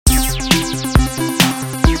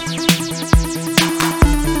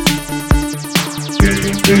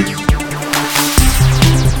Hey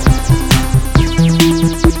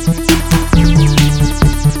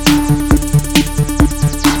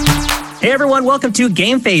everyone, welcome to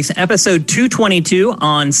GameFace, episode 222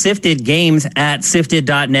 on Sifted Games at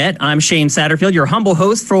sifted.net. I'm Shane Satterfield, your humble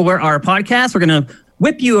host for our podcast. We're going to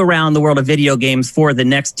whip you around the world of video games for the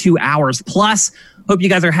next 2 hours plus. Hope you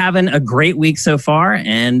guys are having a great week so far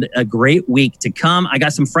and a great week to come. I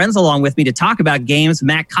got some friends along with me to talk about games.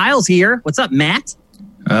 Matt Kyle's here. What's up, Matt?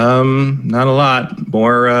 Not a lot.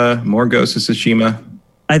 More Ghost of Tsushima.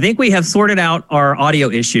 I think we have sorted out our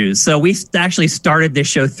audio issues. So we actually started this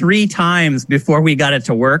show 3 times before we got it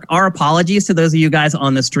to work. Our apologies to those of you guys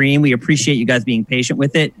on the stream. We appreciate you guys being patient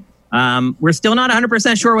with it. We're still not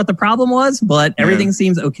 100% sure what the problem was, but everything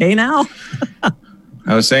seems okay now.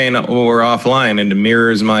 I was saying we're offline, and it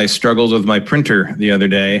mirrors my struggles with my printer the other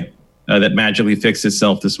day that magically fixed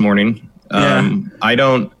itself this morning.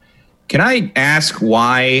 Can I ask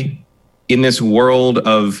why in this world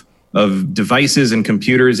of devices and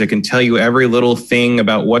computers that can tell you every little thing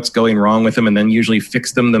about what's going wrong with them and then usually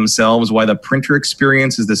fix them themselves, why the printer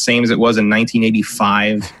experience is the same as it was in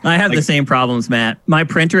 1985? I have the same problems, Matt. My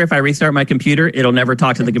printer, if I restart my computer, it'll never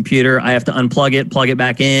talk to the computer. I have to unplug it, plug it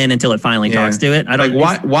back in until it finally talks to it. I don't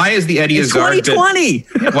why is the Eddie Izzard 2020.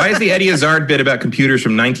 Why is the Eddie Izzard bit about computers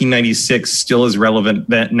from 1996 still as relevant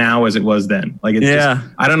now as it was then? I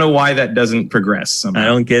don't know why that doesn't progress somehow. I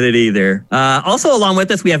don't get it either. Also along with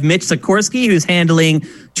us, we have Mitch Sikorsky, who's handling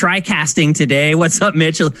TriCasting today. What's up,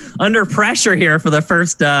 Mitch? Under pressure here for the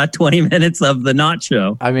first 20 minutes of the Not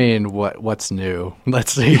Show. I mean, what's new?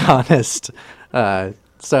 Let's be honest.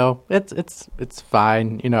 So it's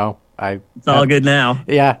fine. You know, it's all good now.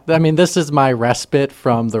 Yeah, I mean, this is my respite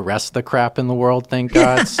from the rest of the crap in the world. Thank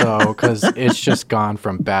God. So because it's just gone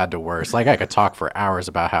from bad to worse. Like I could talk for hours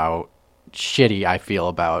about how shitty I feel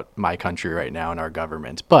about my country right now and our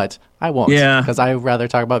government, but I won't, because I'd rather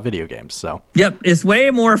talk about video games. So yep, it's way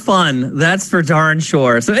more fun, that's for darn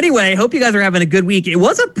sure. So anyway, hope you guys are having a good week. It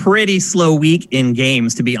was a pretty slow week in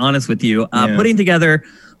games, to be honest with you. Putting together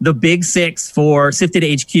the Big Six for Sifted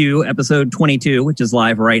HQ episode 22, which is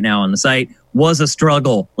live right now on the site, was a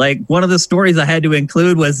struggle. Like, one of the stories I had to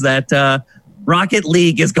include was that Rocket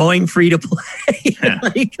League is going free to play.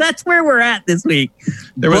 Like, that's where we're at this week.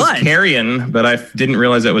 There was Carrion, but I didn't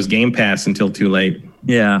realize that was Game Pass until too late.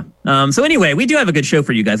 Yeah. So anyway, we do have a good show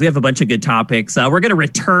for you guys. We have a bunch of good topics. We're going to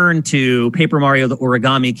return to Paper Mario the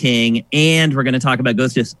Origami King, and we're going to talk about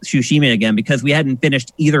Ghost of Tsushima again because we hadn't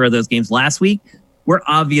finished either of those games last week. We're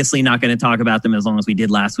obviously not going to talk about them as long as we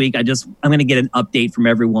did last week. I'm going to get an update from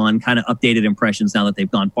everyone, kind of updated impressions now that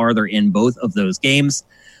they've gone farther in both of those games.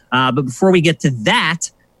 But before we get to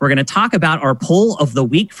that, we're going to talk about our poll of the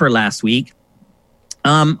week for last week.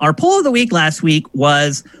 Our poll of the week last week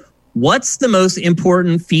was, what's the most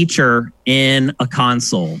important feature in a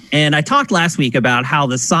console? And I talked last week about how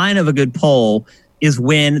the sign of a good poll is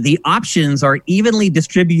when the options are evenly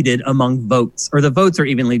distributed among votes, or the votes are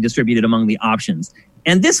evenly distributed among the options.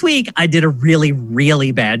 And this week, I did a really,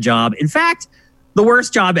 really bad job. In fact, the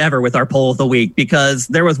worst job ever with our poll of the week, because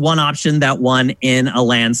there was one option that won in a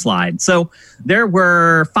landslide. So there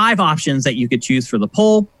were 5 options that you could choose for the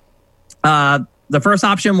poll. The first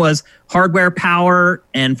option was hardware, power,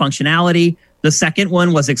 and functionality. The second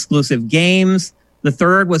one was exclusive games. The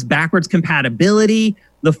third was backwards compatibility.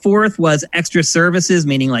 The fourth was extra services,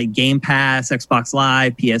 meaning like Game Pass, Xbox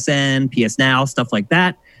Live, PSN, PS Now, stuff like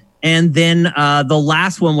that. And then the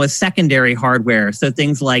last one was secondary hardware. So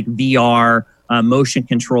things like VR, motion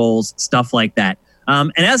controls, stuff like that.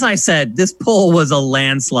 And as I said, this poll was a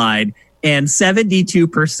landslide, and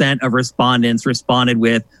 72% of respondents responded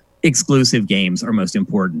with exclusive games are most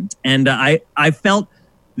important. And I felt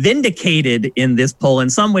vindicated in this poll in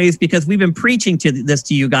some ways, because we've been preaching this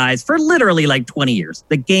to you guys for literally like 20 years.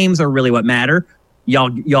 The games are really what matter.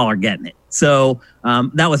 Y'all are getting it. So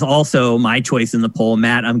that was also my choice in the poll.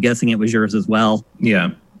 Matt, I'm guessing it was yours as well.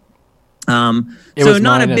 Yeah. It was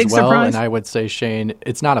not a big surprise. And I would say, Shane,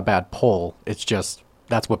 it's not a bad poll. It's just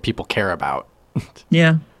that's what people care about.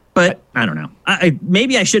 Yeah. But I don't know.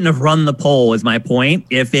 Maybe I shouldn't have run the poll, is my point,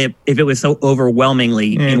 if it was so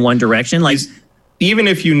overwhelmingly in one direction. Like, even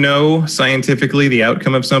if you know scientifically the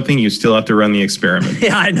outcome of something, you still have to run the experiment.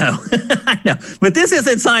 Yeah, I know. I know. But this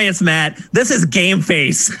isn't science, Matt. This is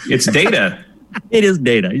GameFace. It's data. It is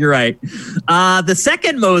data. You're right. The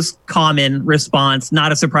second most common response,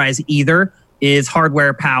 not a surprise either, is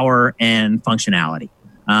hardware, power, and functionality.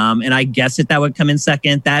 And I guessed that would come in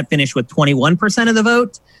second. That finished with 21% of the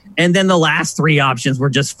vote. And then the last 3 options were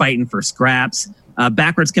just fighting for scraps.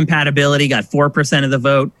 Backwards compatibility got 4% of the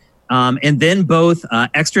vote. And then both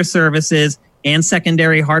extra services and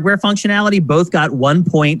secondary hardware functionality both got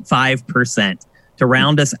 1.5% to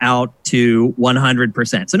round us out to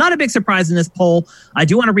 100%. So not a big surprise in this poll. I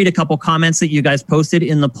do want to read a couple comments that you guys posted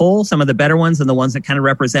in the poll, some of the better ones and the ones that kind of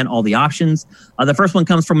represent all the options. The first one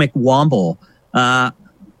comes from McWomble.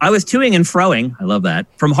 I was toing and froing, I love that,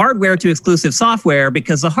 from hardware to exclusive software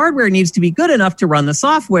because the hardware needs to be good enough to run the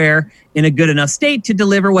software in a good enough state to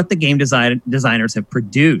deliver what the game designers have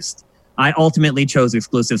produced. I ultimately chose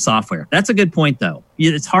exclusive software. That's a good point, though.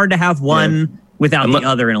 It's hard to have one without the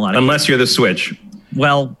other in a lot of Unless you're the Switch.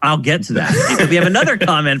 Well, I'll get to that because we have another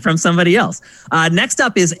comment from somebody else. Next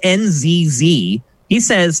up is NZZ. He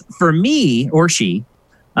says, for me, or she,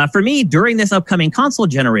 for me, during this upcoming console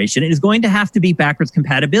generation, it is going to have to be backwards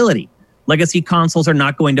compatibility. Legacy consoles are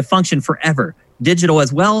not going to function forever. Digital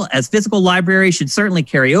as well as physical library should certainly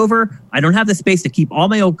carry over. I don't have the space to keep all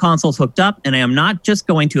my old consoles hooked up, and I am not just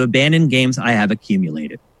going to abandon games I have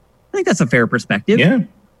accumulated. I think that's a fair perspective. Yeah.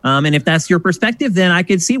 And if that's your perspective, then I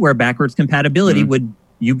could see where backwards compatibility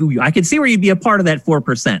I could see where you'd be a part of that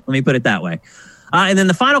 4%. Let me put it that way. And then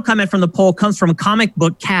the final comment from the poll comes from Comic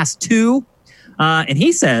Book Cast 2. And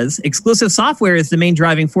he says, exclusive software is the main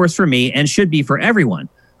driving force for me and should be for everyone.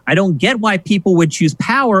 I don't get why people would choose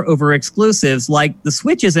power over exclusives, like the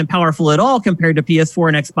Switch isn't powerful at all compared to PS4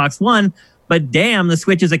 and Xbox One, but damn, the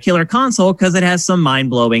Switch is a killer console because it has some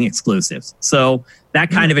mind-blowing exclusives. So that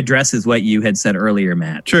kind of addresses what you had said earlier,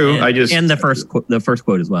 Matt. True. And the first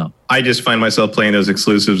quote as well. I just find myself playing those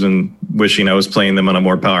exclusives and wishing I was playing them on a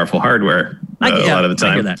more powerful hardware a lot of the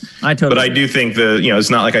time. I hear that. I totally. But I do think it's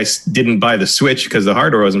not like I didn't buy the Switch because the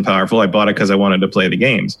hardware wasn't powerful. I bought it because I wanted to play the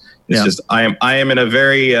games. It's just I am in a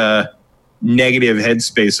very negative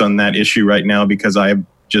headspace on that issue right now because I've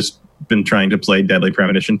just been trying to play Deadly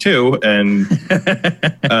Premonition 2, and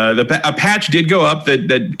a patch did go up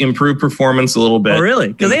that improved performance a little bit. Oh, really?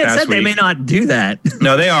 Because they had said they may not do that.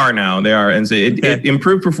 No, they are now. They are. And so it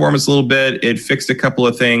improved performance a little bit. It fixed a couple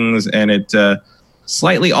of things, and it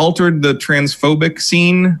slightly altered the transphobic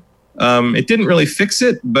scene. It didn't really fix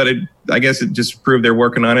it, but I guess it just proved they're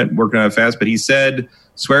working on it fast. But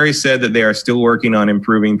Swery said that they are still working on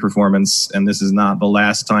improving performance, and this is not the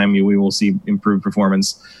last time we will see improved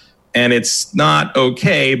performance. And it's not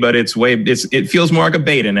okay, but it feels more like a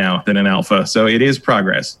beta now than an alpha. So it is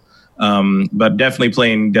progress. But definitely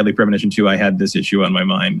playing Deadly Premonition 2, I had this issue on my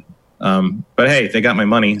mind. But hey, they got my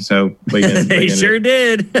money, so they sure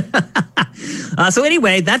did. So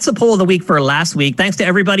anyway, that's the poll of the week for last week. Thanks to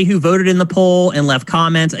everybody who voted in the poll and left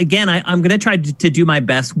comments. Again, I'm going to try to do my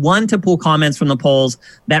best. One, to pull comments from the polls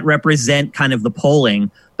that represent kind of the polling.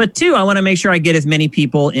 But two, I want to make sure I get as many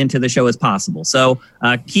people into the show as possible. So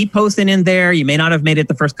keep posting in there. You may not have made it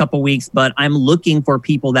the first couple weeks, but I'm looking for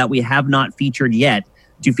people that we have not featured yet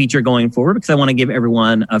to feature going forward because I want to give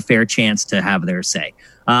everyone a fair chance to have their say.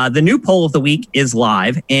 The new poll of the week is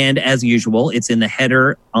live, and as usual, it's in the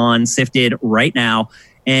header on Sifted right now.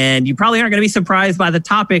 And you probably aren't going to be surprised by the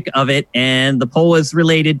topic of it. And the poll is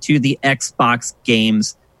related to the Xbox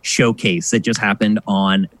Games Showcase that just happened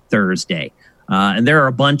on Thursday. And there are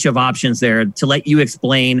a bunch of options there to let you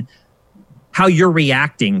explain how you're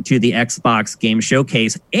reacting to the Xbox Game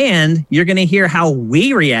Showcase. And you're going to hear how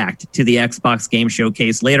we react to the Xbox Game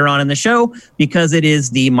Showcase later on in the show because it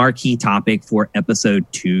is the marquee topic for episode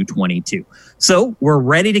 222. So we're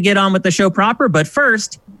ready to get on with the show proper. But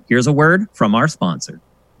first, here's a word from our sponsor.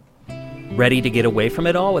 Ready to get away from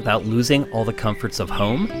it all without losing all the comforts of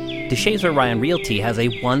home? DeShazer Ryan Realty has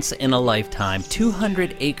a once-in-a-lifetime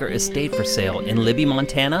 200-acre estate for sale in Libby,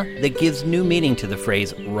 Montana that gives new meaning to the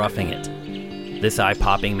phrase roughing it. This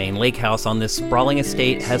eye-popping main lake house on this sprawling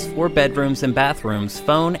estate has 4 bedrooms and bathrooms,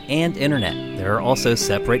 phone, and internet. There are also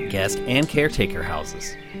separate guest and caretaker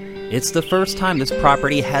houses. It's the first time this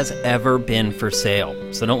property has ever been for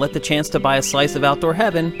sale, so don't let the chance to buy a slice of outdoor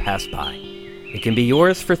heaven pass by. It can be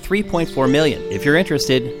yours for $3.4 million. If you're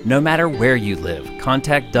interested, no matter where you live,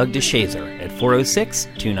 contact Doug DeShazer at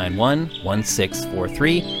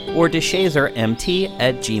 406-291-1643 or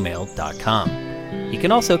deshazermt@gmail.com. He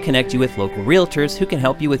can also connect you with local realtors who can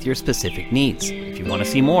help you with your specific needs. If you want to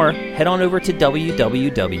see more, head on over to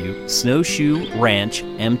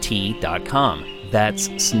www.snowshoeranchmt.com. That's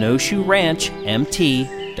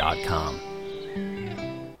snowshoeranchmt.com.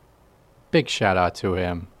 Big shout out to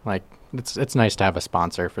him. It's nice to have a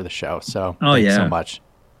sponsor for the show. So thanks so much.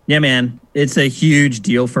 Yeah, man. It's a huge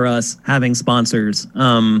deal for us having sponsors.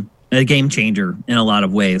 A game changer in a lot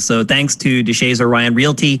of ways. So thanks to DeShazer Ryan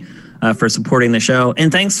Realty for supporting the show.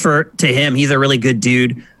 And thanks to him. He's a really good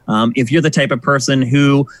dude. If you're the type of person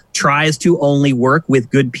who tries to only work with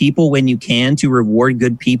good people when you can to reward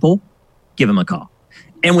good people, give him a call.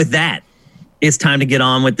 And with that, it's time to get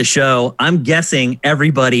on with the show. I'm guessing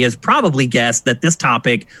everybody has probably guessed that this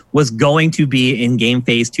topic was going to be in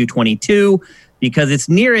GameFace 222 because it's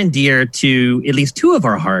near and dear to at least two of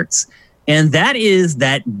our hearts. And that is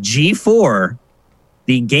that G4,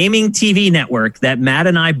 the gaming TV network that Matt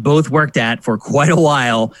and I both worked at for quite a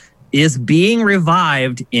while, is being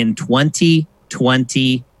revived in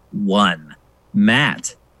 2021.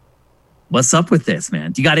 Matt, what's up with this,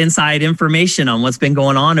 man? You got inside information on what's been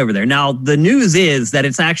going on over there. Now, the news is that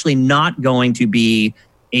it's actually not going to be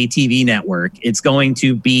a TV network. It's going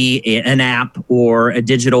to be an app or a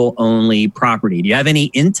digital-only property. Do you have any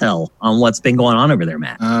intel on what's been going on over there,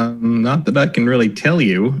 Matt? Not that I can really tell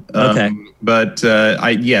you. Okay. But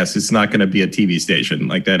yes, it's not going to be a TV station.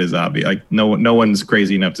 Like, that is obvious. Like, no one's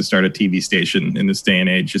crazy enough to start a TV station in this day and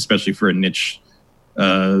age, especially for a niche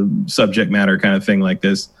subject matter kind of thing like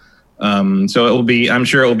this. So I'm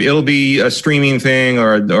sure it'll be a streaming thing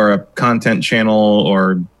or a content channel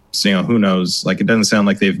or, who knows? Like, it doesn't sound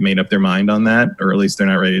like they've made up their mind on that, or at least they're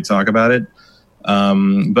not ready to talk about it.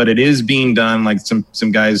 But it is being done. Like,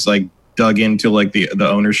 some guys like dug into like the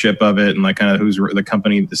ownership of it and like kind of who's the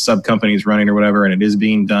company, the sub companies running or whatever. And it is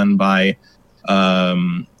being done by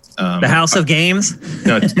the House of Games.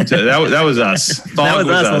 No, that was us. That was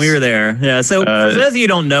us when we were there. Yeah. So for those of you who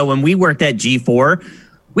don't know, when we worked at G4,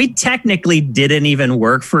 we technically didn't even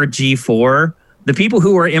work for G4. The people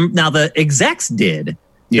who were now the execs did.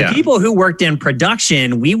 Yeah. The people who worked in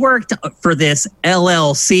production, we worked for this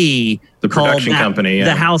LLC, the production company,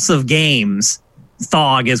 the House of Games,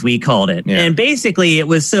 THOG as we called it. Yeah. And basically it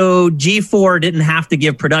was so G4 didn't have to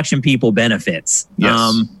give production people benefits.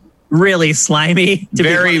 Yes. Really slimy.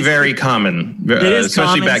 Very, very common, it is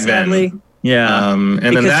especially common, back sadly. then. Yeah.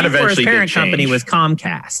 And then that eventually parent did company change. was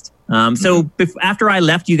Comcast. So after I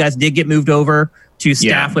left, you guys did get moved over to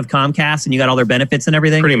staff with Comcast, and you got all their benefits and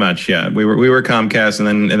everything. Pretty much, yeah. We were Comcast,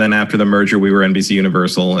 and then after the merger, we were NBC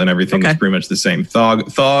Universal, and everything was pretty much the same.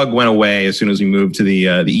 THOG went away as soon as we moved to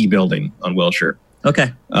the E building on Wilshire.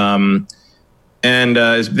 Okay. And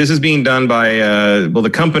this is being done by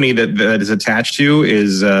the company that is attached to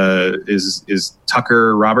is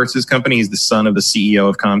Tucker Roberts' company. He's the son of the CEO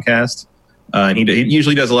of Comcast, and he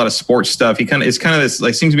usually does a lot of sports stuff. It's kind of this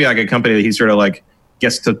like seems to be like a company that he sort of like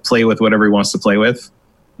gets to play with whatever he wants to play with,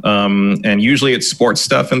 and usually it's sports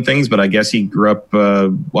stuff and things. But I guess he grew up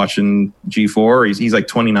watching G4. He's like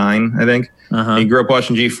 29, I think. He grew up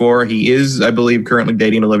watching G4. He is, I believe, currently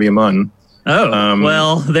dating Olivia Munn. Oh,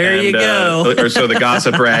 well, there you go. Or so the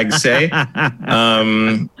gossip rags say. I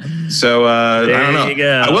don't know. You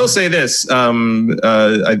go. I will say this.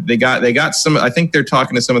 They got some, I think they're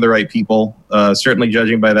talking to some of the right people, certainly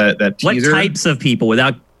judging by that teaser. What types of people,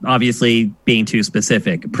 without obviously being too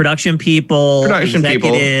specific? Production people,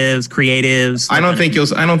 executives, creatives. I don't think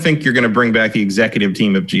you're going to bring back the executive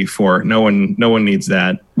team of G4. No one needs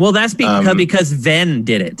that. Well, that's because Venn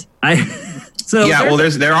did it. So yeah,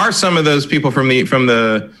 there are some of those people from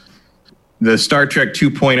the Star Trek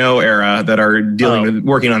 2.0 era that are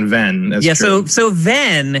working on Venn. That's true. So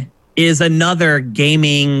Venn is another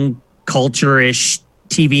gaming culture-ish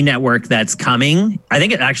TV network that's coming. I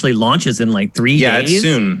think it actually launches in like 3 days. Yeah, it's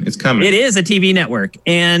soon. It's coming. It is a TV network.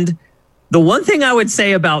 And the one thing I would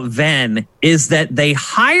say about Venn is that they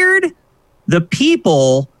hired the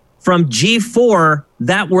people from G4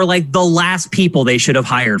 that were like the last people they should have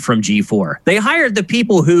hired from G4. They hired the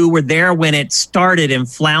people who were there when it started and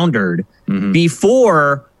floundered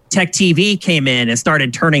before Tech TV came in and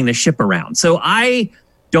started turning the ship around. So I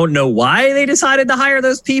don't know why they decided to hire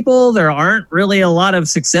those people. There aren't really a lot of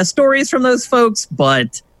success stories from those folks,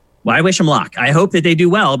 but I wish them luck. I hope that they do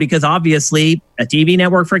well because obviously a TV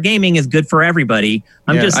network for gaming is good for everybody.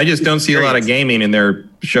 I just don't see a lot of gaming in their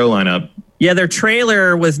show lineup. Yeah, their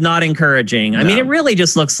trailer was not encouraging. I mean, it really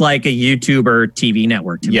just looks like a YouTuber TV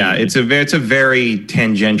network to me. Yeah, it's a very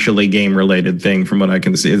tangentially game-related thing from what I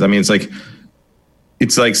can see. I mean,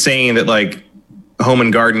 it's like saying that like Home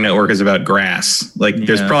and Garden Network is about grass. Like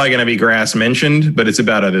there's probably going to be grass mentioned, but it's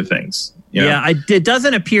about other things. You know? Yeah, it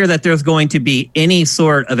doesn't appear that there's going to be any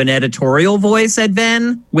sort of an editorial voice at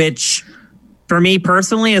Venn, which for me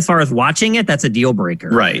personally, as far as watching it, that's a deal breaker.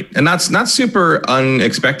 Right. And that's not super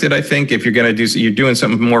unexpected, I think. If you're going to you're doing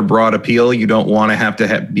something more broad appeal, you don't want to have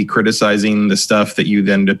to be criticizing the stuff that you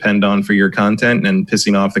then depend on for your content and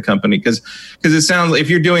pissing off the company. Because it sounds, if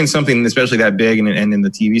you're doing something especially that big and in the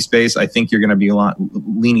TV space, I think you're going to be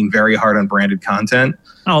leaning very hard on branded content.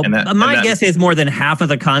 Oh, my guess is more than half of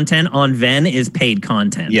the content on Venn is paid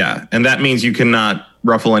content. Yeah. And that means you cannot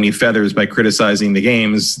ruffle any feathers by criticizing the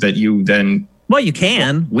games that you then... Well, you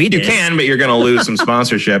can. You can, but you're going to lose some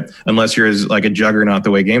sponsorship unless you're as like a juggernaut the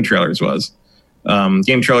way Game Trailers was.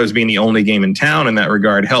 Game Trailers being the only game in town in that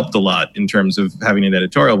regard helped a lot in terms of having an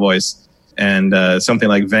editorial voice. And something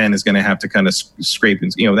like Venn is going to have to kind of scrape,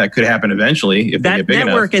 and that could happen eventually if they get big enough.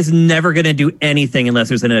 That network is never going to do anything unless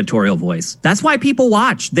there's an editorial voice. That's why people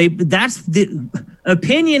watch. That's the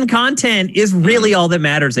opinion content is really all that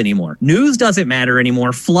matters anymore. News doesn't matter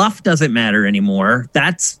anymore. Fluff doesn't matter anymore.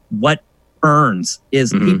 That's what earns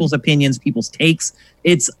is people's opinions, people's takes.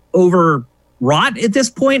 It's overwrought at this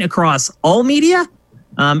point across all media.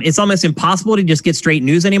 It's almost impossible to just get straight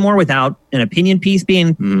news anymore without an opinion piece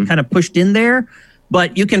being kind of pushed in there.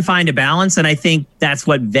 But you can find a balance, and I think that's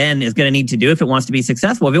what Venn is going to need to do if it wants to be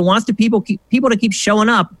successful. If it wants to people to keep showing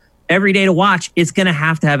up every day to watch, it's going to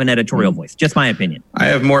have an editorial voice. Just my opinion. I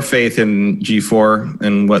have more faith in G4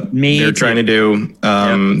 and what they're trying to do.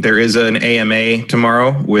 There is an AMA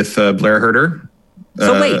tomorrow with Blair Herter.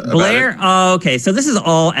 So wait, Blair? Oh, okay, so this is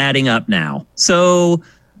all adding up now. So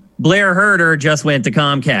Blair Herter just went to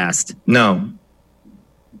Comcast. No.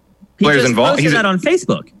 Blair's involved. He's that on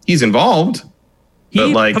Facebook. He's involved.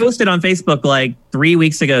 He posted on Facebook like 3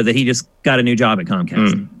 weeks ago that he just got a new job at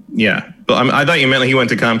Comcast. Yeah. But I thought you meant he went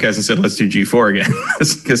to Comcast and said, let's do G4 again.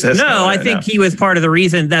 No, I think he was part of the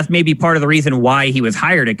reason. That's maybe part of the reason why he was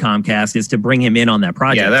hired at Comcast is to bring him in on that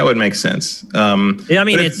project. Yeah, that would make sense. But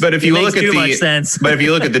if you look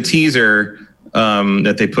at the teaser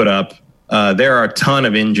that they put up, there are a ton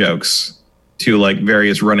of in-jokes to like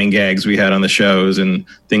various running gags we had on the shows and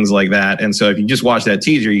things like that. And so if you just watch that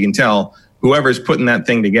teaser, you can tell whoever's putting that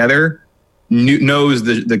thing together knows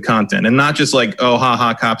the content, and not just like, oh,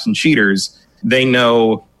 ha, cops and cheaters. They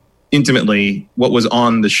know intimately what was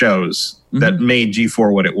on the shows that made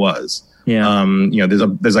G4 what it was. Yeah.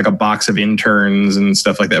 There's like a box of interns and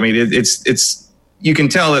stuff like that. I mean, it's you can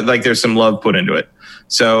tell that like there's some love put into it.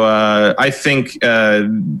 So I think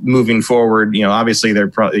moving forward, obviously they're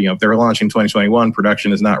probably, if they're launching 2021,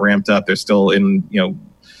 production is not ramped up. They're still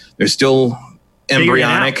they're still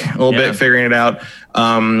embryonic a little bit, figuring it out.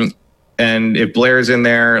 And if Blair's in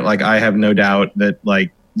there, like I have no doubt that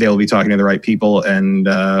like they'll be talking to the right people, and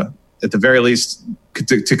at the very least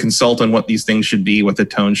to consult on what these things should be, what the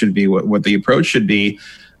tone should be, what the approach should be.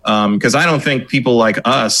 Because I don't think people like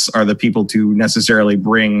us are the people to necessarily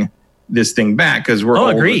bring this thing back, because we're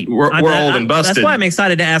old. Agreed. We're old and busted. That's why I'm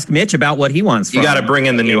excited to ask Mitch about what he wants. You got to bring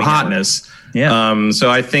in the new hotness. Yeah.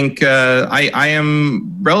 So I think I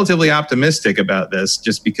am relatively optimistic about this,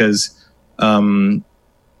 just because,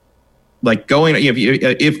 like going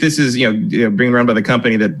if this is being run by the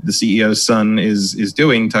company that the CEO's son is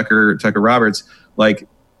doing, Tucker Roberts, like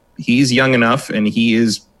he's young enough and he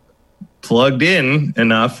is plugged in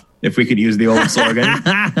enough, if we could use the old slogan,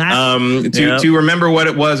 to remember what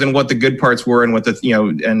it was and what the good parts were, and what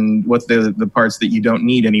and what the parts that you don't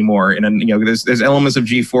need anymore. And there's elements of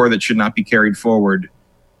G4 that should not be carried forward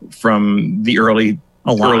from the early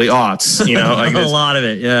aughts. Like a lot of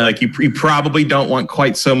it. Yeah. Like you probably don't want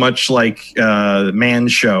quite so much like man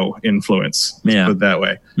show influence. Let's put it that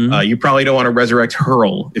way. You probably don't want to resurrect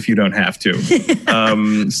Hurl if you don't have to.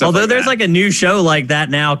 Although there's like a new show like that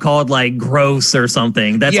now called like Gross or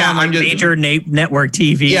something. That's on like major network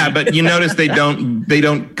TV. Yeah, but you notice they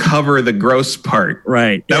don't cover the gross part.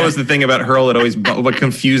 Right. That was the thing about Hurl that always what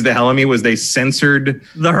confused the hell out of me was they censored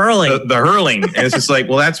the hurling. The hurling. And it's just like,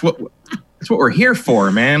 well, that's what we're here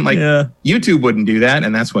for, man. Like YouTube wouldn't do that,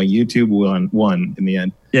 and that's why YouTube won in the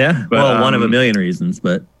end. Yeah, but, one of a million reasons,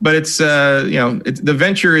 but it's the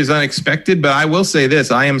venture is unexpected. But I will say this: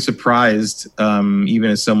 I am surprised, even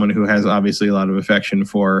as someone who has obviously a lot of affection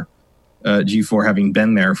for G4, having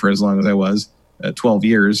been there for as long as I was, 12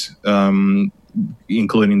 years,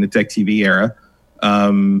 including the Tech TV era.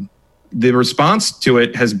 The response to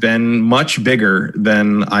it has been much bigger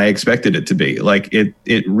than I expected it to be. Like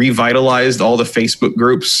it revitalized all the Facebook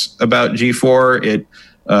groups about G4. It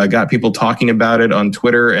got people talking about it on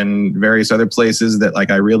Twitter and various other places that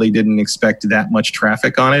like I really didn't expect that much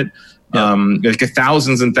traffic on it. Like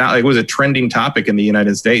thousands and thousands. It was a trending topic in the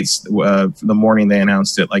United States the morning they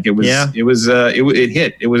announced it. Like it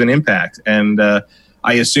hit. It was an impact, and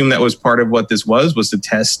I assume that was part of what this was to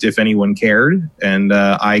test if anyone cared. And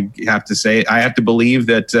I have to believe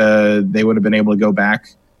that they would have been able to go back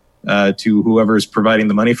to whoever's providing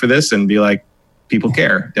the money for this and be like, people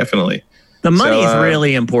care, definitely. The money is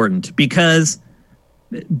really important, because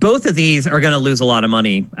both of these are going to lose a lot of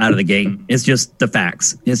money out of the gate. It's just the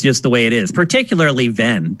facts. It's just the way it is, particularly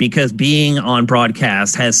Venn, because being on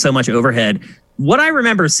broadcast has so much overhead. What I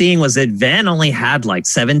remember seeing was that Venn only had like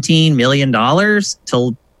 $17 million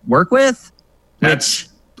to work with. That's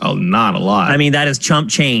not a lot. I mean, that is chump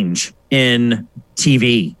change in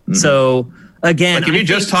TV. So again, like if you're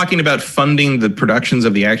just talking about funding the productions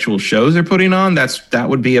of the actual shows they're putting on, that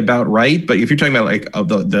would be about right. But if you're talking about like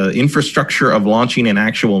the infrastructure of launching an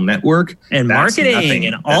actual network and marketing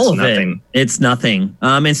and all of it, it's nothing.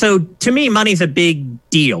 And so to me, money's a big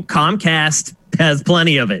deal. Comcast has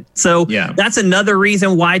plenty of it. So that's another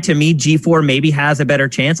reason why, to me, G4 maybe has a better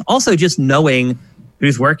chance. Also, just knowing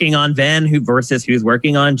who's working on Ven versus who's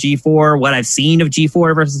working on G4, what I've seen of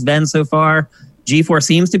G4 versus Ven so far, G4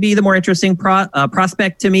 seems to be the more interesting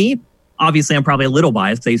prospect to me. Obviously, I'm probably a little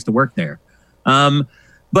biased because I used to work there.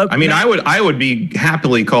 But I mean, I would be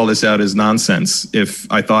happily call this out as nonsense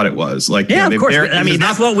if I thought it was. Like, yeah, of course. I mean,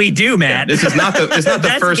 that's what we do, Matt. Yeah, this is not the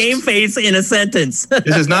that's first GameFace in a sentence.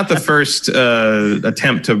 This is not the first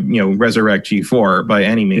attempt to resurrect G4 by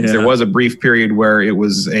any means. Yeah. There was a brief period where it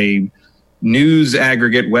was a news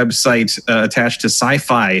aggregate website attached to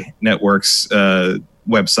Sci-Fi Network's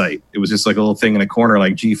website. It was just like a little thing in a corner,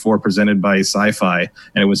 like G4 presented by Sci-Fi,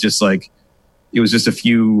 and it was just a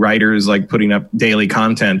few writers like putting up daily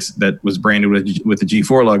content that was branded with the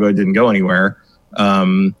G4 logo. It didn't go anywhere.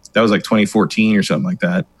 That was like 2014 or something like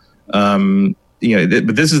that.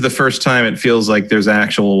 But this is the first time it feels like there's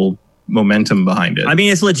actual momentum behind it. I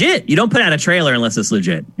mean, it's legit. You don't put out a trailer unless it's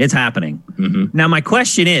legit. It's happening. Mm-hmm. Now, my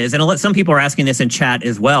question is, and some people are asking this in chat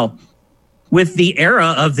as well, with the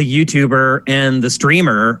era of the YouTuber and the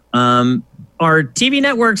streamer, are TV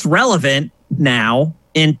networks relevant now?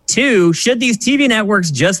 And two, should these TV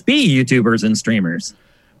networks just be YouTubers and streamers?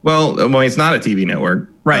 Well, it's not a TV network.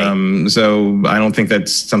 Right. So I don't think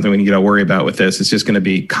that's something we need to worry about with this. It's just going to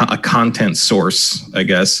be a content source, I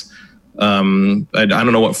guess. I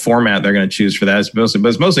don't know what format they're going to choose for that. But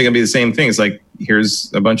it's mostly going to be the same thing. It's like,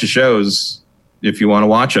 here's a bunch of shows if you want to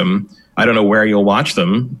watch them. I don't know where you'll watch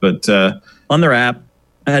them, but... on their app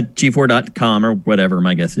at g4.com or whatever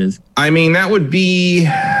my guess is. I mean, that would be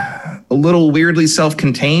a little weirdly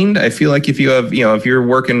self-contained. I feel like if you have, if you're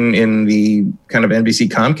working in the kind of NBC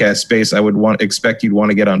Comcast space, I would expect you'd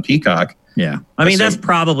want to get on Peacock. Yeah. I mean, that's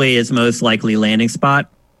probably its most likely landing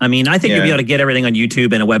spot. I mean, I think you'll be able to get everything on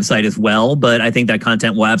YouTube and a website as well, but I think that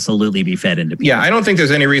content will absolutely be fed into people. Yeah, I don't think there's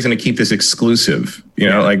any reason to keep this exclusive.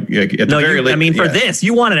 At the very least. I mean, for this,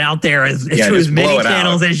 you want it out there to as many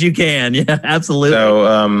channels as you can. Yeah, absolutely.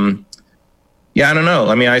 So, I don't know.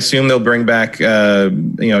 I mean, I assume they'll bring back,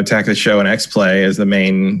 Attack the Show and X-Play as the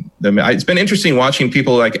main. It's been interesting watching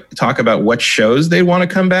people like talk about what shows they want to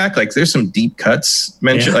come back. Like, there's some deep cuts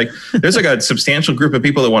mentioned. Yeah. Like, there's like a substantial group of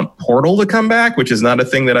people that want Portal to come back, which is not a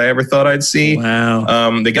thing that I ever thought I'd see.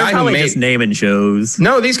 Wow. The guy who made just naming shows.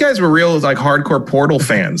 No, these guys were real like hardcore Portal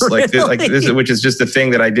fans. Really? This, which is just a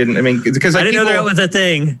thing that I didn't. I mean, because I didn't know that was a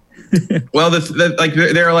thing. Well,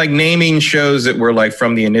 they're like naming shows that were like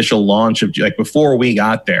from the initial launch of like before we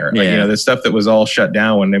got there. Like, the stuff that was all shut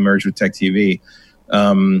down when they merged with Tech TV.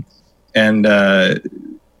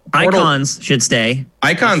 Icons should stay.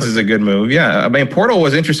 Icons is a good move. Yeah, I mean, Portal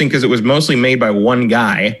was interesting because it was mostly made by one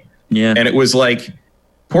guy. Yeah, and it was like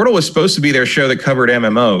Portal was supposed to be their show that covered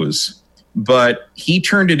MMOs, but he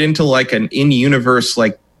turned it into like an in-universe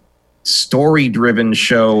like story-driven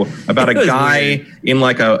show about a guy in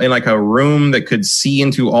like a room that could see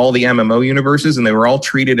into all the MMO universes, and they were all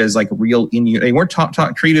treated as like real they weren't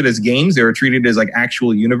treated as games, they were treated as like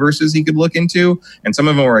actual universes he could look into, and some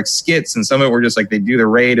of them were like skits, and some of it were just like they'd do the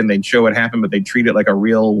raid and they'd show what happened, but they'd treat it like a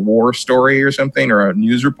real war story or something, or a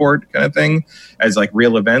news report kind of thing, as like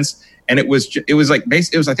real events. And it was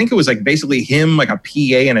basically him, like a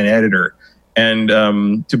PA and an editor. And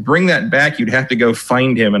to bring that back, you'd have to go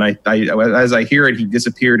find him. And I as I hear it, he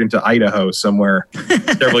disappeared into Idaho somewhere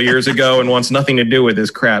several years ago and wants nothing to do with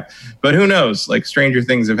this crap. But who knows? Like, stranger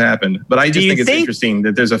things have happened. But I just think it's interesting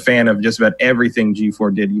that there's a fan of just about everything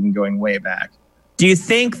G4 did, even going way back. Do you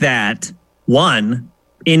think that, one,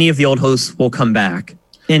 any of the old hosts will come back?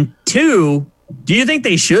 And two, do you think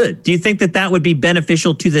they should? Do you think that would be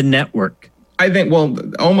beneficial to the network? I think,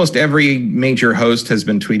 almost every major host has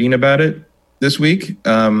been tweeting about it this week,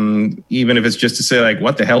 even if it's just to say like,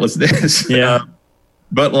 what the hell is this? Yeah.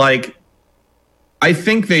 But like, I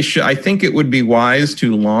think they should. I think it would be wise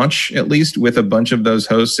to launch at least with a bunch of those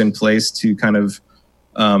hosts in place to kind of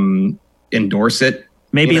endorse it.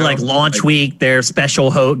 Maybe like launch week, their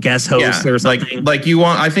special guest hosts or something.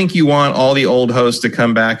 I think you want all the old hosts to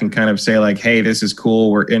come back and kind of say like, hey, this is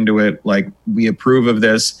cool. We're into it. Like, we approve of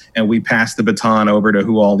this, and we pass the baton over to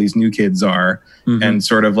who all these new kids are. Mm-hmm. And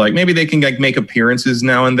sort of like, maybe they can like make appearances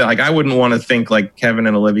now and then. Like, I wouldn't want to think like Kevin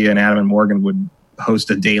and Olivia and Adam and Morgan would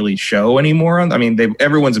host a daily show anymore. I mean,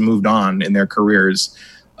 everyone's moved on in their careers.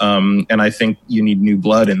 And I think you need new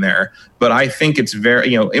blood in there. But I think it's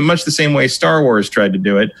very, in much the same way Star Wars tried to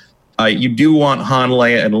do it, You do want Han,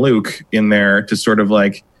 Leia, and Luke in there to sort of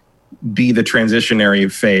like be the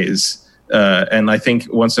transitionary phase. And I think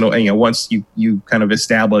once you kind of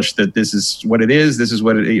establish that this is what it is, this is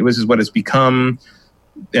what it's become,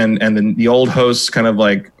 and then the old hosts kind of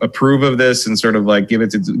like approve of this and sort of like give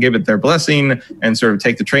it their blessing and sort of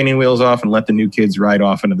take the training wheels off and let the new kids ride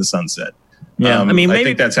off into the sunset. Yeah, I mean, maybe I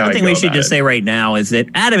think that's how one thing we should just say right now is that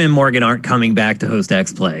Adam and Morgan aren't coming back to host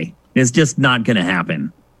X Play. It's just not going to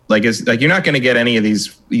happen. Like you're not going to get any of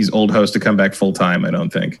these old hosts to come back full time, I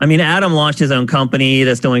don't think. I mean, Adam launched his own company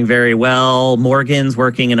that's doing very well. Morgan's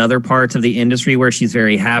working in other parts of the industry where she's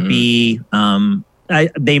very happy.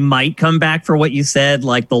 They might come back for what you said,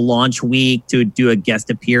 like the launch week to do a guest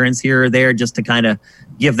appearance here or there just to kind of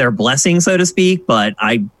give their blessing, so to speak. But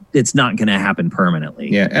it's not going to happen permanently.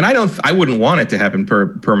 Yeah, and I wouldn't want it to happen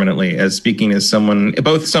permanently. As speaking as someone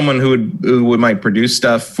who might produce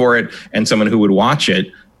stuff for it and someone who would watch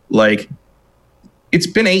it. Like, it's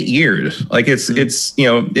been 8 years. Like it's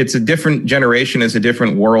a different generation. It's a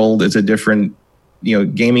different world. It's a different,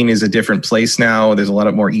 gaming is a different place now. There's a lot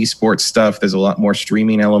of more esports stuff. There's a lot more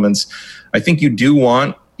streaming elements. I think you do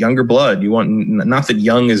want younger blood. You want, not that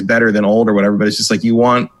young is better than old or whatever, but it's just like you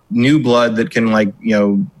want new blood that can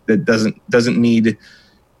that doesn't need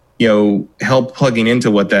help plugging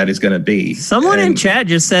into what that is going to be. Someone in chat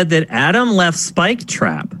just said that Adam left Spike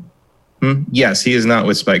Trap. Yes, he is not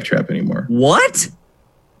with Spike Trap anymore. What?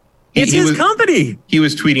 It's his company. He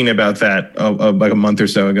was tweeting about that like a month or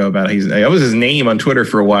so ago. That was his name on Twitter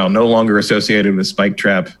for a while. No longer associated with Spike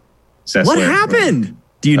Trap. Sessler. What happened?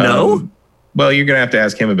 Do you know? Well, you're gonna have to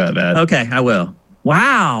ask him about that. Okay, I will.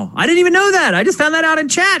 Wow, I didn't even know that. I just found that out in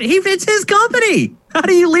chat. It's his company. How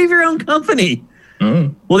do you leave your own company?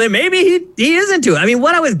 Well, then maybe he is into it. I mean,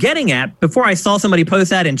 what I was getting at before I saw somebody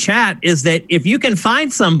post that in chat is that if you can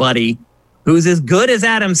find somebody who's as good as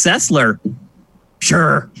Adam Sessler,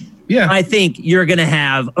 sure. Yeah. I think you're going to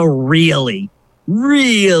have a really,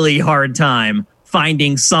 really hard time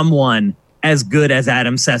finding someone as good as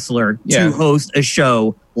Adam Sessler to host a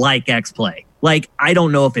show like X-Play. Like, I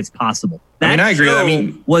don't know if it's possible. I agree.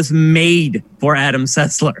 Show was made for Adam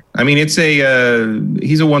Sessler. I mean, he's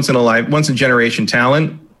a once in a generation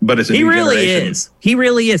talent, but it's a new generation. He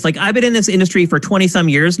really is. Like, I've been in this industry for 20 some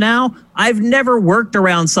years now. I've never worked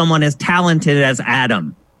around someone as talented as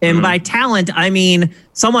Adam. And by talent, I mean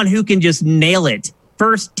someone who can just nail it.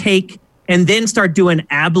 First take and then start doing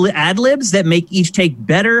ad-libs that make each take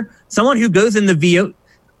better. Someone who goes in the VO.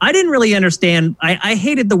 I didn't really understand. I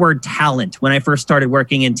hated the word talent when I first started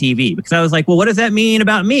working in TV because I was like, well, what does that mean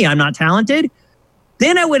about me? I'm not talented.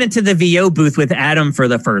 Then I went into the VO booth with Adam for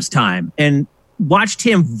the first time and watched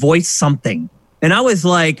him voice something. And I was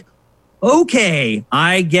like, okay,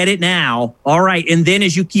 I get it now. All right. And then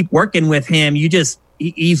as you keep working with him, he's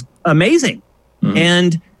amazing.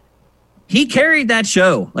 And he carried that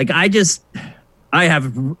show. Like,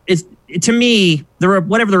 to me,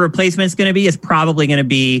 whatever the replacement is going to be is probably going to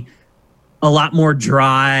be a lot more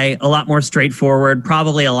dry, a lot more straightforward,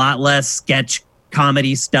 probably a lot less sketch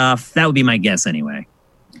comedy stuff. That would be my guess anyway.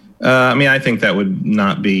 I mean, I think that would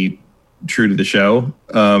not be true to the show.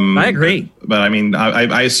 I agree. But I mean,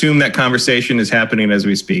 I assume that conversation is happening as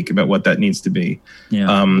we speak about what that needs to be.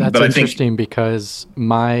 Yeah. That's interesting because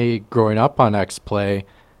my growing up on X-Play,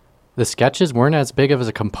 the sketches weren't as big of as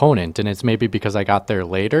a component, and it's maybe because I got there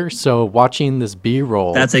later. So watching this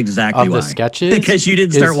B-roll that's exactly of why. The sketches because you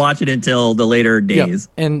didn't start watching until the later days.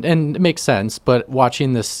 Yeah, and it makes sense. But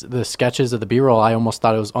watching the sketches of the B-roll, I almost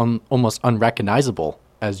thought it was almost unrecognizable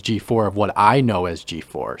as G4 of what I know as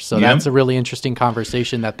G4. So that's a really interesting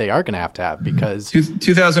conversation that they are going to have because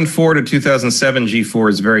 2004 to 2007 G4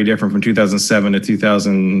 is very different from 2007 to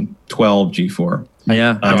 2012 G4.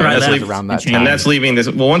 Yeah, around that time. And that's leaving this.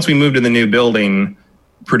 Well, once we moved to the new building,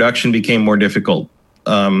 production became more difficult.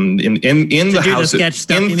 In the house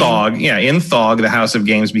in Thog, the House of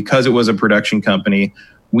Games, because it was a production company,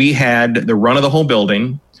 we had the run of the whole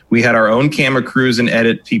building. We had our own camera crews and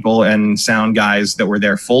edit people and sound guys that were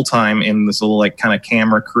there full time in this little like kind of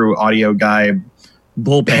camera crew, audio guy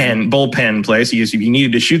bullpen place. If you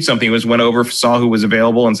needed to shoot something, it went over, saw who was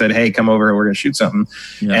available, and said, "Hey, come over. We're going to shoot something."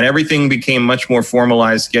 Yeah. And everything became much more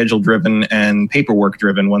formalized, schedule driven, and paperwork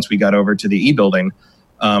driven once we got over to the E building.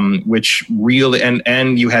 Which really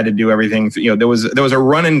and you had to do everything. There was a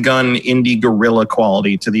run and gun indie guerrilla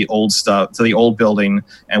quality to the old stuff, to the old building.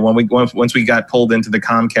 And once we got pulled into the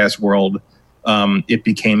Comcast world, it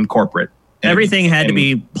became corporate. Everything had to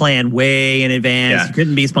be planned way in advance. You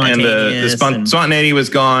couldn't be spontaneous. And the spontaneity was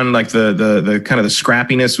gone. Like the kind of the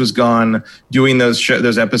scrappiness was gone. Doing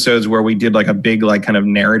those episodes where we did like a big like kind of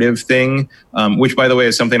narrative thing, which by the way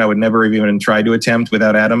is something I would never have even tried to attempt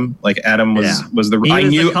without Adam. Like Adam was the I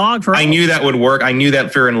knew that would work. I knew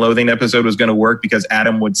that Fear and Loathing episode was going to work because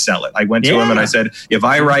Adam would sell it. I went to him and I said, if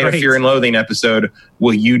I write a Fear and Loathing episode,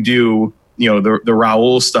 will you do the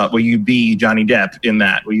Raoul stuff? Will you be Johnny Depp in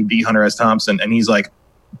that? Will you be Hunter S. Thompson? And he's like,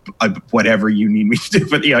 whatever you need me to do.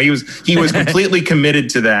 But he was completely committed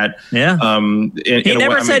to that. Yeah. He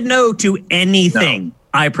never said no to anything. No.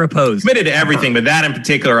 I proposed. Committed to everything, but that in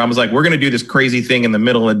particular, I was like, we're going to do this crazy thing in the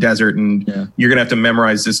middle of the desert, and you're going to have to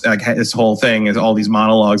memorize this whole thing, and all these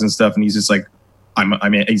monologues and stuff. And he's just like,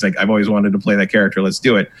 he's like, I've always wanted to play that character. Let's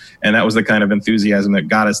do it. And that was the kind of enthusiasm that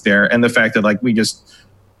got us there. And the fact that like we just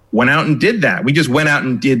went out and did that. We just went out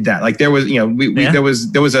and did that. Like there was,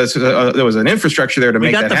 there was an infrastructure there to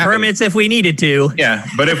make that happen. We got the permits if we needed to. Yeah,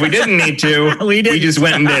 but if we didn't need to, we just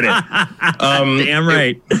went and did it. Damn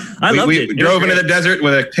right. We drove into the desert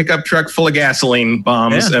with a pickup truck full of gasoline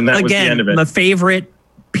bombs, and that was the end of it. My favorite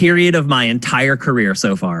period of my entire career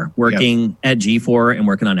so far, working at G4 and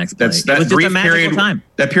working on X-Play. It was just a magical time.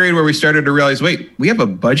 That period where we started to realize, wait, we have a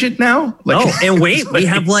budget now? And we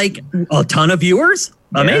have like a ton of viewers?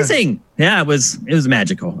 Amazing. Yeah, it was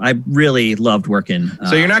magical. I really loved working.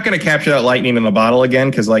 So you're not going to capture that lightning in the bottle again,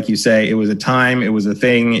 because like you say, it was a time, it was a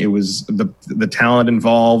thing, it was the talent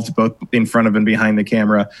involved, both in front of and behind the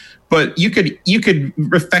camera. But you could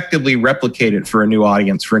effectively replicate it for a new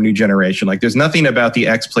audience, for a new generation. Like there's nothing about the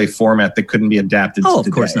X-Play format that couldn't be adapted to today.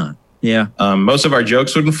 Of course not. Yeah. Most of our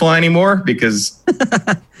jokes wouldn't fly anymore because...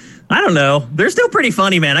 I don't know. They're still pretty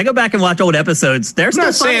funny, man. I go back and watch old episodes. I'm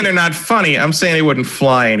not saying they're not funny. I'm saying they wouldn't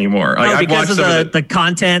fly anymore. Because of the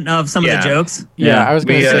content of some of the jokes. Yeah, I was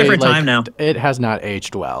going to say, different time now. It has not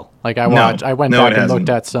aged well. Like I went back and looked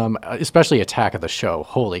at some, especially Attack of the Show.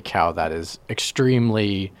 Holy cow, that is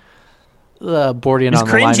extremely bordering on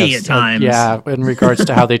the line. It's cringy at times. In regards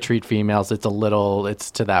to how they treat females, it's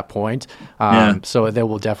to that point. So they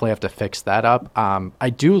will definitely have to fix that up. I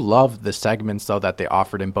do love the segments though that they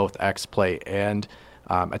offered in both X-Play and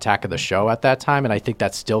Attack of the Show at that time, and I think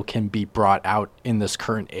that still can be brought out in this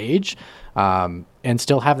current age, and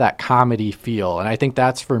still have that comedy feel. And I think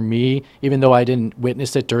that's for me, even though I didn't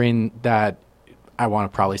witness it during that, I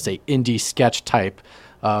want to probably say indie sketch type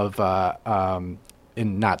of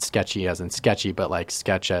and not sketchy as in sketchy, but like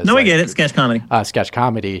sketch as... No, we get it. Sketch comedy. Sketch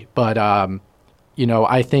comedy. But,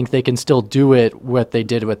 I think they can still do it what they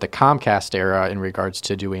did with the Comcast era in regards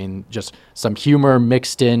to doing just some humor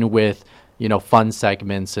mixed in with, fun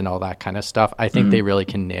segments and all that kind of stuff. I think they really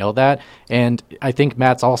can nail that. And I think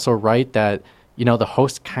Matt's also right that, the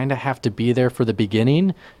hosts kind of have to be there for the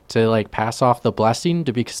beginning to like pass off the blessing,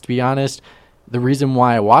 because to be honest, the reason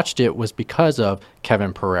why I watched it was because of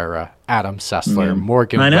Kevin Pereira, Adam Sessler,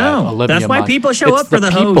 Morgan Webb, Olivia That's why Munn. People show up for the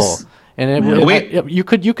hosts. And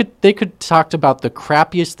they could talk about the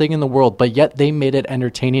crappiest thing in the world, but yet they made it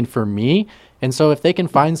entertaining for me. And so if they can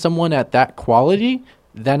find someone at that quality,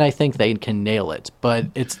 then I think they can nail it.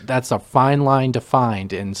 But that's a fine line to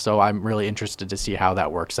find, and so I'm really interested to see how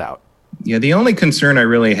that works out. Yeah, the only concern I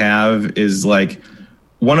really have is like,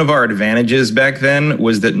 one of our advantages back then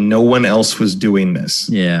was that no one else was doing this.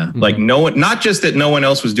 Yeah. Like no one, not just that no one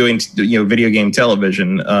else was doing, video game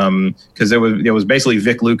television, because there was basically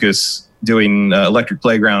Vic Lucas doing Electric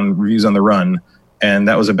Playground reviews on the run, and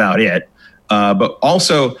that was about it. But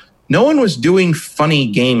also, no one was doing funny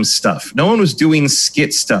game stuff. No one was doing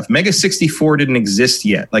skit stuff. Mega 64 didn't exist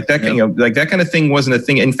yet. Like that, that kind of thing wasn't a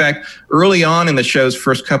thing. In fact, early on in the show's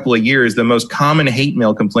first couple of years, the most common hate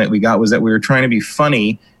mail complaint we got was that we were trying to be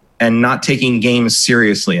funny and not taking games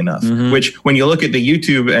seriously enough, which when you look at the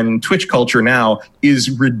YouTube and Twitch culture now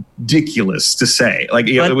is ridiculous to say. Like,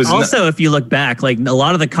 it was also, if you look back, like a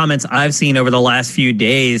lot of the comments I've seen over the last few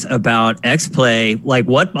days about X-Play, like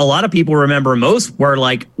what a lot of people remember most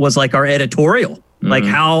was our editorial. Like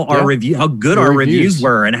how our how good our reviews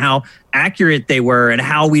were and how accurate they were and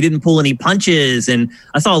how we didn't pull any punches. And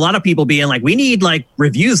I saw a lot of people being like, we need like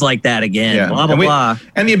reviews like that again, blah, blah, blah.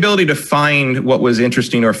 And the ability to find what was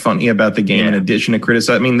interesting or funny about the game in addition to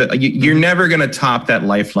criticize. I mean, you're never going to top that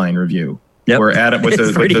Lifeline review. Yep. We're at it with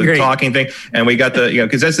the talking thing. And we got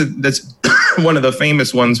because that's one of the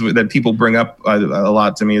famous ones that people bring up a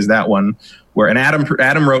lot to me is that one where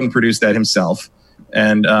Adam wrote and produced that himself.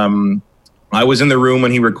 And, I was in the room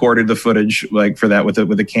when he recorded the footage, like for that, with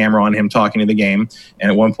the camera on him talking to the game.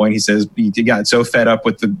 And at one point, he says he got so fed up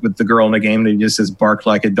with the girl in the game that he just says "bark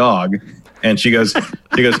like a dog," and she goes,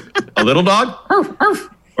 "A little dog?" Arf, arf.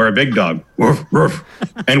 or a big dog. Woof, woof.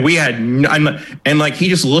 And we had, and like he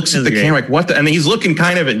just looks at the camera like, what the, and he's looking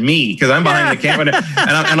kind of at me because I'm behind the camera.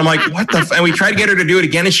 And I'm like, what the, and we tried to get her to do it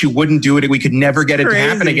again and she wouldn't do it. We could never get it to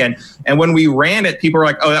happen again. And when we ran it, people were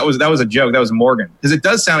like, oh, that was a joke. That was Morgan. Because it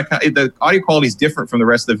does sound, the audio quality is different from the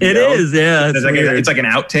rest of the video. It is, yeah. It's like an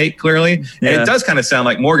outtake, clearly. And it does kind of sound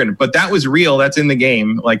like Morgan, but that was real. That's in the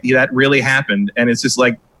game. Like that really happened. And it's just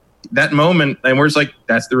like, that moment, and we're just like,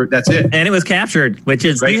 that's it. And it was captured, which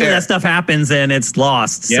is usually that stuff happens and it's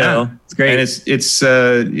lost. Yeah. So it's great. And it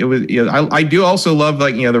was, you know, I do also love,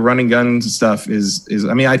 like, you know, the running gun stuff is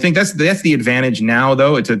I mean, I think that's the advantage now,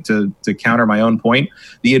 though, to counter my own point.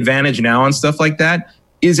 The advantage now on stuff like that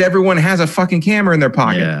is everyone has a fucking camera in their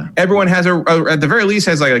pocket. Yeah. Everyone has at the very least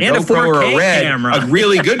has like a GoPro or a Red, camera. A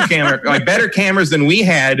really good camera, like better cameras than we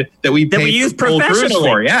had that we use professionally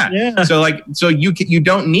for. Yeah. So you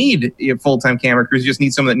don't need a full-time camera crew. You just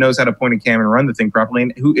need someone that knows how to point a camera and run the thing properly.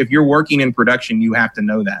 And if you're working in production, you have to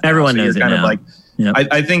know that. Everyone knows it now. Of like, yep.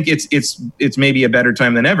 I think it's maybe a better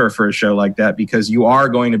time than ever for a show like that because you are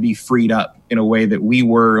going to be freed up in a way that we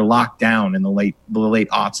were locked down in the late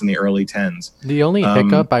aughts and the early 10s. The only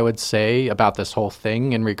hiccup I would say about this whole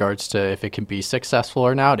thing in regards to if it can be successful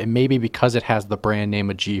or not, and maybe because it has the brand name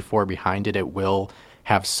of G4 behind it, it will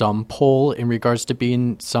have some pull in regards to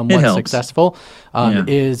being somewhat successful,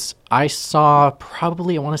 is I saw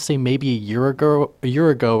probably, I want to say maybe a year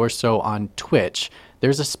ago or so on Twitch,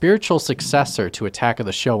 there's a spiritual successor to Attack of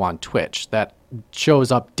the Show on Twitch that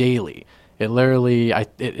shows up daily. It literally,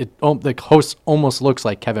 the host almost looks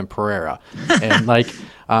like Kevin Pereira, and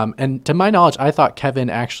and to my knowledge, I thought Kevin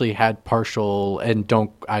actually had partial, and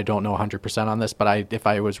I don't know 100% on this, but if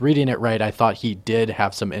I was reading it right, I thought he did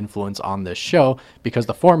have some influence on this show because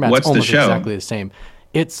the format's almost exactly the same.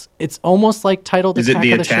 It's almost like titled Attack of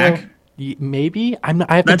the Show. Maybe I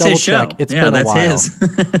have to double check. It's been a while. His.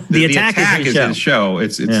 the Attack is his show.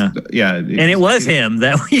 It's and it was him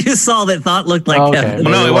that you saw that thought looked like Kevin.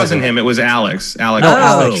 Well, no, it wasn't him. It was Alex. Alex.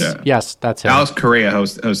 Yes, that's him. Alex Correa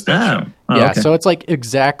hosts that show. Yeah, so it's like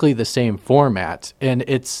exactly the same format, and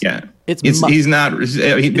it's he's not.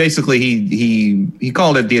 He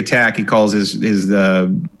called it the Attack. He calls his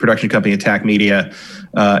production company Attack Media.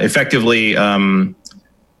 Effectively.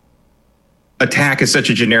 Attack is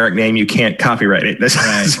such a generic name, you can't copyright it.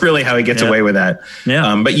 That's really how he gets away with that.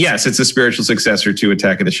 Yeah. But yes, it's a spiritual successor to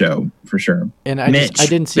Attack of the Show, for sure. And I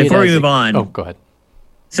didn't see before we move on. Oh, go ahead.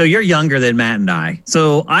 So you're younger than Matt and I.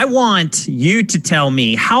 So I want you to tell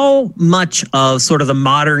me how much of sort of the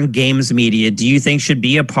modern games media do you think should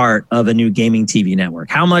be a part of a new gaming TV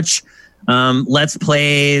network? How much Let's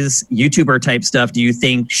Plays, YouTuber type stuff do you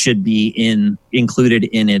think should be included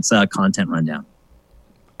in its content rundown?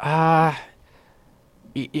 I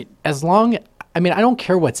don't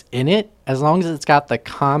care what's in it as long as it's got the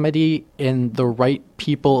comedy and the right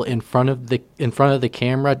people in front of the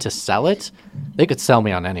camera to sell it. They could sell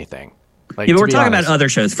me on anything. But we're talking about other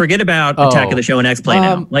shows. Forget about Attack of the Show and X-Play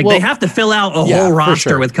now. They have to fill out a whole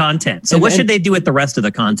roster with content. So what should they do with the rest of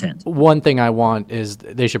the content? One thing I want is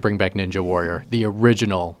they should bring back Ninja Warrior, the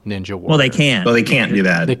original Ninja Warrior. Well, they can't. Well, they can't do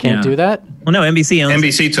that. They can't do that? Well, no, NBC owns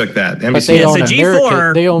NBC took that. NBC so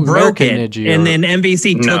G4 they own broke it, Ninja and then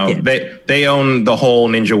NBC took it. They own the whole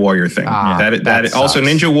Ninja Warrior thing. That also,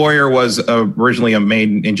 Ninja Warrior was originally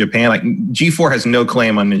made in Japan. Like G4 has no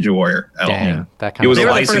claim on Ninja Warrior at all. It was a licensed show. They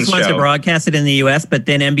were the first ones to broadcast it in the U.S., but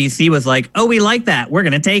then NBC was like, "Oh, we like that. We're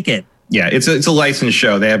going to take it." Yeah, it's a licensed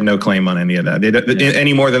show. They have no claim on any of that.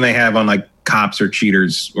 Any more than they have on like Cops or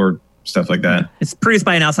Cheaters or stuff like that. It's produced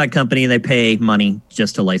by an outside company, and they pay money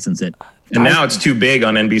just to license it. And now it's too big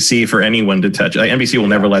on NBC for anyone to touch. Like, NBC will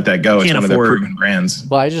never let that go. It's one of their proven brands.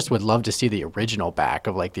 Well, I just would love to see the original back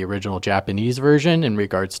of like the original Japanese version in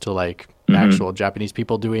regards to like actual Japanese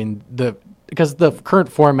people doing because the current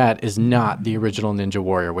format is not the original Ninja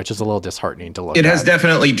Warrior, which is a little disheartening to look at. It has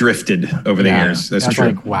definitely drifted over the years. That's true.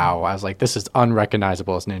 Like, wow. I was like, this is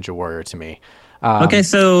unrecognizable as Ninja Warrior to me. Okay,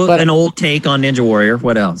 so an old take on Ninja Warrior.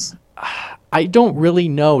 What else? I don't really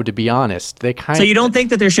know, to be honest. So you don't think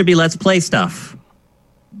that there should be Let's Play stuff?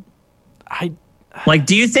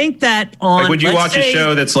 Do you think that on? Like, would you watch a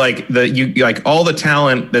show that's like all the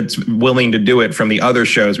talent that's willing to do it from the other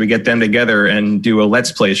shows? We get them together and do a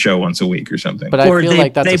Let's Play show once a week or something. But I feel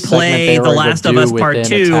like that's they play The Last of Us Part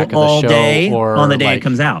 2 all day on the day it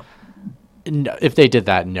comes out. If they did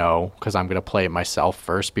that, no, because I'm going to play it myself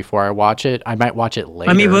first before I watch it. I might watch it later.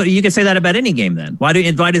 I mean, but you could say that about any game then. Why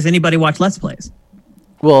does anybody watch Let's Plays?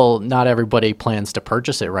 Well, not everybody plans to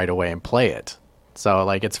purchase it right away and play it. So,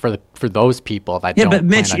 like, it's for those people that don't. Yeah, but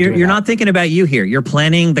Mitch, you're not thinking about you here. You're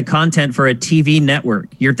planning the content for a TV network.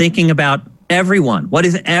 You're thinking about Everyone. What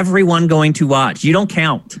is everyone going to watch? You don't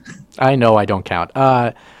count. I know I don't count.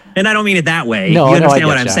 And I don't mean it that way. No, you understand I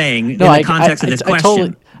what I'm getcha. saying No, in the context of this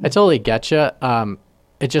question. I totally get you.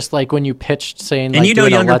 It's just like when you pitched saying, and like, you know,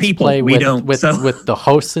 doing younger a Let's people, Play we with, don't. with the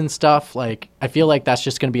hosts and stuff. Like, I feel like that's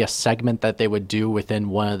just going to be a segment that they would do within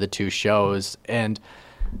one of the two shows, and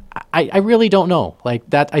I really don't know. Like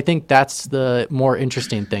that, I think that's the more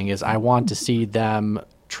interesting thing. Is I want to see them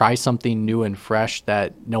try something new and fresh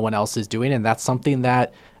that no one else is doing, and that's something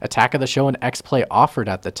that Attack of the Show and X-Play offered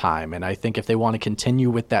at the time. And I think if they want to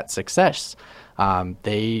continue with that success,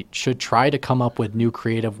 they should try to come up with new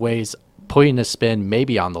creative ways, putting a spin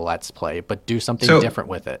maybe on the Let's Play, but do something different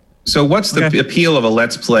with it. So what's the appeal of a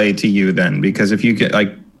Let's Play to you then? Because if you get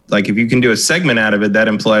like if you can do a segment out of it, that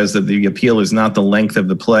implies that the appeal is not the length of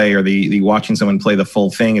the play or the watching someone play the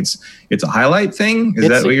full thing. It's a highlight thing. Is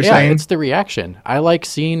that what you're saying? Yeah, it's the reaction. I like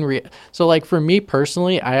seeing. So like for me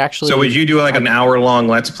personally, I actually. So would you do like an hour-long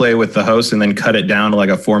Let's Play with the host and then cut it down to like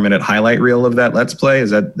a 4-minute highlight reel of that Let's Play? Is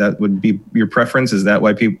that would be your preference? Is that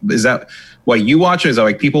why people? Is that why you watch it? Is that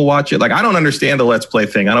like people watch it? Like, I don't understand the Let's Play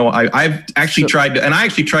thing. I've actually tried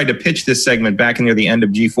to pitch this segment back near the end of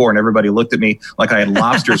G4, and everybody looked at me like I had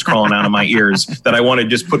lobsters crawling out of my ears, that I want to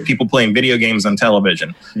just put people playing video games on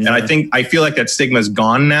television. Yeah. And I feel like that stigma's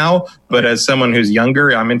gone now, but as someone who's younger,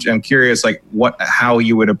 I'm curious, like how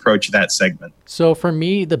you would approach that segment. So for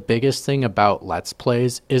me, the biggest thing about Let's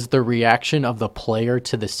Plays is the reaction of the player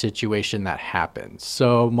to the situation that happens.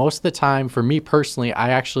 So most of the time, for me personally,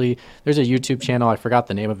 there's a YouTube channel, I forgot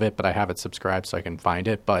the name of it, but I have it subscribed so I can find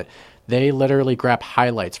it. But they literally grab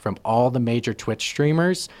highlights from all the major Twitch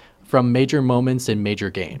streamers from major moments in major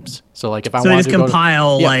games. So like if I want to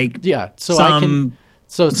compile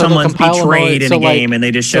someone's betrayed in a game, and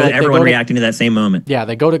they just show everyone reacting to that same moment. Yeah,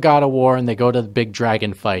 they go to God of War and they go to the big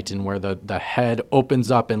dragon fight, and where the head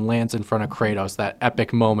opens up and lands in front of Kratos, that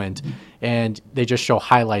epic moment, and they just show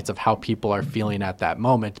highlights of how people are feeling at that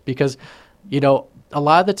moment. Because, you know, a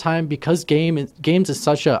lot of the time, because games is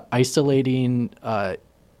such a isolating,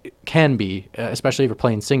 can be, especially if you're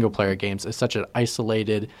playing single player games, is such an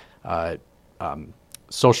isolated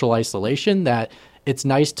social isolation that it's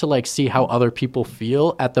nice to like see how other people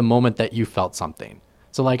feel at the moment that you felt something.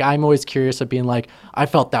 So like I'm always curious of being like, I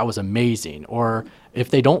felt that was amazing, or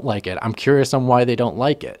if they don't like it, I'm curious on why they don't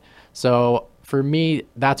like it. So for me,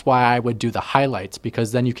 that's why I would do the highlights,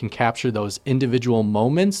 because then you can capture those individual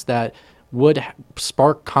moments that would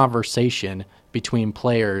spark conversation between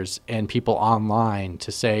players and people online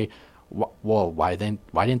to say, well, why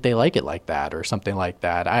didn't they like it like that, or something like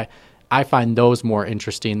that. I find those more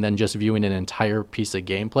interesting than just viewing an entire piece of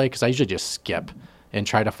gameplay, because I usually just skip and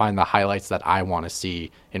try to find the highlights that I want to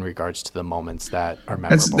see in regards to the moments that are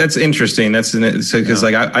memorable. That's interesting. Because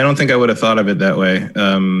like I don't think I would have thought of it that way,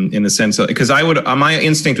 in the sense of, because my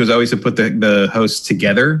instinct was always to put the hosts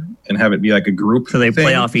together and have it be like a group, so they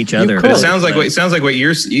play off each other. But it sounds like what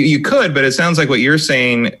you could, but it sounds like what you're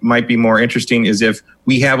saying might be more interesting is if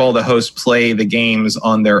we have all the hosts play the games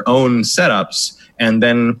on their own setups, and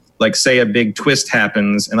then like say a big twist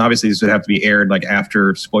happens, and obviously this would have to be aired like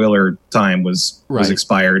after spoiler time was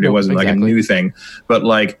expired. It wasn't like a new thing, but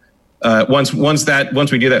like once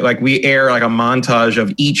we do that, like we air like a montage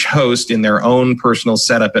of each host in their own personal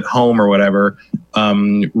setup at home or whatever,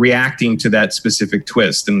 reacting to that specific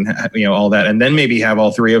twist, and you know all that, and then maybe have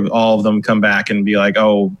all of them come back and be like,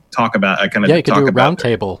 oh, talk about you could do a round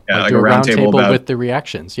table, like a round table with the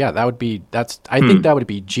reactions. Yeah, I think that would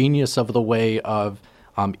be genius of the way of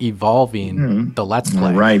evolving the Let's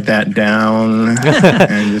Play. Write that down.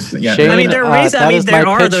 And just, Shane, I mean, there are those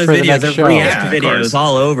videos of react videos course.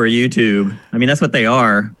 all over YouTube. I mean, that's what they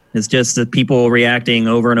are. It's just the people reacting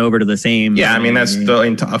over and over to the same. Yeah, I mean, that's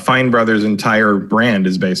Fine Brothers' entire brand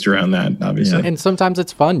is based around that, obviously. Yeah. And sometimes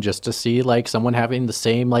it's fun just to see like someone having the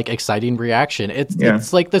same like exciting reaction.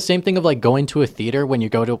 It's like the same thing of like going to a theater when you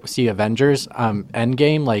go to see Avengers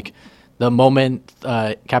Endgame, like the moment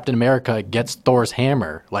Captain America gets Thor's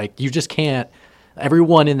hammer, like you just can't.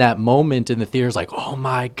 Everyone in that moment in the theater is like, oh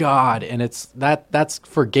my God. And that's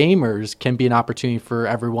for gamers can be an opportunity for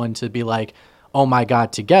everyone to be like, oh my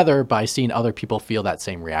God, together by seeing other people feel that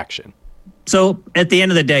same reaction. So at the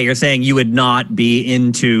end of the day, you're saying you would not be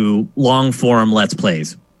into long form Let's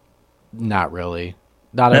Plays? Not really.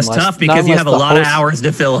 That's tough because you have a lot of hours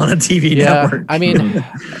to fill on a TV network. I mean,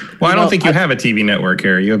 well, I don't think you have a TV network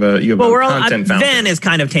here. You have a content fountain. Venn is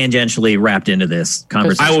kind of tangentially wrapped into this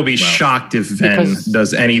conversation. I will be shocked if Venn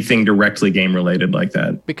does anything directly game related like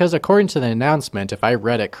that. Because according to the announcement, if I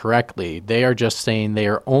read it correctly, they are just saying they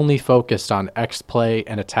are only focused on X-Play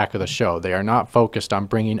and Attack of the Show. They are not focused on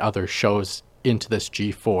bringing other shows into this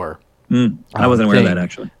G4 I wasn't aware of that,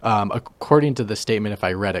 actually. According to the statement, if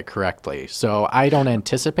I read it correctly. So I don't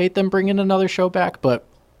anticipate them bringing another show back, but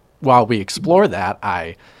while we explore that,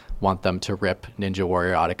 I want them to rip Ninja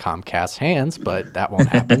Warrior out of Comcast's hands, but that won't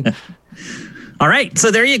happen. All right,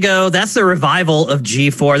 so there you go. That's the revival of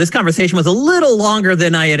G4. This conversation was a little longer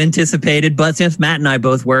than I had anticipated, but since Matt and I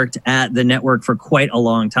both worked at the network for quite a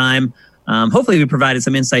long time, hopefully we provided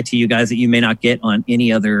some insight to you guys that you may not get on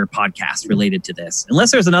any other podcast related to this.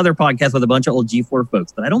 Unless there's another podcast with a bunch of old G4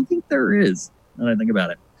 folks, but I don't think there is, now that I think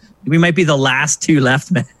about it. We might be the last two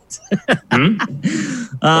left, Matt.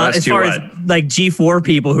 As far as like G4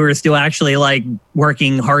 people who are still actually like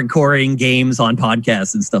working hardcore in games on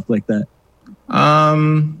podcasts and stuff like that.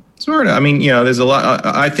 Sort of. I mean, there's a lot.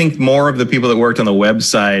 I think more of the people that worked on the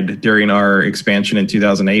website during our expansion in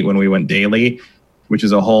 2008 when we went daily, which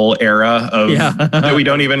is a whole era of that we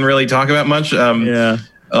don't even really talk about much.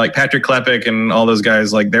 Like Patrick Klepek and all those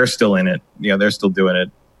guys, like they're still in it. Yeah, they're still doing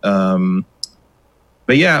it.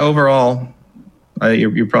 But yeah, overall,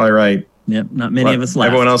 you're probably right. Yep, not many of us left.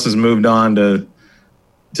 Everyone else has moved on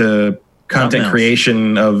to content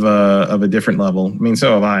creation of a different level. I mean,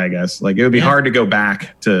 so have I guess. Like it would be hard to go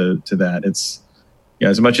back to that. It's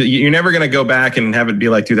as much as you're never going to go back and have it be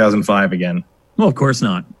like 2005 again. Well, of course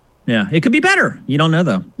not. Yeah, it could be better. You don't know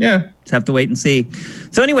though. Yeah, just have to wait and see.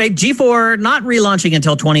 So anyway, G4 not relaunching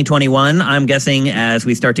until 2021. I'm guessing as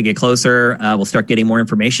we start to get closer, we'll start getting more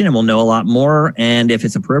information and we'll know a lot more. And if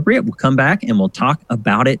it's appropriate, we'll come back and we'll talk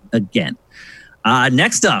about it again.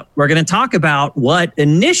 Next up, we're going to talk about what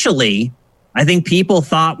initially I think people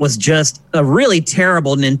thought was just a really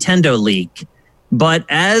terrible Nintendo leak. But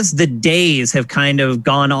as the days have kind of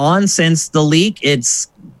gone on since the leak,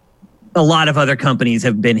 a lot of other companies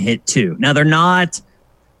have been hit too. Now, they're not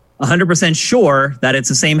 100% sure that it's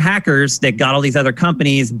the same hackers that got all these other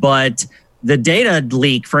companies, but the data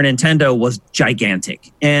leak for Nintendo was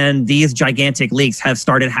gigantic. And these gigantic leaks have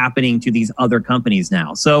started happening to these other companies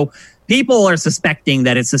now. So people are suspecting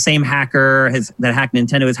that it's the same hacker that hacked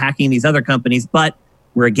Nintendo is hacking these other companies, but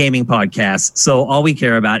we're a gaming podcast, so all we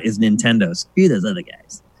care about is Nintendo. Screw those other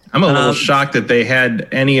guys. I'm a little shocked that they had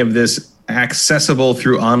any of this accessible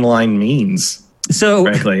through online means. So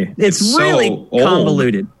frankly, it's really so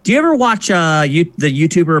convoluted. Do you ever watch the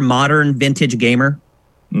YouTuber Modern Vintage Gamer?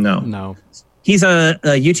 No. He's a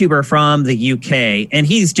YouTuber from the UK, and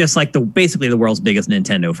he's just like basically the world's biggest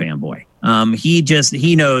Nintendo fanboy.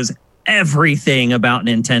 He knows everything about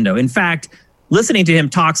Nintendo. In fact, listening to him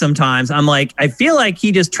talk sometimes, I'm like, I feel like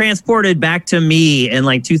he just transported back to me in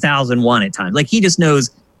like 2001 at times. Like he just knows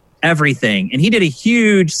everything. And he did a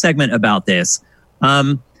huge segment about this.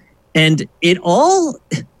 And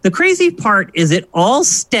the crazy part is it all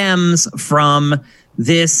stems from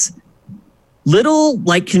this little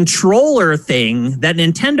like controller thing that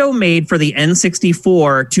Nintendo made for the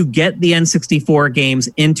N64 to get the N64 games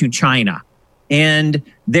into China. And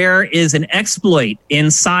there is an exploit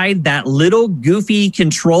inside that little goofy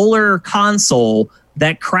controller console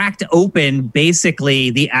that cracked open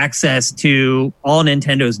basically the access to all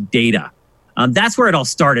Nintendo's data. That's where it all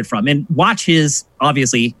started from. And watch his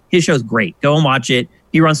show's great. Go and watch it.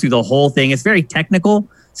 He runs through the whole thing. It's very technical.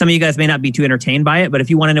 Some of you guys may not be too entertained by it, but if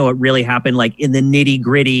you want to know what really happened, like in the nitty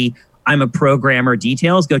gritty, I'm a programmer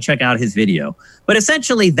details, go check out his video. But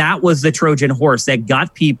essentially that was the Trojan horse that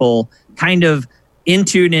got people kind of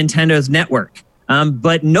into Nintendo's network.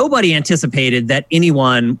 But nobody anticipated that I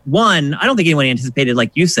don't think anyone anticipated,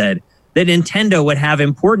 like you said, that Nintendo would have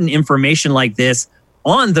important information like this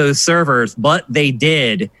on those servers, but they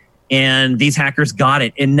did. And these hackers got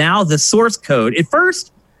it. And now the source code, at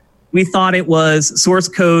first, we thought it was source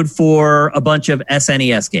code for a bunch of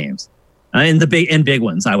SNES games. And big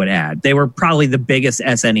ones, I would add. They were probably the biggest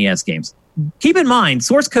SNES games. Keep in mind,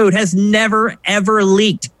 source code has never, ever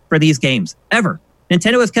leaked for these games, ever.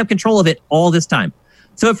 Nintendo has kept control of it all this time.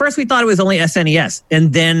 So at first we thought it was only SNES.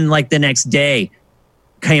 And then like the next day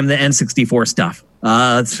came the N64 stuff.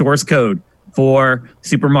 Source code for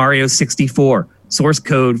Super Mario 64. Source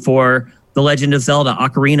code for The Legend of Zelda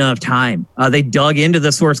Ocarina of Time. They dug into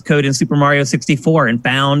the source code in Super Mario 64 and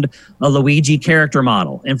found a Luigi character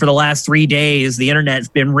model. And for the last 3 days, the internet's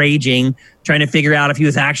been raging, trying to figure out if he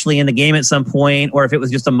was actually in the game at some point or if it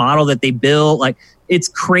was just a model that they built. Like, it's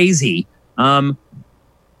crazy.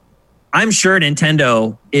 I'm sure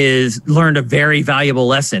Nintendo learned a very valuable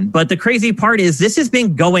lesson. But the crazy part is this has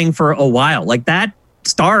been going for a while. Like that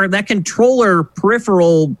controller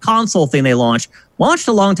peripheral console thing they launched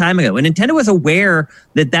a long time ago. And Nintendo was aware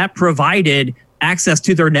that provided access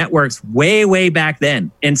to their networks way, way back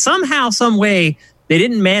then. And somehow, some way, they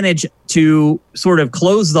didn't manage to sort of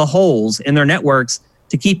close the holes in their networks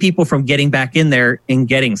to keep people from getting back in there and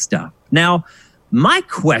getting stuff. Now, my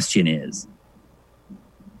question is,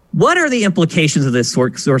 what are the implications of this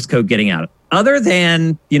source code getting out? Other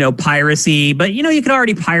than, piracy, but, you can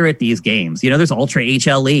already pirate these games. There's Ultra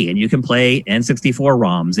HLE, and you can play N64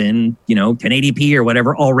 ROMs in, 1080p or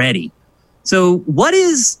whatever already. So what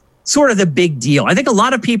is sort of the big deal? I think a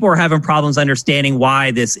lot of people are having problems understanding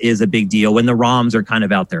why this is a big deal when the ROMs are kind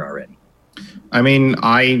of out there already. I mean,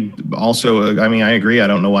 I agree. I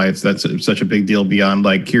don't know why that's such a big deal beyond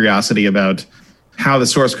like curiosity about how the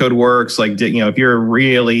source code works. Like, if you're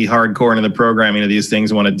really hardcore into the programming of these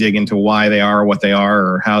things and want to dig into why they are what they are,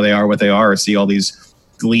 or how they are what they are, or see all these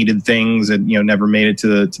deleted things that, never made it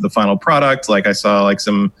to the final product. Like I saw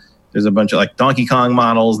there's a bunch of like Donkey Kong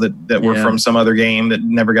models that were from some other game that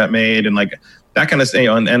never got made, and like that kind of thing.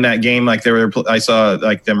 And that game, like I saw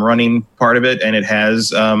like them running part of it, and it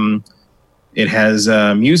has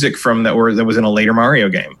music from that was in a later Mario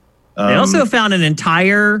game. They also found an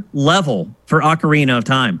entire level for Ocarina of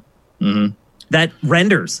Time that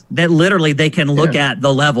renders, that literally they can look at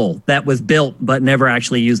the level that was built but never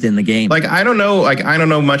actually used in the game. Like, I don't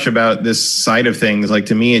know much about this side of things. Like,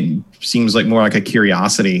 to me, it seems like more like a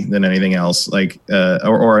curiosity than anything else. Like,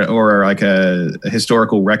 or like a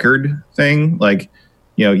historical record thing. Like,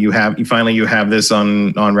 you have this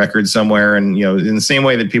on record somewhere, and in the same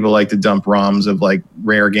way that people like to dump ROMs of like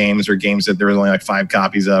rare games or games that there was only like 5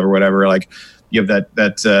 copies of or whatever. Like, you have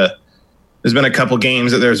that there's been a couple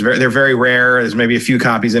games that they're very rare. There's maybe a few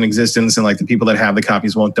copies in existence, and like the people that have the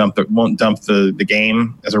copies won't dump the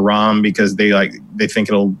game as a ROM because they think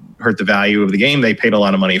it'll hurt the value of the game they paid a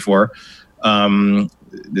lot of money for.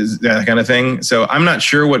 That kind of thing. So I'm not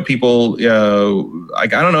sure what people I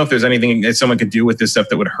don't know if there's anything that someone could do with this stuff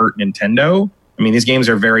that would hurt Nintendo. I mean, these games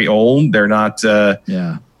are very old. They're not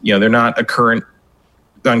they're not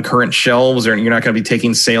on current shelves, or you're not going to be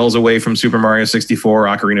taking sales away from Super Mario 64,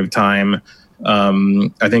 Ocarina of Time.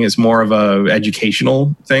 I think it's more of a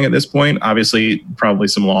educational thing at this point. Obviously, probably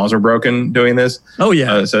some laws are broken doing this. Oh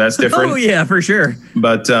yeah, so that's different. Oh yeah, for sure.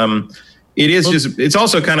 But it is it's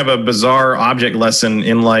also kind of a bizarre object lesson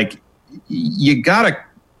in like, you gotta,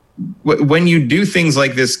 when you do things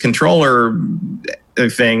like this controller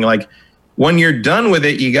thing, like when you're done with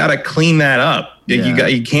it, you gotta clean that up. Yeah.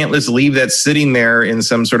 You can't just leave that sitting there in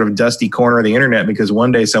some sort of dusty corner of the internet, because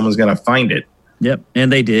one day someone's gonna find it. Yep,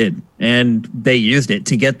 and they did, and they used it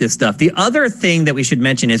to get this stuff. The other thing that we should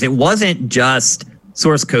mention is it wasn't just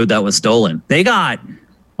source code that was stolen. They got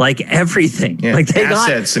like everything, like they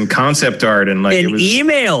assets and concept art and like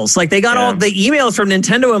emails. Like they got all the emails from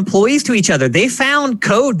Nintendo employees to each other. They found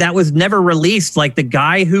code that was never released. Like the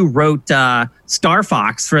guy who wrote Star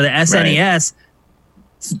Fox for the SNES,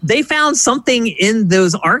 they found something in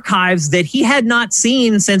those archives that he had not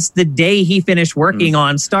seen since the day he finished working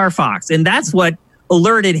on Star Fox, and that's what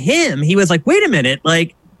alerted him. He was like, "Wait a minute!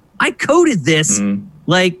 Like I coded this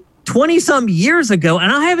like 20 some years ago,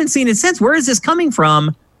 and I haven't seen it since. Where is this coming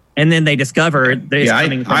from?" And then they discovered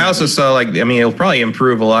that I also saw it'll probably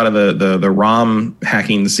improve a lot of the ROM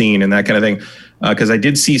hacking scene and that kind of thing. Because I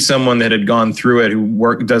did see someone that had gone through it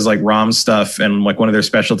who does like ROM stuff, and like one of their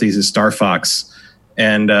specialties is Star Fox.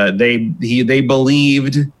 And they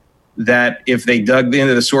believed that if they dug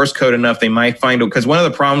into the source code enough, they might find it. Because one of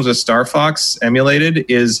the problems with Star Fox emulated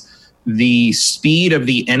is the speed of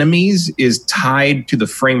the enemies is tied to the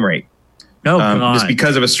frame rate. Just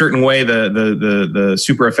because of a certain way the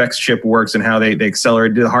Super Effects chip works and how they do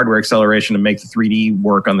the hardware acceleration to make the 3D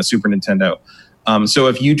work on the Super Nintendo. So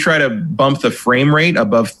if you try to bump the frame rate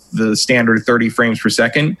above the standard 30 frames per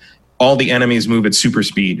second, all the enemies move at super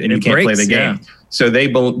speed and you can't play the game. Yeah. So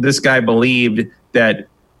this guy believed that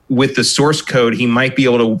with the source code, he might be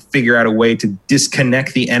able to figure out a way to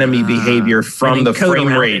disconnect the enemy behavior from the frame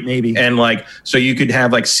rate. Maybe. And like, so you could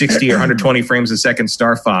have like 60 or 120 frames a second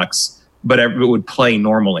Star Fox, but it would play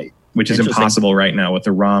normally, which is impossible right now with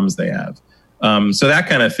the ROMs they have. So that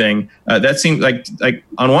kind of thing, that seems like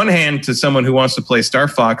on one hand, to someone who wants to play Star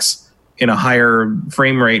Fox in a higher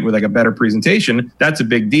frame rate with like a better presentation, that's a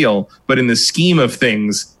big deal. But in the scheme of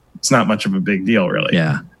things, it's not much of a big deal, really.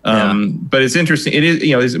 Yeah. But it's interesting. It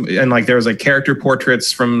is, and like there was like character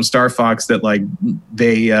portraits from Star Fox that like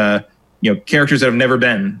they, characters that have never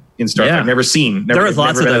been in Star Trek, never seen. There was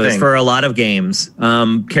lots of those for a lot of games.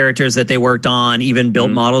 Characters that they worked on, even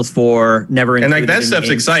built models for, never. And like that stuff's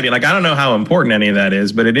exciting. Like I don't know how important any of that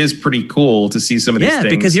is, but it is pretty cool to see some of these things. Yeah,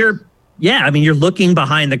 because you're looking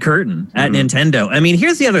behind the curtain at Nintendo. I mean,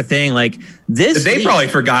 here's the other thing. Like this, they probably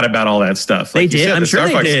forgot about all that stuff. Like they did. I'm sure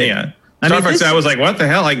they did. Yeah. Star Fox, I was like, what the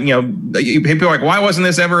hell? Like, people are like, why wasn't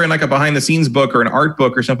this ever in like a behind the scenes book or an art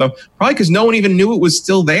book or something? Probably because no one even knew it was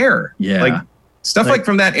still there. Yeah. Like stuff like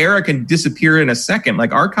from that era can disappear in a second.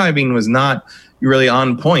 Like archiving was not really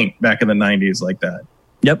on point back in the 90s like that.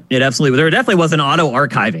 Yep, there definitely wasn't auto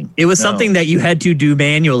archiving. It was something that you had to do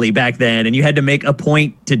manually back then, and you had to make a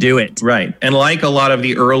point to do it. Right, and like a lot of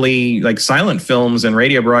the early like silent films and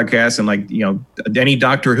radio broadcasts, and like any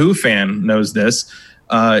Doctor Who fan knows this.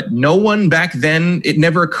 No one back then, it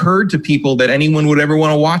never occurred to people that anyone would ever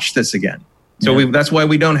want to watch this again. So that's why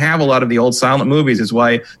we don't have a lot of the old silent movies. It's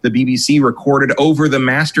why the BBC recorded over the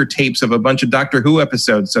master tapes of a bunch of Doctor Who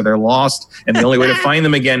episodes. So they're lost. And the only way to find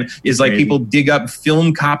them again is like people dig up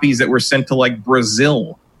film copies that were sent to like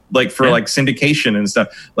Brazil, like for like syndication and stuff.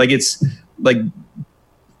 Like it's like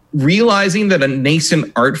realizing that a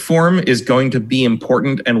nascent art form is going to be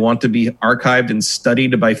important and want to be archived and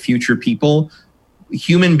studied by future people.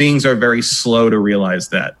 Human beings are very slow to realize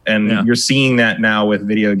that. And you're seeing that now with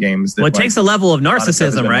video games. That, it takes a level of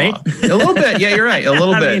narcissism, right? A little bit. Yeah, you're right. A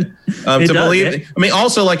little bit.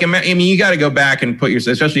 Also, like, you got to go back and put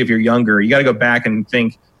yourself, especially if you're younger, you got to go back and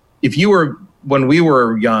think, if you were, when we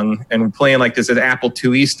were young and playing like this at Apple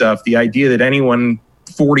IIe stuff, the idea that anyone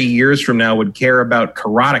 40 years from now would care about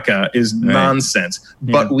Karateka is nonsense.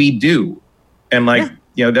 Yeah. But we do. And like,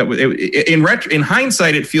 in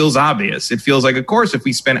hindsight, it feels obvious. It feels like, of course, if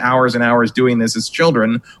we spent hours and hours doing this as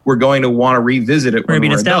children, we're going to want to revisit it. We're going to be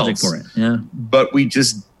nostalgic for it. Yeah. But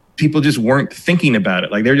people just weren't thinking about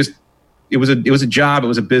it. Like it was a job. It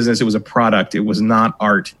was a business. It was a product. It was not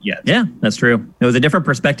art yet. Yeah, that's true. It was a different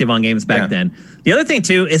perspective on games back then. The other thing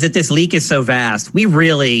too is that this leak is so vast. We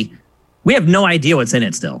have no idea what's in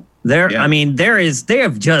it still. They have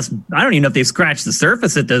just, I don't even know if they've scratched the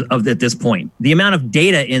surface at this point. The amount of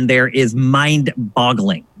data in there is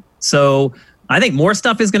mind-boggling. So I think more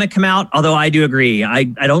stuff is going to come out, although I do agree. I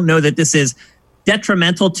don't know that this is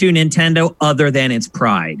detrimental to Nintendo other than its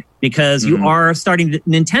pride, because you are starting to,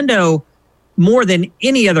 Nintendo, more than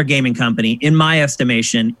any other gaming company, in my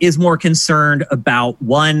estimation, is more concerned about,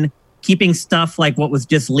 one, keeping stuff like what was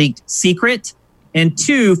just leaked secret, and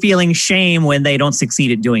two, feeling shame when they don't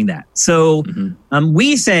succeed at doing that. So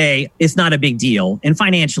we say it's not a big deal. And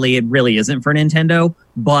financially, it really isn't for Nintendo.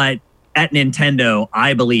 But at Nintendo,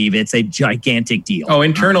 I believe it's a gigantic deal. Oh,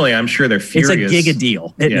 internally, I'm sure they're furious. It's a giga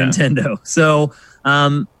deal at Nintendo. So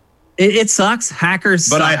it sucks. Hackers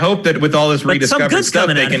But suck. I hope that with all this rediscovered stuff,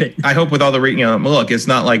 they can... I hope with all the... look, it's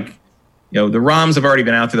not like... the ROMs have already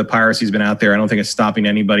been out there. The piracy's been out there. I don't think it's stopping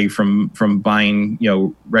anybody from buying,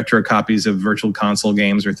 retro copies of virtual console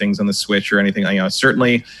games or things on the Switch or anything.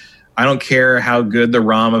 Certainly, I don't care how good the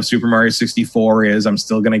ROM of Super Mario 64 is. I'm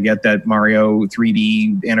still going to get that Mario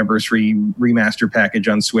 3D anniversary remaster package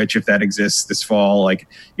on Switch if that exists this fall. Like,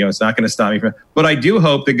 it's not going to stop me from. But I do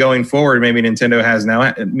hope that going forward, maybe Nintendo has now.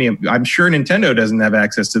 I'm sure Nintendo doesn't have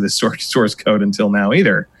access to the source code until now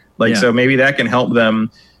either. So maybe that can help them.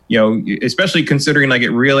 Especially considering like it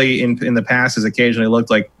really in the past has occasionally looked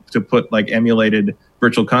like to put like emulated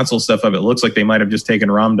virtual console stuff up. It looks like they might have just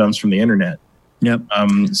taken ROM dumps from the internet. Yep.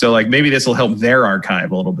 So like maybe this will help their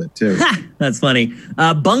archive a little bit too. That's funny.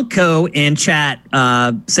 Bunko in chat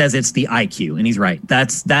says it's the IQ, and he's right.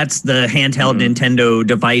 That's the handheld Nintendo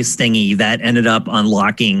device thingy that ended up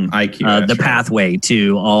unlocking IQ, the pathway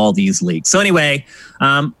to all these leaks. So anyway,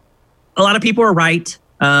 a lot of people are right.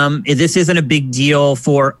 This isn't a big deal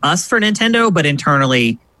for us for Nintendo, but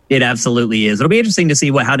internally it absolutely is. It'll be interesting to see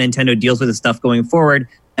how Nintendo deals with this stuff going forward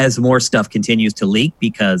as more stuff continues to leak,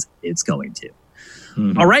 because it's going to.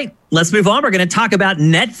 All right, let's move on. We're going to talk about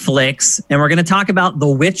Netflix, and we're going to talk about The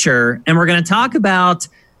Witcher, and we're going to talk about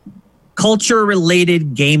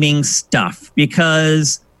culture-related gaming stuff,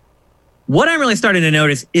 because what I'm really starting to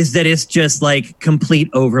notice is that it's just like complete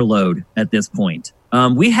overload at this point.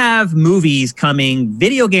 We have movies coming,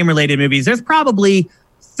 video game related movies. There's probably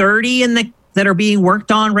 30 that are being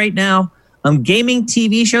worked on right now. Gaming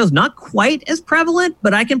TV shows, not quite as prevalent,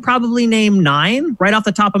 but I can probably name 9 right off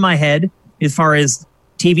the top of my head as far as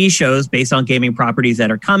TV shows based on gaming properties that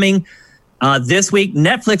are coming. This week,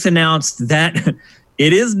 Netflix announced that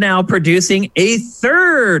it is now producing a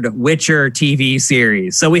 3rd Witcher TV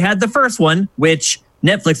series. So we had the first one, which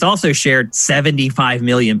Netflix also shared 75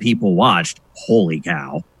 million people watched. Holy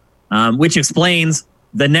cow. Which explains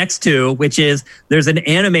the next 2, which is there's an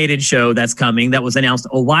animated show that's coming that was announced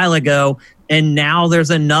a while ago. And now there's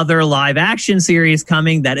another live action series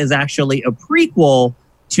coming that is actually a prequel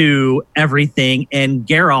to everything. And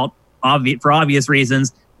Geralt, for obvious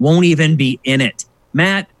reasons, won't even be in it.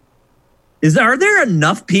 Matt, Are there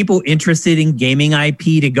enough people interested in gaming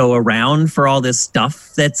IP to go around for all this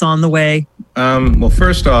stuff that's on the way? Well,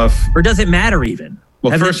 first off, or does it matter even?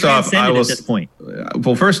 Well, first off, I will. At this point?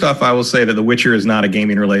 Well, first off, I will say that The Witcher is not a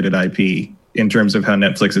gaming-related IP in terms of how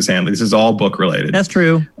Netflix is handling. This is all book-related. That's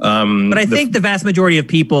true. But I think the vast majority of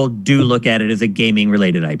people do look at it as a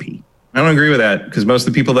gaming-related IP. I don't agree with that because most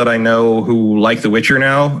of the people that I know who like The Witcher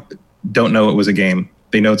now don't know it was a game.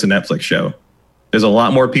 They know it's a Netflix show. There's a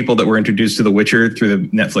lot more people that were introduced to The Witcher through the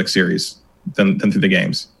Netflix series than through the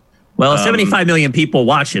games. Well, 75 million people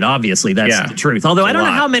watch it. Obviously, that's the truth. Although I don't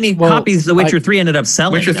know how many copies The Witcher 3 ended up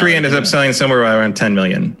selling. Witcher 3 ended up selling somewhere around 10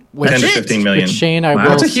 million. 10 to 15 million. Shane, I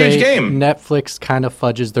will say, it's a huge game. Netflix kind of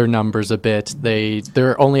fudges their numbers a bit.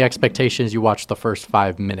 Their only expectation is you watch the first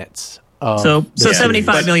 5 minutes. So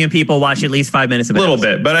 75 million people watch at least 5 minutes of it. A little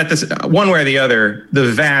bit, but at this one way or the other, the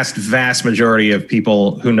vast majority of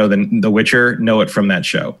people who know the Witcher know it from that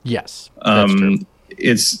show. Yes, that's true.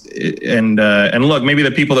 And look, maybe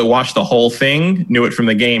the people that watched the whole thing knew it from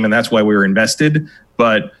the game, and that's why we were invested.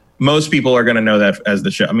 But most people are going to know that as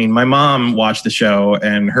the show. I mean, my mom watched the show,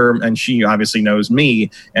 and she obviously knows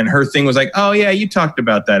me, and her thing was like, "Oh yeah, you talked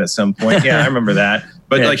about that at some point." Yeah, I remember that.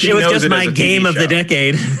 But like, she it was knows just it my as a game TV of show. the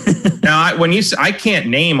decade. Now, I can't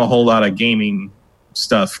name a whole lot of gaming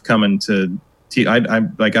stuff coming to.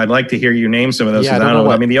 I'd like to hear you name some of those. Yeah, I don't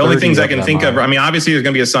know. I mean, the only things I can of think of. I mean, obviously, there's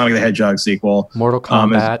going to be a Sonic the Hedgehog sequel. Mortal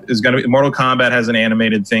Kombat is going to be. Mortal Kombat has an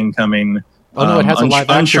animated thing coming. Oh no, it has a live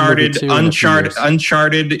action movie too.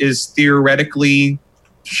 Uncharted is theoretically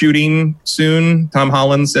shooting soon. Tom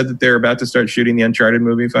Holland said that they're about to start shooting the Uncharted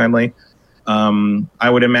movie finally. I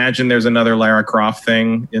would imagine there's another Lara Croft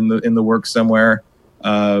thing in the works somewhere.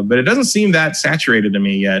 But it doesn't seem that saturated to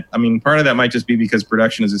me yet. I mean, part of that might just be because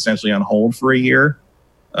production is essentially on hold for a year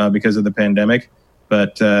because of the pandemic.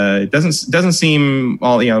 But it doesn't seem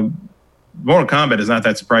all, Mortal Kombat is not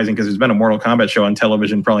that surprising because there's been a Mortal Kombat show on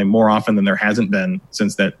television probably more often than there hasn't been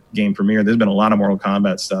since that game premiered. There's been a lot of Mortal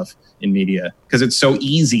Kombat stuff in media because it's so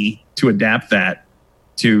easy to adapt that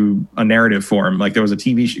to a narrative form. Like there was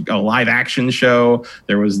a live action show.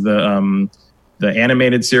 There was the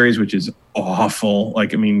animated series, which is awful.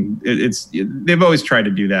 Like, I mean, they've always tried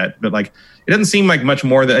to do that, but like, it doesn't seem like much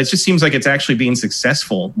more. It just seems like it's actually being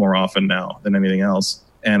successful more often now than anything else.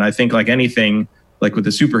 And I think like anything, like with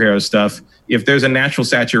the superhero stuff, if there's a natural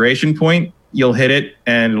saturation point, you'll hit it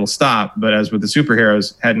and it'll stop. But as with the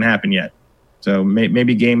superheroes, hadn't happened yet. So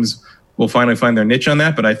maybe games will finally find their niche on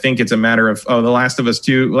that. But I think it's a matter of, The Last of Us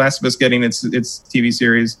getting its TV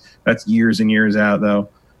series. That's years and years out, though.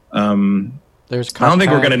 I don't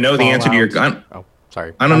think we're going to know the answer to your.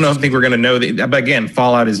 Sorry. I don't think we're going to know but again,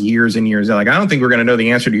 Fallout is years and years out. Like, I don't think we're going to know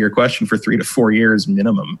the answer to your question for 3 to 4 years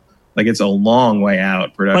minimum. Like, it's a long way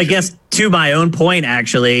out. Production. Well, I guess to my own point,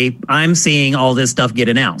 actually, I'm seeing all this stuff get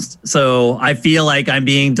announced. So I feel like I'm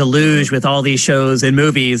being deluged with all these shows and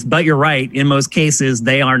movies. But you're right. In most cases,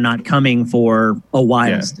 they are not coming for a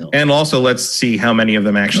while still. And also, let's see how many of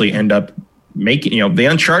them actually end up making. The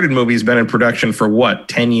Uncharted movie's been in production for what,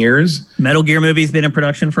 10 years? Metal Gear movie's been in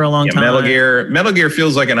production for a long time. Metal Gear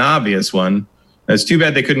feels like an obvious one. It's too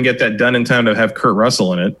bad they couldn't get that done in time to have Kurt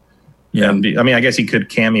Russell in it. Yeah, and I mean, I guess he could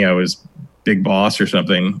cameo as Big Boss or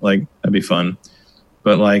something. Like, that'd be fun.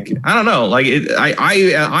 But like, I don't know. Like,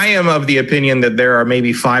 I am of the opinion that there are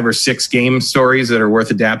maybe 5 or 6 game stories that are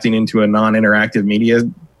worth adapting into a non-interactive media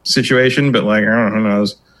situation. But like, I don't know, who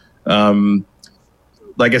knows.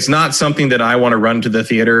 Like, it's not something that I want to run to the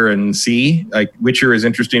theater and see. Like, Witcher is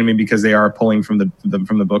interesting to me because they are pulling from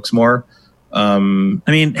the books more. I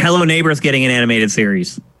mean, Hello Neighbor's getting an animated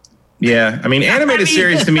series. Yeah, I mean, animated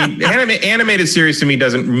series to me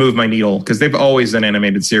doesn't move my needle because they've always done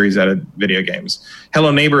animated series out of video games.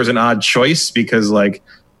 Hello Neighbor is an odd choice because like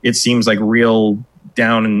it seems like real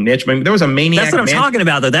down and niche. I mean, there was a Maniac. That's what I'm talking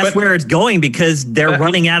about, though. That's where it's going because they're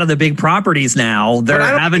running out of the big properties now. They're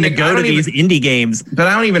having to go to these indie games. But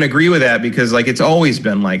I don't even agree with that because like it's always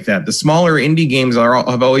been like that. The smaller indie games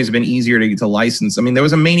have always been easier to license. I mean, there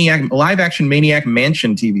was a live action Maniac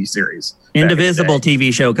Mansion TV series. Indivisible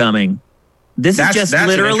TV show coming. That's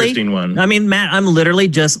literally an interesting one. I mean, Matt, I'm literally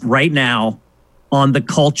just right now on the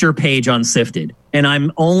culture page on Sifted, and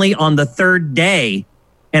I'm only on the 3rd day.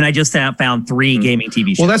 And I just found 3 gaming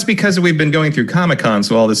TV shows. Well, that's because we've been going through Comic-Con,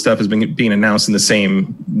 so all this stuff has been being announced in the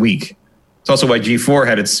same week. It's also why G4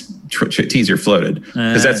 had its teaser floated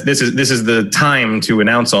because this is the time to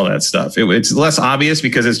announce all that stuff. It's less obvious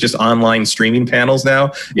because it's just online streaming panels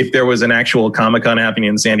now. If there was an actual Comic-Con happening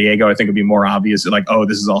in San Diego, I think it'd be more obvious. Like, oh,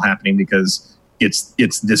 this is all happening because it's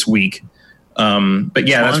this week. But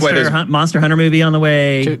yeah, that's why Monster Hunter movie on the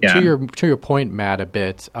way. To your point, Matt, a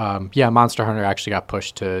bit. Monster Hunter actually got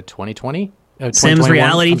pushed to 2020. Sims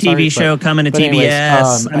reality TV show coming to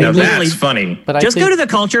TBS. That's funny. But go to the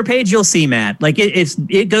culture page. You'll see, Matt. Like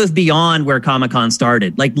it goes beyond where Comic-Con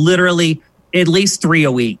started. Like literally at least 3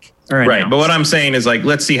 a week. Right. But what I'm saying is like,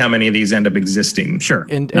 let's see how many of these end up existing. Sure.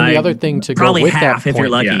 And the other thing to probably go with half that if point, you're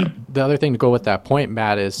lucky. Yeah. The other thing to go with that point,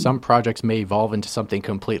 Matt, is some projects may evolve into something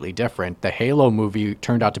completely different. The Halo movie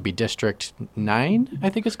turned out to be District 9, I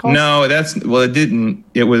think it's called. No, it didn't.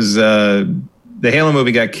 It was the Halo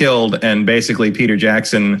movie got killed, and basically Peter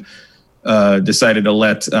Jackson decided to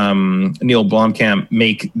let Neil Blomkamp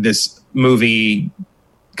make this movie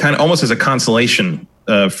kind of almost as a consolation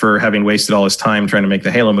for having wasted all his time trying to make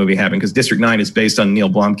the Halo movie happen, because District 9 is based on Neil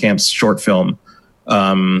Blomkamp's short film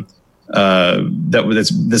that was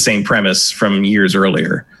the same premise from years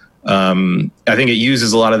earlier. I think it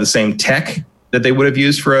uses a lot of the same tech that they would have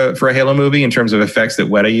used for a Halo movie in terms of effects that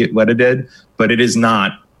Weta did, but it is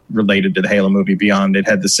not related to the Halo movie beyond it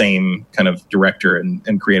had the same kind of director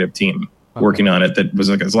and creative team working on it. That was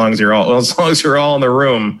like, as long as you're all in the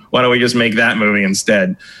room, why don't we just make that movie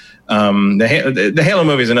instead? The Halo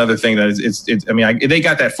movie is another thing that they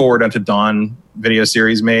got that Forward Unto Dawn video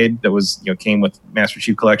series made that was, came with Master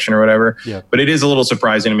Chief Collection or whatever. Yeah. But it is a little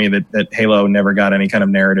surprising to me that Halo never got any kind of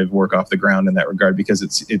narrative work off the ground in that regard, because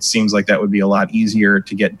it seems like that would be a lot easier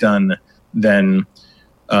to get done than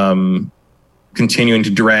continuing to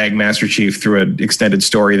drag Master Chief through an extended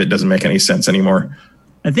story that doesn't make any sense anymore.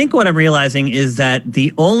 I think what I'm realizing is that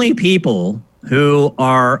the only people who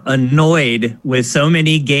are annoyed with so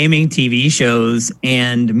many gaming TV shows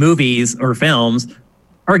and movies or films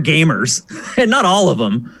are gamers. And not all of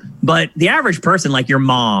them, but the average person, like your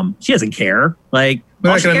mom, she doesn't care. Like,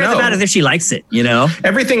 all she cares about is if she likes it,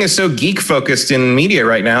 Everything is so geek focused in media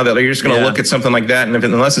right now that you're just going to look at something like that, and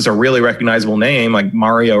unless it's a really recognizable name like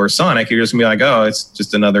Mario or Sonic, you're just going to be like, oh, it's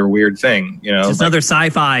just another weird thing, Just another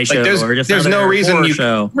sci-fi show, or just there's no reason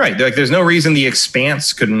show. Right? Like, there's no reason The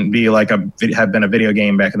Expanse couldn't be like have been a video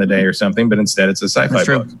game back in the day or something, but instead it's a sci-fi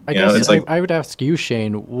book. I would ask you,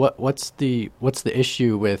 Shane, what's the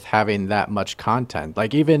issue with having that much content?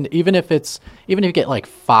 Like, even if you get like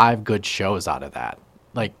 5 good shows out of that,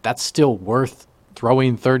 like, that's still worth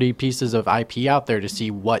throwing 30 pieces of IP out there to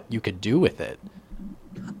see what you could do with it.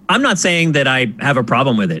 I'm not saying that I have a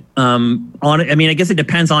problem with it. I guess it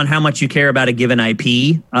depends on how much you care about a given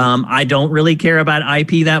IP. I don't really care about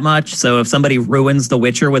IP that much. So if somebody ruins The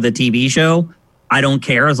Witcher with a TV show, I don't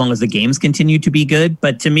care as long as the games continue to be good.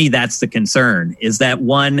 But to me, that's the concern, is that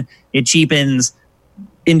one, it cheapens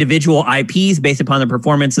individual IPs based upon the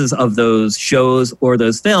performances of those shows or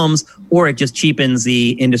those films, or it just cheapens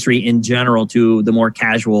the industry in general to the more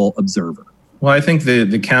casual observer. Well, I think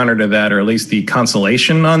the counter to that, or at least the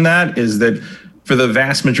consolation on that, is that for the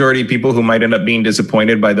vast majority of people who might end up being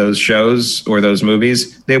disappointed by those shows or those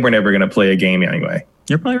movies, they were never going to play a game anyway.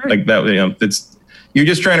 You're probably right. Like that, you're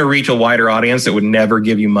just trying to reach a wider audience that would never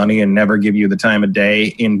give you money and never give you the time of day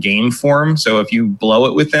in game form. So if you blow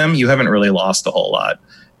it with them, you haven't really lost a whole lot.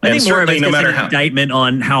 I think more of it's just an indictment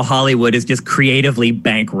on how Hollywood is just creatively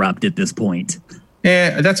bankrupt at this point.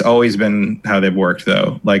 Yeah, that's always been how they've worked,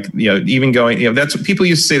 though. Like, even going, that's what people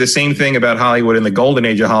used to say the same thing about Hollywood in the golden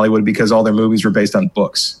age of Hollywood, because all their movies were based on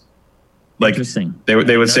books. Like, interesting.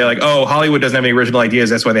 They would say like, oh, Hollywood doesn't have any original ideas.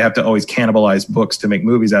 That's why they have to always cannibalize books to make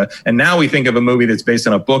movies out. And now we think of a movie that's based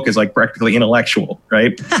on a book as like practically intellectual,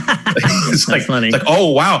 right? It's like, funny. It's like,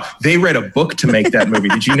 oh, wow, they read a book to make that movie.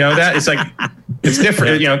 Did you know that? It's like, it's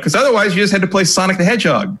different, because otherwise you just had to play Sonic the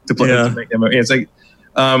Hedgehog to make that movie. It's like,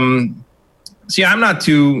 so yeah, I'm not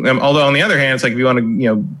too. Although on the other hand, it's like if you want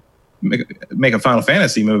to, make a Final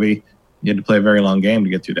Fantasy movie, you had to play a very long game to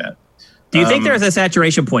get through that. Do you think there's a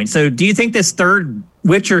saturation point? So do you think this third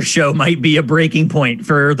Witcher show might be a breaking point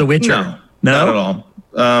for The Witcher? No, not at all.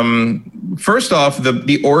 First off,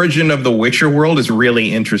 the origin of the Witcher world is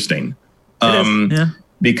really interesting.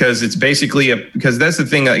 Because it's basically because that's the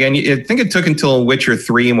thing. And I think it took until Witcher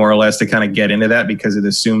 3 more or less to kind of get into that, because it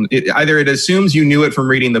assumes you knew it from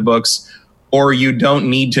reading the books, or you don't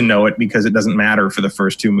need to know it because it doesn't matter for the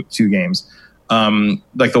first two games.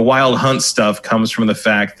 Like the Wild Hunt stuff comes from the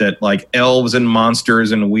fact that like elves and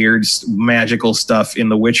monsters and weird magical stuff in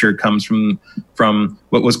The Witcher comes from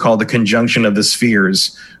what was called the conjunction of the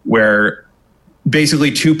spheres, where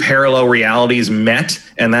basically 2 parallel realities met,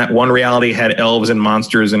 and that one reality had elves and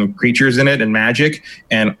monsters and creatures in it and magic,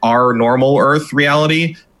 and our normal Earth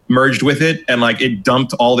reality merged with it, and like it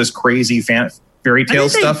dumped all this crazy fairy tale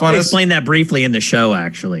stuff on us. They explained that briefly in the show,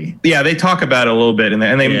 actually. Yeah, they talk about it a little bit, and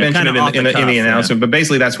they mentioned it in the announcement. But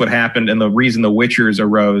basically, that's what happened. And the reason the Witchers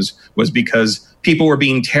arose was because people were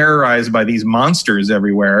being terrorized by these monsters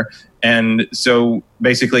everywhere. And so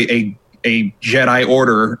basically a Jedi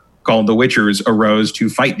order called the Witchers arose to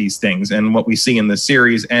fight these things. And what we see in the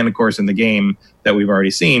series and, of course, in the game that we've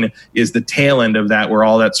already seen is the tail end of that, where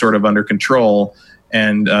all that's sort of under control.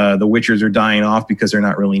 And the Witchers are dying off because they're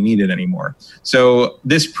not really needed anymore. So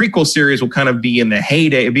this prequel series will kind of be in the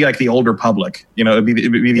heyday. It'd be like the Old Republic. It'd be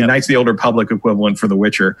the Knights of the Old Republic equivalent for The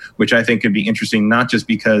Witcher, which I think could be interesting, not just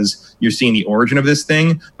because you're seeing the origin of this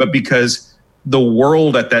thing, but because the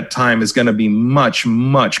world at that time is going to be much,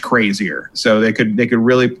 much crazier. So they could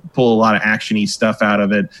really pull a lot of action-y stuff out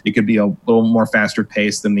of it. It could be a little more faster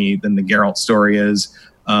paced than the Geralt story is.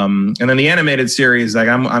 And then the animated series, like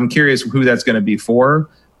I'm curious who that's going to be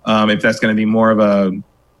for. If that's going to be more of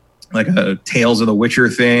a Tales of the Witcher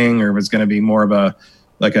thing, or if it's going to be more of an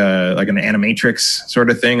Animatrix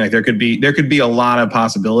sort of thing. Like there could be a lot of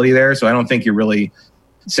possibility there. So I don't think you're really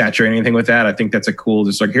saturating anything with that. I think that's a cool,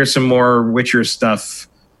 just like, here's some more Witcher stuff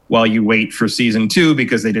while you wait for season 2,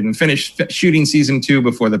 because they didn't finish shooting season 2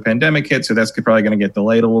 before the pandemic hit. So that's probably going to get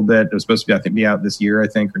delayed a little bit. It was supposed to be out this year, I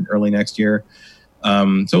think, or early next year.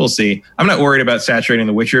 So we'll see. I'm not worried about saturating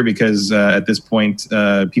The Witcher because at this point,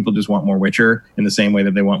 people just want more Witcher in the same way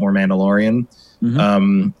that they want more Mandalorian.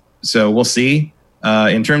 Mm-hmm. So we'll see.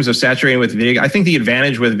 In terms of saturating with I think the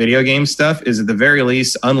advantage with video game stuff is, at the very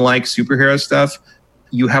least, unlike superhero stuff,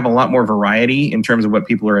 you have a lot more variety in terms of what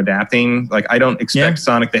people are adapting. Like, I don't expect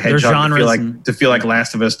Sonic the Hedgehog to feel like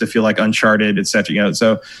Last of Us, to feel like Uncharted, etc.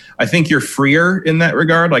 So I think you're freer in that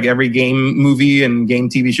regard. Like, every game movie and game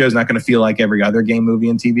TV show is not going to feel like every other game movie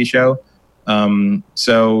and TV show.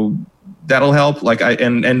 So that'll help.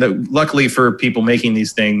 Luckily for people making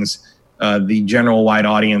these things, the general wide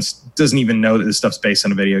audience doesn't even know that this stuff's based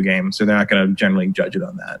on a video game, so they're not going to generally judge it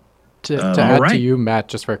on that. To add to you, Matt,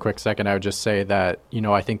 just for a quick second, I would just say that,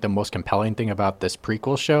 I think the most compelling thing about this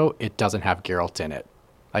prequel show, it doesn't have Geralt in it.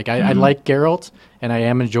 Like, I like Geralt, and I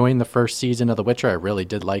am enjoying the first season of The Witcher. I really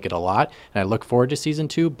did like it a lot, and I look forward to season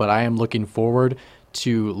 2, but I am looking forward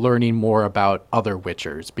to learning more about other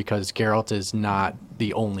Witchers, because Geralt is not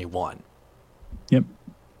the only one.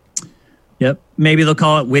 Yep. Maybe they'll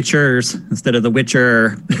call it Witchers instead of The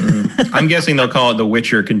Witcher. I'm guessing they'll call it The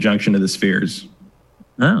Witcher conjunction of the Spheres.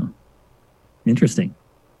 Oh. Interesting.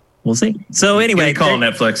 We'll see. So anyway, call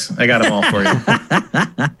Netflix. I got them all for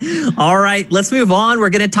you. All right, let's move on.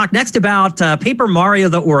 We're going to talk next about Paper Mario: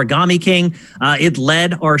 The Origami King. It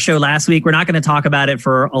led our show last week. We're not going to talk about it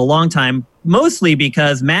for a long time, mostly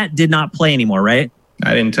because Matt did not play anymore, right?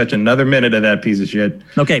 I didn't touch another minute of that piece of shit.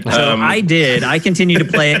 Okay, so I did. I continued to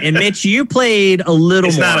play it. And Mitch, you played a little more.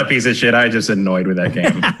 It's not a piece of shit. I just annoyed with that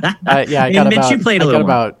game. I got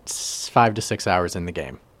about 5 to 6 hours in the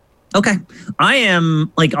game. Okay. I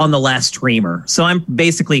am on the last streamer. So I'm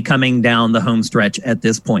basically coming down the home stretch at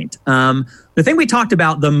this point. The thing we talked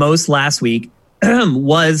about the most last week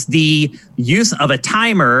was the use of a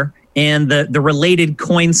timer and the related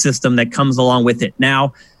coin system that comes along with it.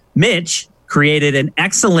 Now, Mitch created an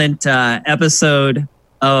excellent episode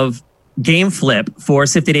of Game Flip for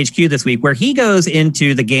Sifted HQ this week, where he goes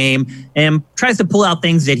into the game and tries to pull out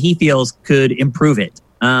things that he feels could improve it.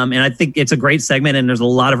 And I think it's a great segment, and there's a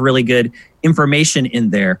lot of really good information in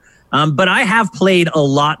there. But I have played a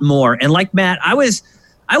lot more. And like Matt, I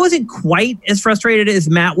wasn't quite as frustrated as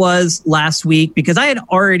Matt was last week, because I had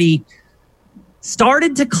already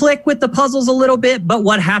started to click with the puzzles a little bit. But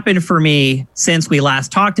what happened for me since we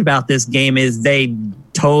last talked about this game is they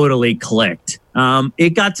totally clicked.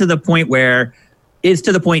 It got to the point where it's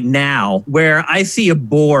to the point now where I see a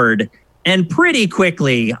board and pretty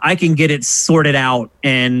quickly I can get it sorted out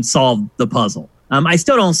and solve the puzzle. I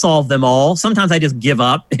still don't solve them all. Sometimes I just give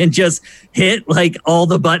up and just hit all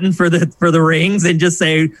the button for the rings and just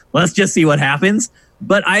say, let's just see what happens.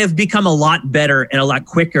 But I have become a lot better and a lot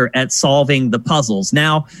quicker at solving the puzzles.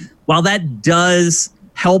 Now, while that does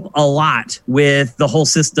help a lot with the whole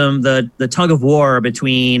system, the tug of war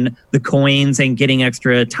between the coins and getting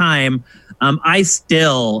extra time, I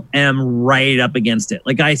still am right up against it.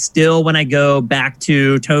 I still, when I go back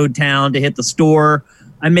to Toad Town to hit the store,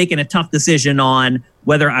 I'm making a tough decision on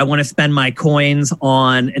whether I want to spend my coins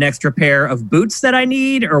on an extra pair of boots that I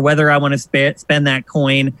need, or whether I want to spend that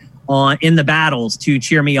coin in the battles to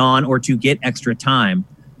cheer me on or to get extra time.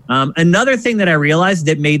 Another thing that I realized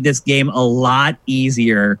that made this game a lot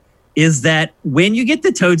easier is that when you get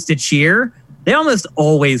the toads to cheer, they almost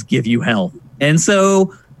always give you health. And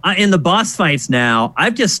so in the boss fights now,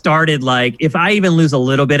 I've just started if I even lose a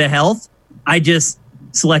little bit of health, I just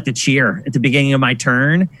select a cheer at the beginning of my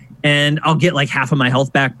turn, and I'll get like half of my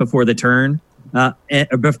health back before the turn,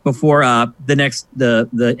 before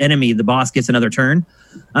the enemy, the boss, gets another turn.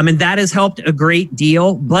 And that has helped a great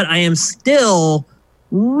deal, but I am still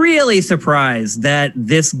really surprised that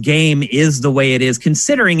this game is the way it is,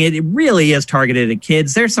 considering it really is targeted at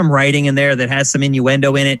kids. There's some writing in there that has some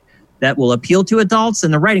innuendo in it that will appeal to adults,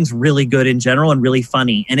 and the writing's really good in general and really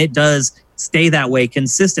funny, and it does stay that way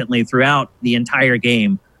consistently throughout the entire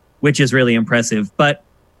game, which is really impressive. But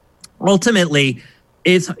ultimately,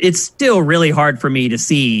 it's still really hard for me to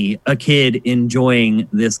see a kid enjoying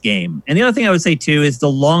this game. And the other thing I would say too is the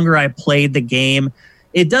longer I played the game,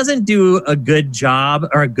 it doesn't do a good job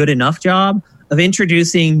or a good enough job of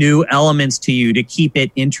introducing new elements to you to keep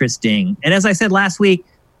it interesting. And as I said last week,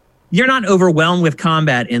 you're not overwhelmed with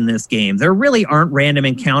combat in this game. There really aren't random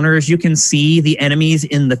encounters. You can see the enemies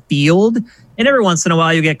in the field, and every once in a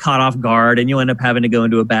while you get caught off guard and you end up having to go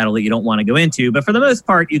into a battle that you don't want to go into. But for the most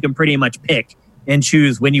part, you can pretty much pick and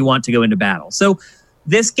choose when you want to go into battle. So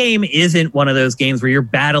this game isn't one of those games where you're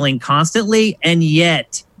battling constantly, and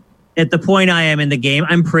yet at the point I am in the game,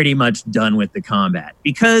 I'm pretty much done with the combat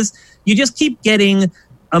because you just keep getting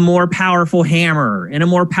a more powerful hammer and a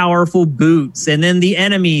more powerful boots. And then the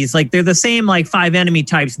enemies, like they're the same like 5 enemy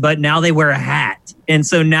types, but now they wear a hat. And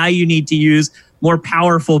so now you need to use more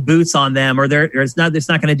powerful boots on them, or it's not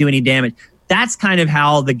going to do any damage. That's kind of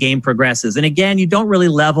how the game progresses. And again, you don't really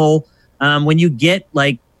level. When you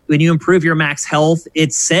improve your max health,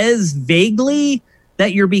 it says vaguely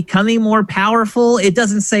that you're becoming more powerful. It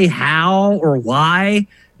doesn't say how or why.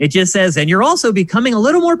 It just says, and you're also becoming a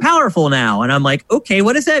little more powerful now. And I'm like, okay,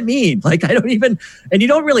 what does that mean? Like, and you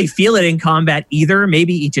don't really feel it in combat either.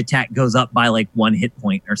 Maybe each attack goes up by like 1 hit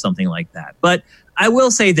point or something like that. But I will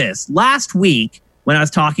say this, last week when I was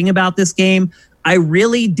talking about this game, I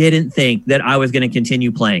really didn't think that I was going to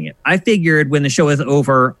continue playing it. I figured when the show was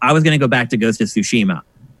over, I was going to go back to Ghost of Tsushima.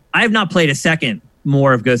 I have not played a second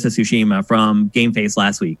more of Ghost of Tsushima from GameFace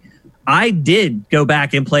last week. I did go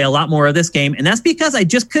back and play a lot more of this game, and that's because I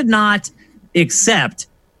just could not accept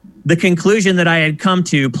the conclusion that I had come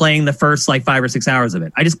to playing the first like 5 or 6 hours of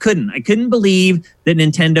it. I just couldn't. I couldn't believe that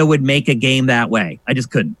Nintendo would make a game that way. I just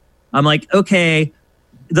couldn't. I'm like, okay,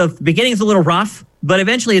 the beginning's a little rough, but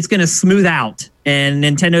eventually it's going to smooth out, and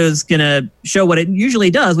Nintendo's going to show what it usually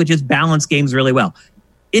does, which is balance games really well.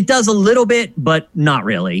 It does a little bit, but not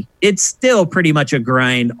really. It's still pretty much a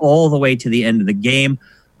grind all the way to the end of the game.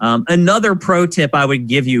 Another pro tip I would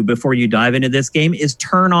give you before you dive into this game is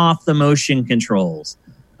turn off the motion controls.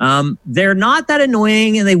 They're not that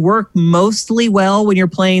annoying, and they work mostly well when you're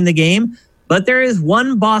playing the game, but there is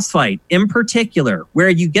one boss fight in particular where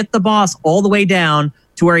you get the boss all the way down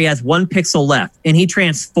to where he has 1 pixel left, and he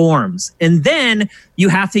transforms. And then you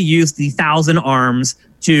have to use the 1,000 arms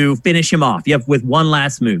to finish him off. You have with one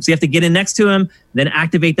last move. So you have to get in next to him, then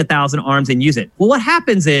activate the 1,000 arms and use it. Well, what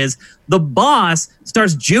happens is the boss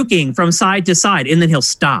starts juking from side to side, and then he'll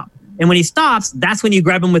stop. And when he stops, that's when you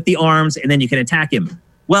grab him with the arms, and then you can attack him.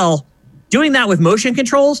 Well, doing that with motion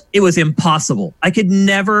controls, it was impossible. I could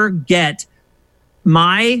never get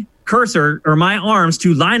my cursor or my arms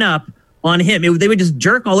to line up on him. They would just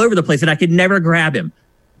jerk all over the place, and I could never grab him.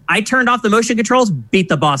 I turned off the motion controls, beat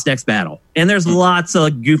the boss next battle. And there's lots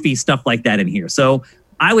of goofy stuff like that in here. So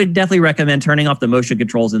I would definitely recommend turning off the motion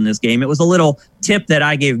controls in this game. It was a little tip that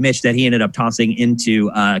I gave Mitch that he ended up tossing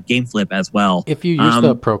into Game Flip as well. If you use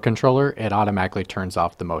the Pro Controller, it automatically turns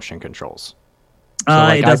off the motion controls. So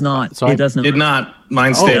it does not. So it doesn't. Did not.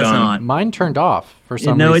 Mine stayed on. Not. Mine turned off for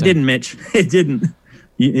some reason. No, it didn't, Mitch. It didn't.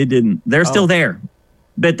 It didn't. They're still there.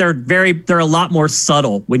 But they're a lot more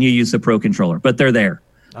subtle when you use the Pro Controller, but they're there.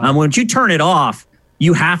 When you turn it off,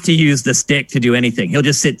 you have to use the stick to do anything. He'll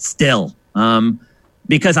just sit still.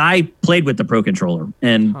 Because I played with the Pro Controller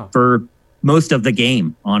and for most of the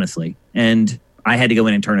game, honestly. And I had to go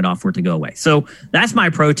in and turn it off for it to go away. So that's my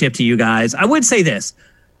pro tip to you guys. I would say this.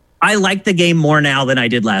 I like the game more now than I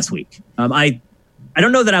did last week. I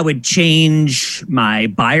don't know that I would change my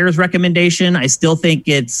buyer's recommendation. I still think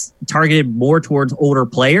it's targeted more towards older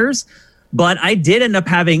players. But I did end up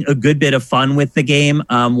having a good bit of fun with the game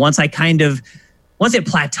once it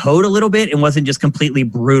plateaued a little bit and wasn't just completely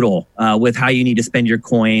brutal with how you need to spend your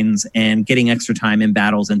coins and getting extra time in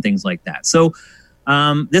battles and things like that. So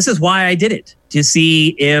this is why I did it, to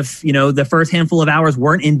see if, the first handful of hours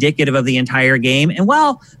weren't indicative of the entire game. And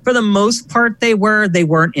well, for the most part, they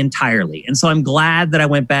weren't entirely. And so I'm glad that I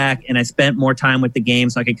went back and I spent more time with the game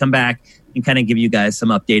so I could come back and kind of give you guys some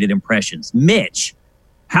updated impressions. Mitch,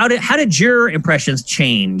 how did your impressions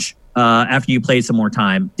change after you played some more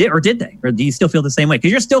time? Did they? Or do you still feel the same way?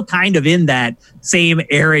 Because you're still kind of in that same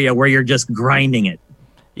area where you're just grinding it.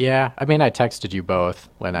 Yeah, I mean, I texted you both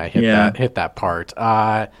when I hit that part.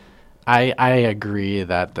 I agree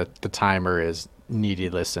that the timer is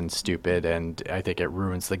needless and stupid, and I think it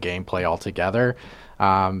ruins the gameplay altogether.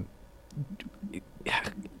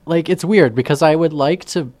 Like, it's weird because I would like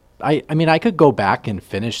to. I mean, I could go back and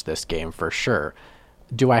finish this game for sure.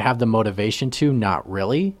 Do I have the motivation to? Not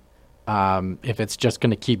really. If it's just going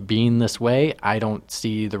to keep being this way, I don't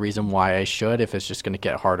see the reason why I should. If it's just going to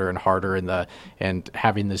get harder and harder and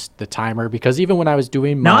having the timer, because even when I was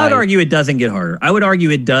doing now, I'd argue it doesn't get harder. I would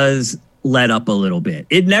argue it does let up a little bit.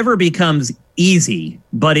 It never becomes easy,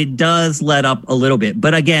 but it does let up a little bit.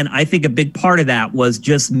 But again, I think a big part of that was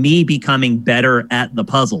just me becoming better at the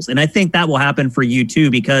puzzles, and I think that will happen for you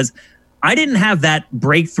too, because I didn't have that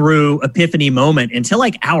breakthrough epiphany moment until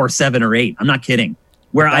like hour 7 or 8. I'm not kidding.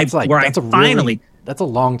 That's a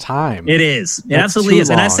long time. It is. It absolutely is.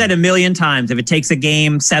 And I've said a million times, if it takes a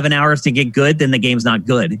game 7 hours to get good, then the game's not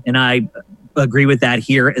good. And I agree with that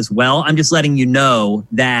here as well. I'm just letting you know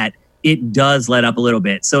that it does let up a little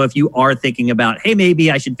bit. So if you are thinking about, hey,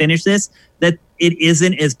 maybe I should finish this, that it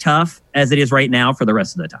isn't as tough as it is right now for the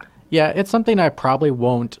rest of the time. Yeah, it's something I probably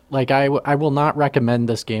won't, like, I will not recommend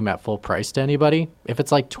this game at full price to anybody. If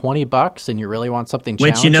it's like $20 and you really want something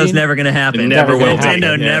challenging. Which you know is never going to happen. It never will.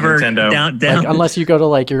 Nintendo never down. Like, unless you go to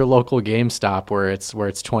like your local GameStop where it's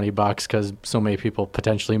 $20 because so many people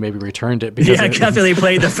potentially maybe returned it because after they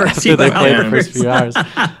played the first few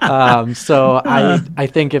hours. So I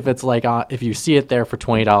think if it's like if you see it there for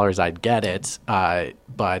 $20, I'd get it.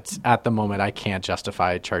 But at the moment, I can't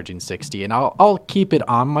justify charging $60, and I'll keep it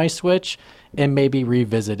on my Switch and maybe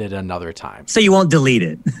revisit it another time. So you won't delete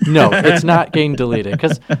it? No, it's not getting deleted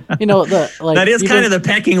because that is kind of the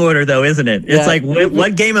pecking order, though, isn't it? It's like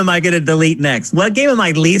what game am I going to delete next? What game am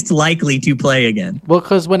I least likely to play again? Well,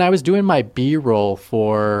 because when I was doing my B-roll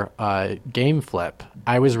for Game Flip,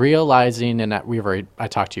 I was realizing, and I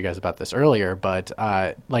talked to you guys about this earlier, but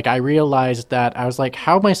I realized that I was like,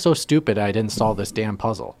 how am I so stupid I didn't solve this damn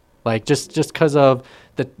puzzle? Like, just because of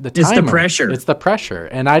the timer. It's the pressure. It's the pressure,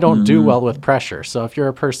 and I don't do well with pressure. So if you're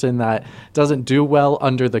a person that doesn't do well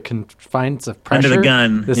under the confines of pressure, under the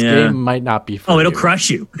gun, this game might not be for you. It'll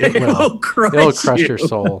crush you. It'll crush your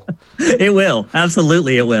soul. It will.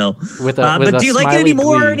 Absolutely, it will. But do you like it any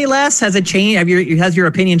more or any less? Has it changed? Has your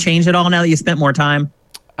opinion changed at all now that you spent more time?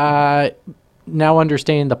 Now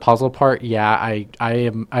understanding the puzzle part,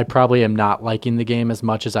 I probably am not liking the game as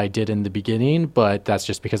much as I did in the beginning, but that's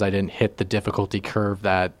just because I didn't hit the difficulty curve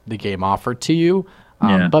that the game offered to you.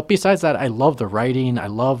 But besides that, I love the writing. I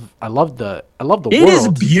love the world. It is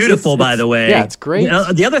beautiful, by the way. Yeah, it's great.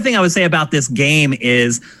 The other thing I would say about this game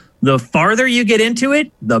is the farther you get into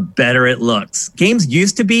it, the better it looks. Games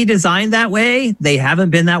used to be designed that way. They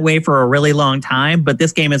haven't been that way for a really long time, but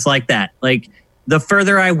this game is like that. Like, the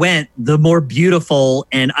further I went, the more beautiful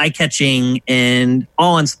and eye-catching and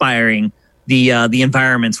awe-inspiring the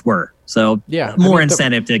environments were. So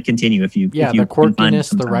incentive to continue if you the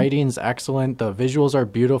quirkiness, the writing's excellent, the visuals are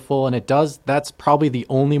beautiful, and that's probably the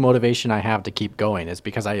only motivation I have to keep going is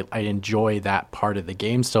because I enjoy that part of the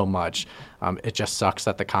game so much. It just sucks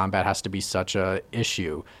that the combat has to be such a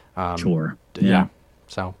issue. Sure. Yeah.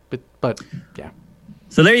 So, but yeah.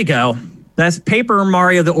 So there you go. That's Paper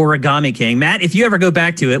Mario the Origami King. Matt, if you ever go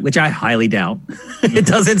back to it, which I highly doubt, it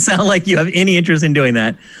doesn't sound like you have any interest in doing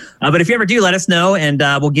that. But if you ever do, let us know, and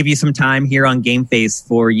we'll give you some time here on GameFace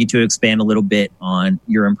for you to expand a little bit on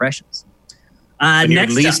your impressions. When you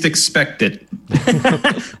least expect it.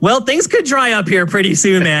 Well, things could dry up here pretty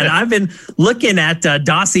soon, man. I've been looking at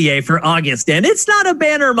Dossier for August, and it's not a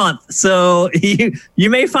banner month. So you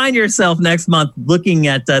may find yourself next month looking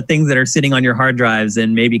at things that are sitting on your hard drives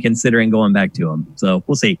and maybe considering going back to them. So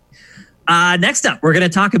we'll see. Next up, we're going to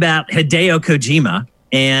talk about Hideo Kojima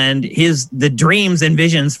and the dreams and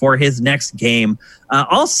visions for his next game.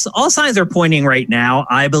 All signs are pointing right now,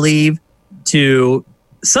 I believe, to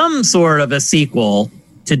some sort of a sequel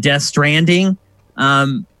to Death Stranding.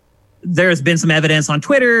 There's been some evidence on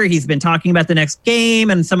Twitter. He's been talking about the next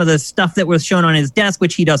game and some of the stuff that was shown on his desk,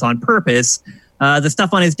 which he does on purpose. The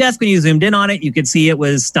stuff on his desk, when you zoomed in on it, you could see it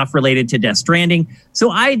was stuff related to Death Stranding.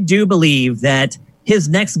 So I do believe that his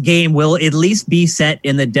next game will at least be set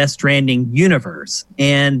in the Death Stranding universe.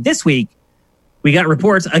 And this week, we got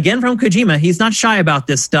reports, again from Kojima, he's not shy about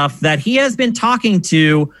this stuff, that he has been talking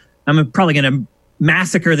to, I'm probably going to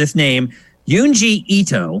massacre this name, Junji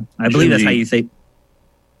Ito. I believe that's how you say.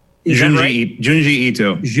 Is that right? Junji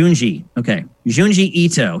Ito. Junji. Okay. Junji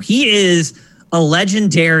Ito. He is a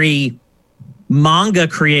legendary manga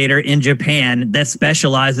creator in Japan that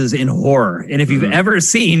specializes in horror. And if you've ever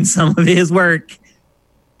seen some of his work,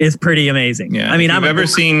 it's pretty amazing. Yeah. I mean, I'm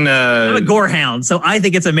a gore hound, so I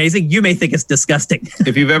think it's amazing. You may think it's disgusting.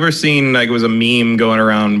 If you've ever seen, like, it was a meme going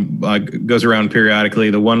around, goes around periodically,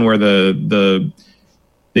 the one where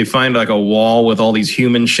they find like a wall with all these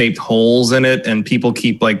human-shaped holes in it, and people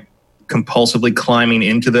keep like compulsively climbing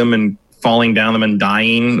into them and falling down them and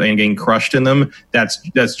dying and getting crushed in them. That's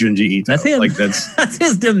Junji Ito. That's him. Like that's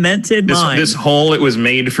his demented mind. This hole, it was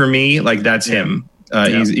made for me. Like that's him.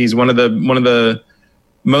 He's one of the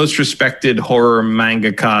most respected horror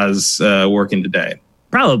mangakas working today.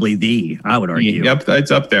 Probably I would argue. Yep,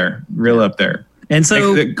 it's up there, up there. And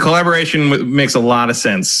so the collaboration makes a lot of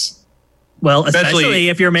sense. Well, especially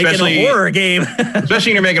if you're making a horror game.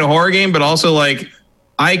 Especially when you're making a horror game, but also like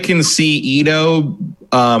I can see Ito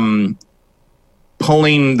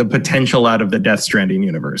pulling the potential out of the Death Stranding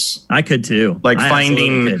universe. I could too. Like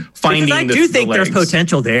finding. I do think there's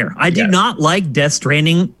potential there. I do not like Death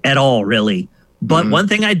Stranding at all, really. But one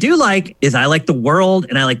thing I do like is I like the world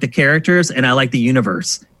and I like the characters and I like the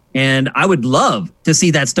universe. And I would love to see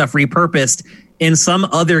that stuff repurposed in some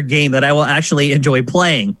other game that I will actually enjoy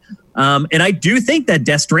playing. And I do think that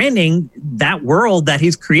Death Stranding, that world that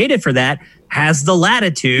he's created for that, has the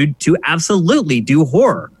latitude to absolutely do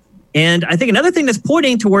horror. And I think another thing that's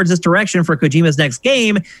pointing towards this direction for Kojima's next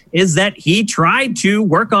game is that he tried to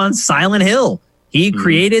work on Silent Hill. He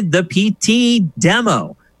created the PT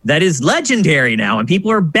demo that is legendary now, and people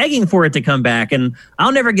are begging for it to come back. And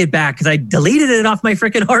I'll never get back because I deleted it off my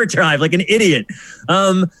freaking hard drive like an idiot.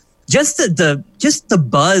 Just the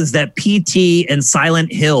buzz that PT and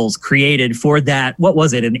Silent Hills created for that, what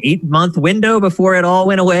was it, an 8-month window before it all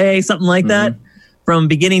went away, something like that, from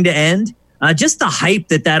beginning to end. Just the hype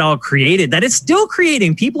that all created, that it's still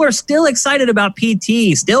creating. People are still excited about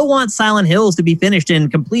PT, still want Silent Hills to be finished and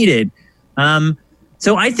completed.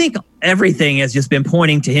 So I think everything has just been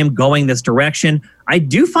pointing to him going this direction. I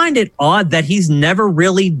do find it odd that he's never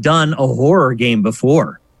really done a horror game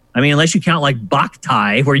before. I mean, unless you count like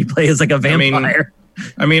Boktai, where you play as like a vampire.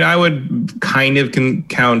 I mean, I would kind of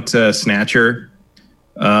count Snatcher.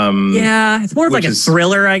 Yeah, it's more of like a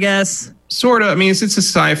thriller, I guess. Sort of. I mean, it's a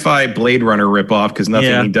sci-fi Blade Runner ripoff because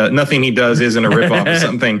nothing he does isn't a ripoff of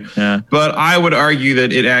something. Yeah. But I would argue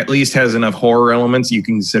that it at least has enough horror elements. You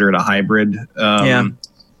can consider it a hybrid.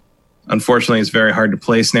 Unfortunately, it's very hard to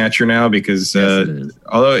play Snatcher now because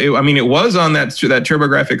although it was on that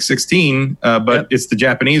TurboGrafx 16, but it's the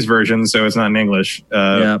Japanese version, so it's not in English.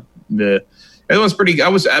 It was pretty.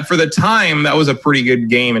 For the time, that was a pretty good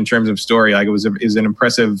game in terms of story. Like it was an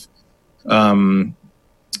impressive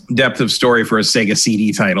depth of story for a Sega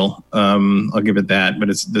CD title. I'll give it that. But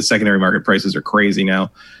it's the secondary market prices are crazy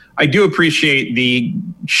now. I do appreciate the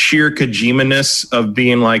sheer Kojima-ness of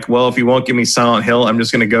being like, well, if you won't give me Silent Hill, I'm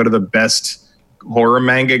just going to go to the best horror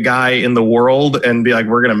manga guy in the world and be like,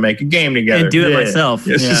 we're going to make a game together. And do it myself.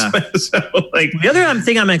 So, like, the other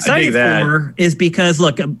thing I'm excited for is because,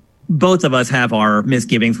 look, both of us have our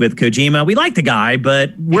misgivings with Kojima. We like the guy,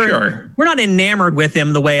 but we're not enamored with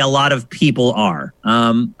him the way a lot of people are.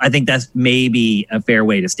 I think that's maybe a fair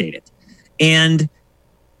way to state it. And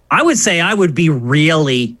I would say I would be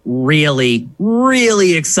really, really,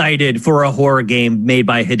 really excited for a horror game made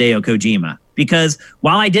by Hideo Kojima. Because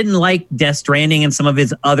while I didn't like Death Stranding and some of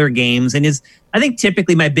his other games, and I think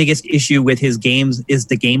typically my biggest issue with his games is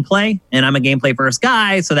the gameplay. And I'm a gameplay first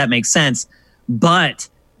guy, so that makes sense. But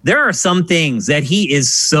there are some things that he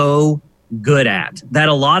is so good at that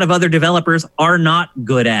a lot of other developers are not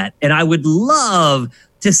good at. And I would love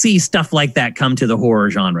to see stuff like that come to the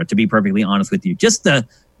horror genre, to be perfectly honest with you. Just the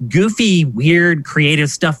goofy, weird, creative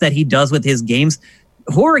stuff that he does with his games.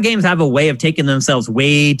 Horror games have a way of taking themselves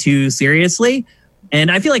way too seriously. And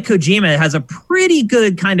I feel like Kojima has a pretty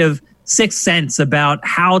good kind of sixth sense about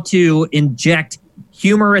how to inject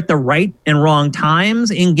humor at the right and wrong times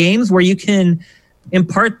in games where you can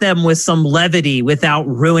impart them with some levity without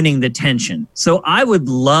ruining the tension. So I would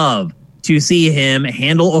love to see him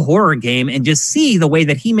handle a horror game and just see the way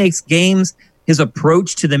that he makes games, his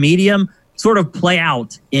approach to the medium, sort of play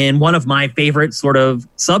out in one of my favorite sort of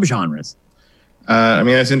subgenres. I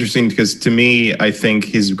mean, that's interesting because to me, I think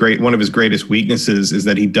one of his greatest weaknesses is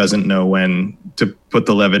that he doesn't know when to put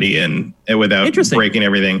the levity in without breaking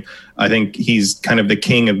everything. I think he's kind of the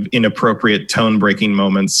king of inappropriate tone-breaking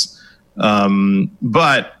moments.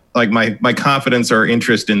 But like my confidence or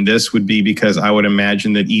interest in this would be because I would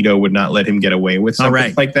imagine that Ito would not let him get away with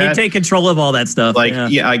something like that. He'd take control of all that stuff.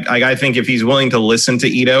 I think if he's willing to listen to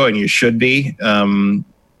Ito, and you should be,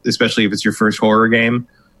 especially if it's your first horror game,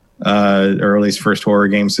 or at least first horror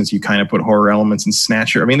game, since you kind of put horror elements in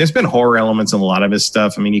Snatcher. I mean, there's been horror elements in a lot of his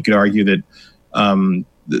stuff. I mean, you could argue that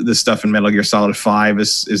the stuff in Metal Gear Solid 5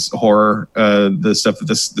 is horror. The stuff that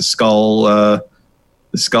the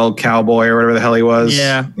skull cowboy or whatever the hell he was.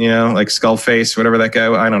 Yeah. Like Skullface, whatever that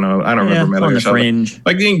guy. I don't know. I don't remember Metal Gear Solid. Fringe.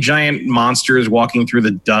 Like getting giant monsters walking through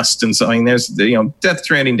the dust and so. I mean, there's Death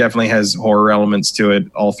Stranding definitely has horror elements to it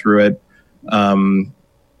all through it. But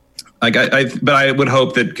I would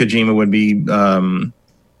hope that Kojima would be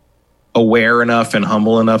aware enough and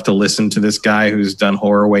humble enough to listen to this guy who's done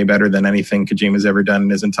horror way better than anything Kojima's ever done in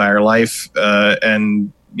his entire life,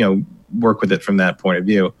 and work with it from that point of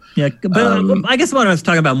view. Yeah, but I guess what I was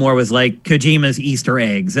talking about more was like Kojima's Easter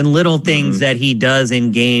eggs and little things that he does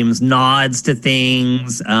in games, nods to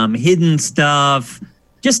things, hidden stuff,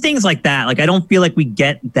 just things like that. Like I don't feel like we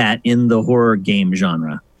get that in the horror game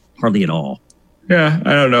genre, hardly at all. Yeah,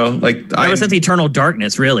 I don't know. Like ever since Eternal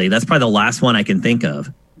Darkness, really, that's probably the last one I can think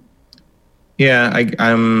of. Yeah,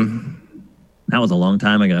 I'm. That was a long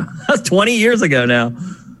time ago. That's 20 years ago now.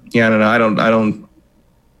 Yeah, I don't know. I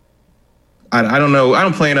don't know. I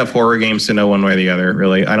don't play enough horror games to know one way or the other.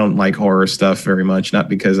 Really, I don't like horror stuff very much. Not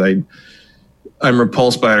because I'm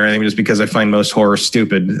repulsed by it or anything, just because I find most horror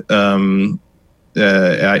stupid.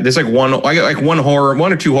 There's like one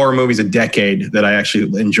or two horror movies a decade that I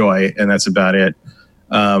actually enjoy, and that's about it.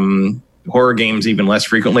 Horror games even less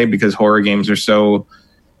frequently, because horror games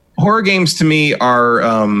to me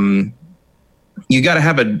are you got to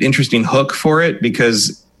have an interesting hook for it,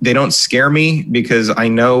 because they don't scare me, because I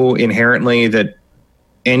know inherently that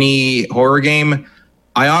any horror game,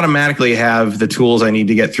 I automatically have the tools I need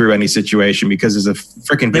to get through any situation, because it's a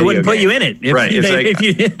freaking video They wouldn't put game. you in it. Right.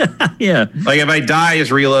 Yeah. Like if I die,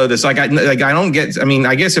 just reload this. I don't get. I mean,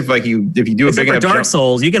 I guess if you do a big enough Dark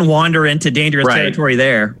Souls, you can wander into dangerous territory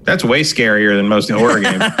there. That's way scarier than most horror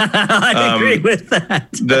games. I agree with that.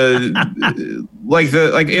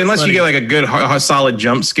 Unless you get like a good solid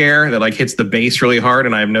jump scare that like hits the base really hard,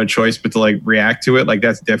 and I have no choice but to like react to it. Like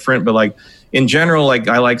that's different. But like in general, like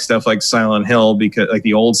I like stuff like Silent Hill, because like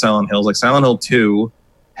the old Silent Hills, like Silent Hill 2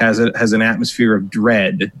 has an atmosphere of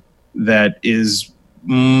dread that is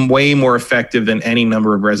way more effective than any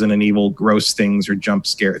number of Resident Evil gross things or jump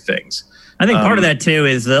scare things. I think part of that too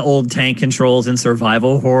is the old tank controls in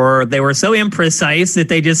survival horror. They were so imprecise that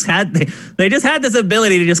they just had this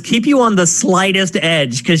ability to just keep you on the slightest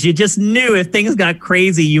edge, because you just knew if things got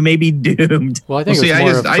crazy, you may be doomed. Well, I think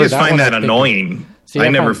I just find that annoying. I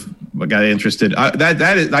never got interested. I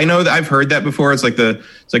know that I've heard that before. It's like the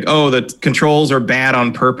controls are bad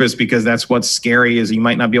on purpose because that's what's scary, is you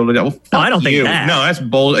might not be able to. Well, no, I don't think that. No, that's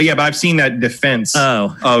bold. Yeah, but I've seen that defense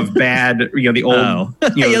of bad. The old,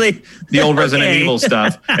 the old Resident Evil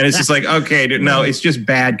stuff, and it's just like, okay, dude, no, it's just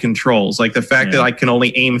bad controls. Like the fact that I can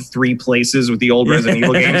only aim 3 places with the old Resident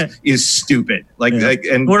Evil games is stupid. Like,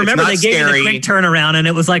 and well, remember it's not they gave scary. you the quick turnaround, and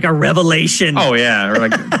it was like a revelation. Oh yeah, or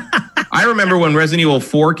like. I remember when Resident Evil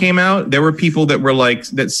 4 came out, there were people that were like,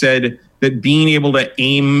 that said that being able to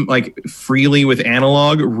aim like freely with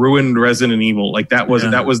analog ruined Resident Evil. Like that was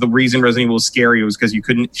the reason Resident Evil was scary, was because you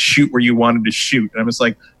couldn't shoot where you wanted to shoot. And I'm just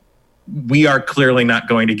like, we are clearly not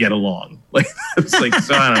going to get along. Like it's like,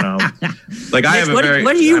 so I don't know. Like I have what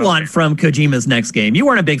do you want from Kojima's next game? You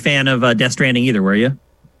weren't a big fan of Death Stranding either, were you?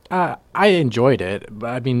 I enjoyed it, but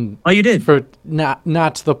I mean, oh, you did? For not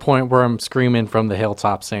to the point where I'm screaming from the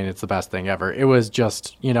hilltop saying it's the best thing ever. It was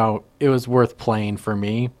just, it was worth playing for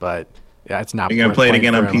me, but yeah, it's not. Are you gonna play it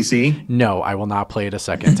again on PC? No, I will not play it a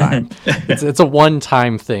second time. It's a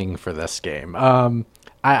one-time thing for this game. One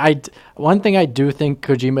thing I do think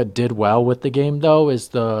Kojima did well with the game, though, is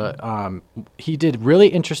he did really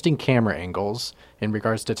interesting camera angles in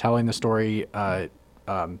regards to telling the story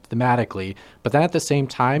thematically, but then at the same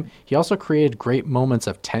time, he also created great moments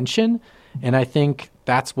of tension, and I think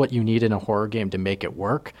that's what you need in a horror game to make it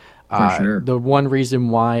work. For sure. The one reason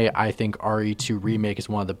why I think RE2 Remake is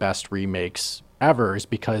one of the best remakes ever is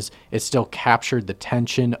because it still captured the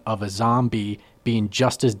tension of a zombie being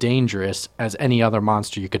just as dangerous as any other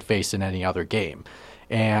monster you could face in any other game.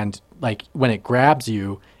 And like when it grabs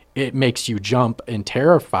you, it makes you jump and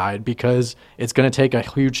terrified because it's going to take a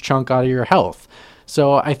huge chunk out of your health.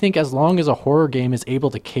 So I think as long as a horror game is able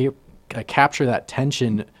to capture that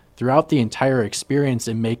tension throughout the entire experience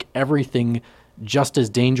and make everything just as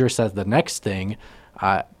dangerous as the next thing,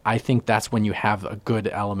 I think that's when you have a good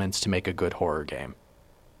elements to make a good horror game.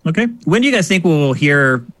 Okay. When do you guys think we'll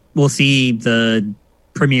see the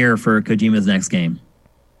premiere for Kojima's next game?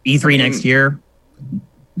 E3 next year?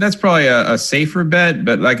 that's probably a safer bet,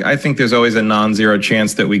 but like I think there's always a non-zero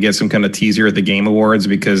chance that we get some kind of teaser at the Game Awards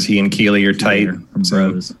because he and Keeley are tight.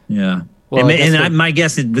 Bros. Yeah. Well, my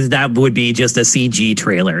guess is that would be just a CG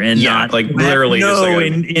trailer and not like literally just like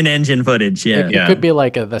in-engine footage. Yeah, it could be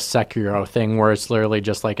like the Sekiro thing where it's literally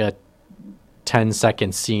just like a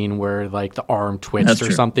 10-second scene where like the arm twitched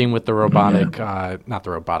or something with the robotic, not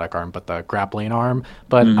the robotic arm, but the grappling arm.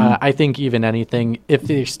 But I think even anything, if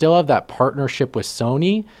they still have that partnership with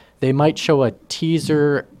Sony, they might show a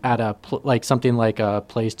teaser at like something like a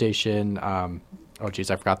PlayStation. Oh,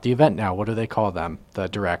 geez, I forgot the event now. What do they call them? The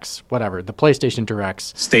Directs, whatever. The PlayStation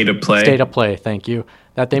Directs. State of Play. State of Play, thank you.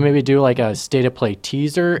 That they maybe do like a State of Play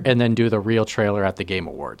teaser and then do the real trailer at the Game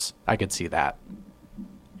Awards. I could see that.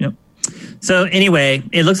 Yep. So anyway,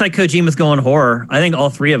 it looks like Kojima's going horror. I think all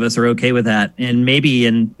three of us are okay with that. And maybe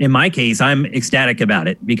in my case, I'm ecstatic about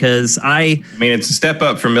it because I mean, it's a step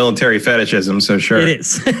up from military fetishism, so sure. It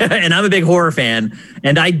is. And I'm a big horror fan.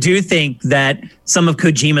 And I do think that some of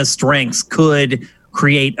Kojima's strengths could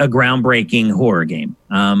create a groundbreaking horror game.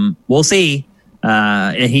 We'll see.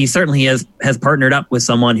 And he certainly has partnered up with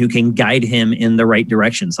someone who can guide him in the right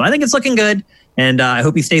direction. So I think it's looking good. And I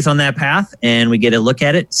hope he stays on that path and we get a look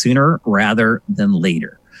at it sooner rather than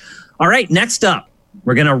later. All right, next up,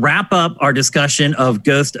 we're going to wrap up our discussion of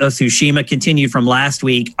Ghost of Tsushima, continued from last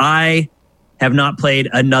week. I have not played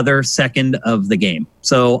another second of the game.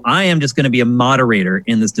 So I am just going to be a moderator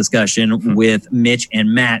in this discussion with Mitch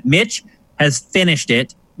and Matt. Mitch has finished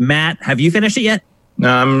it. Matt, have you finished it yet? No,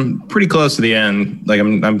 I'm pretty close to the end. Like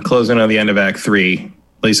I'm closing on the end of Act 3.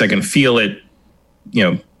 At least I can feel it,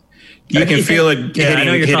 I can feel it hitting. I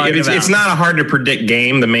know you're talking about. It's not a hard to predict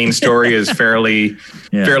game. The main story is fairly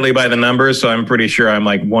by the numbers, so I'm pretty sure I'm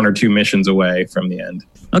like 1 or 2 missions away from the end.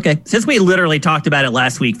 Okay. Since we literally talked about it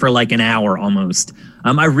last week for like an hour almost,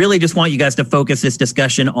 I really just want you guys to focus this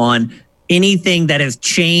discussion on anything that has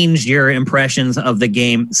changed your impressions of the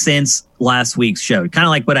game since last week's show. Kind of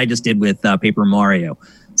like what I just did with Paper Mario.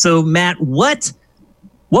 So, Matt, what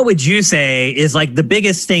would you say is like the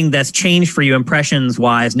biggest thing that's changed for you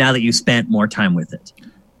impressions-wise now that you spent more time with it?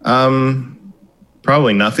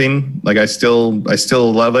 Probably nothing. Like I still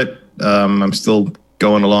love it. I'm still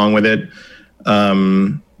going along with it.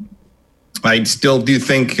 I still do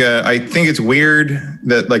think I think it's weird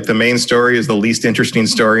that like the main story is the least interesting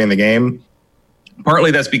story in the game.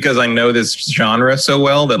 Partly that's because I know this genre so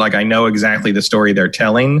well that like I know exactly the story they're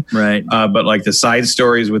telling. Right. But like the side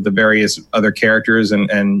stories with the various other characters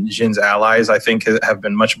and Jin's allies, I think have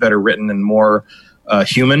been much better written and more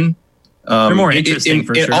human. They're more interesting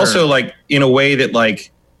for sure. Also, like in a way that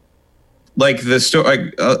like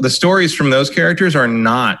the stories from those characters are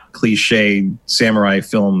not cliche samurai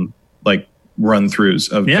film like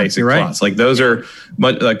run-throughs of basic plots. Like those are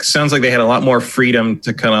like sounds like they had a lot more freedom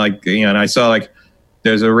to kind of like and I saw like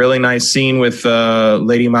there's a really nice scene with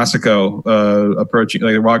Lady Masako approaching.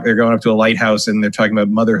 Like they're going up to a lighthouse and they're talking about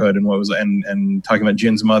motherhood and and talking about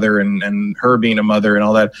Jin's mother and her being a mother and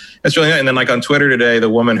all that. That's really nice. And then like on Twitter today, the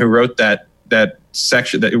woman who wrote that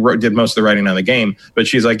section did most of the writing on the game, but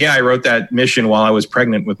she's like, yeah, I wrote that mission while I was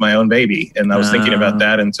pregnant with my own baby, and I was thinking about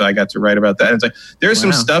that, and so I got to write about that. And it's like there's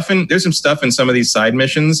some stuff in some of these side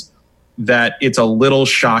missions that it's a little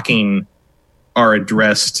shocking are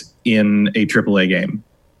addressed in a AAA game.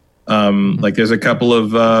 Like there's a couple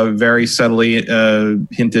of very subtly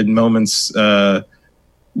hinted moments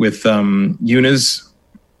with Yuna's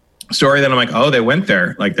story that I'm like, oh, they went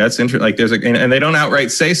there. Like that's interesting. Like there's and they don't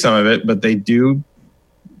outright say some of it, but they do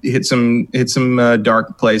hit some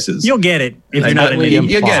dark places. You'll get it if you're not in the game.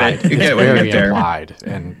 You get it. You get it when you get there. Implied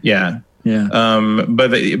and yeah.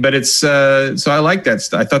 But it's so I like that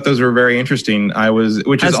stuff. I thought those were very interesting.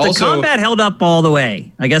 The combat held up all the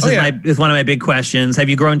way? I guess is one of my big questions. Have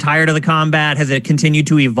you grown tired of the combat? Has it continued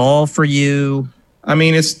to evolve for you? I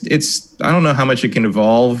mean, it's I don't know how much it can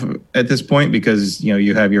evolve at this point because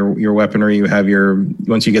you have your weaponry, you have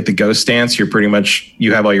once you get the ghost stance,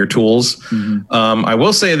 you have all your tools. Mm-hmm. I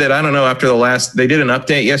will say that I don't know, after they did an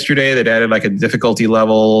update yesterday that added like a difficulty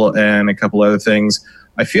level and a couple other things.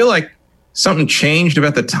 I feel like something changed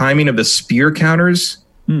about the timing of the spear counters.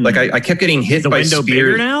 Like I kept getting hit by spears. Is the window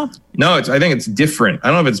bigger now? No, I think it's different. I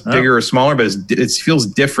don't know if it's bigger or smaller, but it feels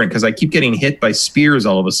different because I keep getting hit by spears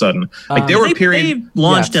all of a sudden. Like they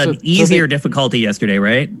launched an easier difficulty yesterday,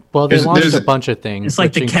 right? Well, they launched a bunch of things. It's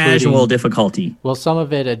like the casual difficulty. Well, some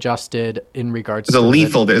of it adjusted in regards to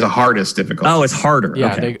the hardest difficulty. Oh, it's harder.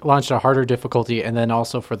 Yeah, okay. They launched a harder difficulty, and then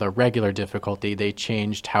also for the regular difficulty, they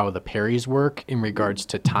changed how the parries work in regards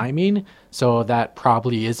to timing. So that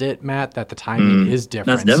probably is it, Matt, that the timing is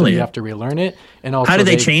different. That's definitely so you have to relearn it. And also how did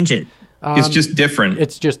they change it? It's just different.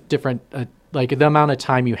 It's just different. Like the amount of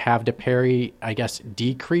time you have to parry, I guess,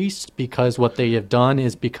 decreased because what they have done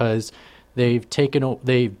is because they've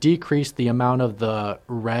decreased the amount of the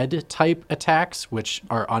red type attacks, which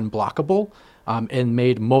are unblockable, and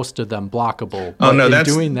made most of them blockable. But in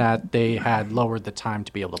doing that, they had lowered the time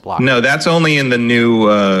to be able to block. No, that's only in the new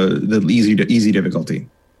the easy difficulty.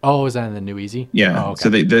 Oh, is that in the new easy? Yeah. Oh, okay. So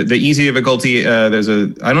the easy difficulty, I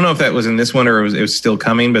don't know if that was in this one or it was still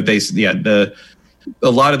coming, but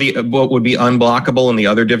a lot of what would be unblockable in the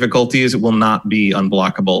other difficulties will not be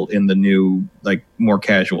unblockable in the new, like, more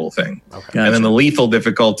casual thing. Okay. Gotcha. And then the lethal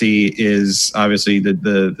difficulty is obviously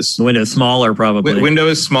the window is smaller, probably. Window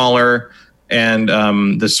is smaller, and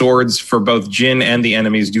the swords for both Jin and the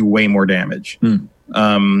enemies do way more damage.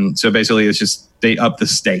 So basically, it's just they up the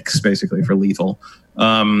stakes basically for lethal.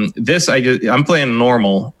 I'm playing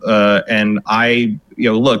normal, and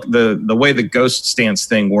look, the way the ghost stance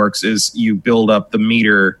thing works is you build up the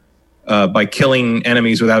meter by killing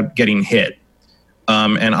enemies without getting hit.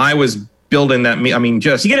 And I was building that. I mean,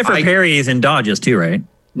 just you get it for parries and dodges too, right?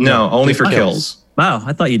 No, only for kills. Wow,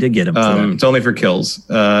 I thought you did get them. It's only for kills,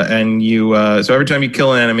 and so every time you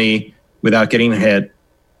kill an enemy without getting hit,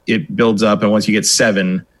 it builds up, and once you get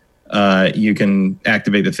 7. You can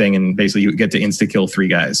activate the thing, and basically you get to insta-kill 3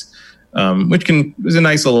 guys, which is a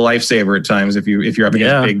nice little lifesaver at times if you're up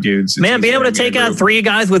against big dudes. Man, being able to take out 3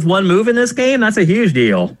 guys with 1 move in this game, that's a huge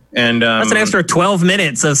deal. And that's an extra 12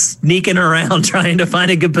 minutes of sneaking around trying to find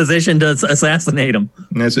a good position to assassinate them.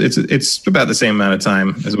 It's about the same amount of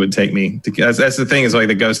time as it would take me. That's the thing, is like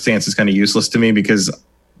the ghost stance is kind of useless to me because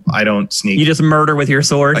I don't sneak. You just murder with your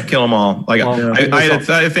sword? I kill them all. Like I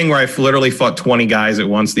had a thing where I literally fought 20 guys at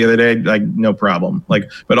once the other day. Like, no problem.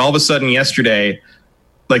 But all of a sudden yesterday,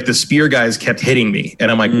 like, the spear guys kept hitting me, and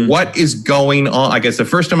I'm like, what is going on? I guess the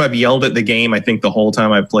first time I've yelled at the game, I think the whole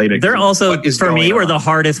time I've played it. They're also, for me, were the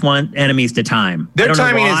hardest enemies to time. Their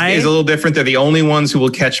timing is a little different. They're the only ones who will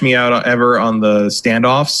catch me out ever on the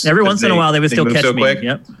standoffs. Every once in a while, they would still catch me. Quick.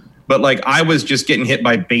 Yep. But like, I was just getting hit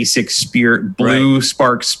by basic blue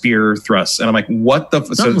spark spear thrusts, and I'm like, "What the?"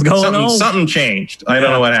 Something changed. I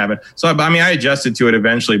don't know what happened. So I adjusted to it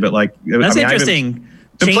eventually, but like, that's interesting.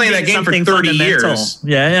 I've been playing that game for 30 years.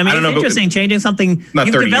 Yeah, I mean, it's interesting. Changing something.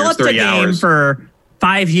 You've developed a game for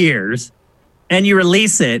 5 years, and you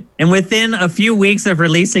release it, and within a few weeks of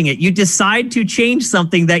releasing it, you decide to change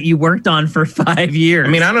something that you worked on for 5 years.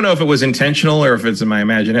 I mean, I don't know if it was intentional or if it's in my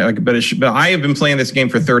imagination, but I have been playing this game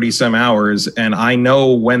for 30 some hours, and I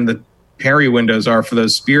know when the parry windows are for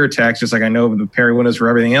those spear attacks, just like I know the parry windows for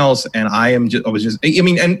everything else. And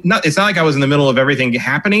it's not like I was in the middle of everything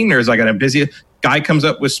happening. There's like a busy guy comes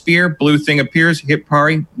up with spear, blue thing appears, hit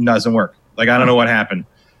parry, doesn't work. Like, I don't know what happened.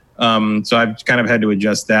 So I've kind of had to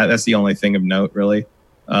adjust that. That's the only thing of note, really.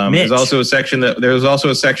 There's also a section where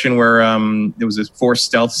there was a forced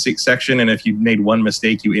stealth section, and if you made one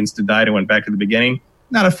mistake, you insta died and went back to the beginning.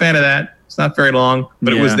 Not a fan of that. It's not very long,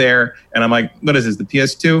 but it was there, and I'm like, what is this, the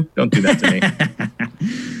PS2? Don't do that to me.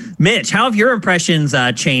 Mitch, how have your impressions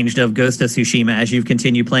changed of Ghost of Tsushima as you've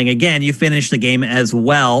continued playing? Again, you finished the game as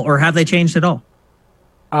well, or have they changed at all?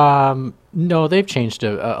 No, they've changed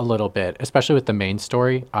a little bit, especially with the main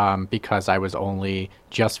story, because I was only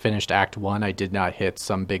just finished Act 1. I did not hit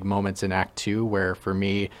some big moments in Act 2 where, for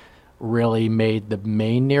me, really made the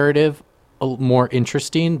main narrative more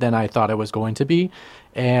interesting than I thought it was going to be.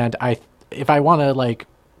 And if I want to, like,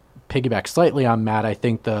 piggyback slightly on Matt, I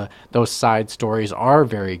think those side stories are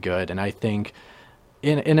very good. And I think,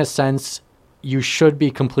 in a sense, you should be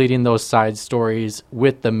completing those side stories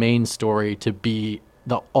with the main story to be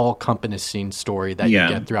the all-encompassing story that you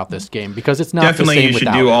get throughout this game, because it's not definitely the same you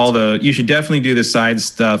should you should definitely do the side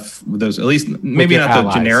stuff with those, at least maybe not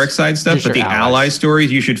allies. The generic side stuff, just but the ally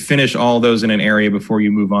stories. You should finish all those in an area before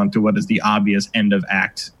you move on to what is the obvious end of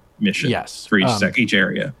act mission. Yes, for each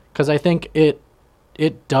area, because I think it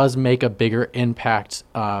does make a bigger impact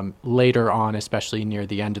later on, especially near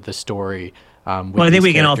the end of the story. Well, I think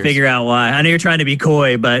we can all figure out why. I know you're trying to be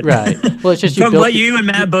coy, but right. Well, it's just from what you and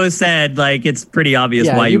Matt both said, like, it's pretty obvious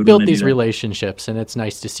why you built these relationships, and it's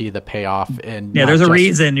nice to see the payoff. And there's a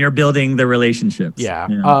reason you're building the relationships. Yeah.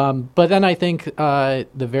 But then I think the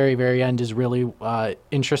very, very end is really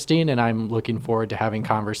interesting, and I'm looking forward to having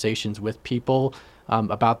conversations with people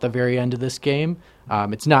about the very end of this game.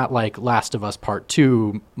 It's not like Last of Us Part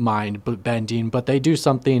 2 mind bending, but they do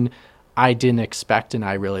something I didn't expect, and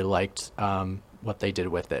I really liked what they did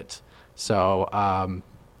with it. So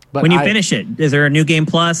But when you finish it, is there a new game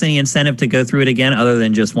plus? Any incentive to go through it again other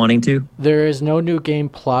than just wanting to? There is no new game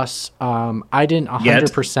plus. I didn't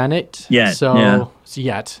 100% it yet.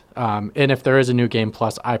 Yet. And if there is a new game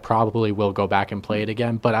plus, I probably will go back and play it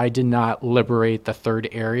again. But I did not liberate the third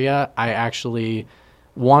area. I actually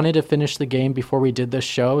wanted to finish the game before we did this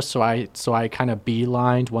show, so I kind of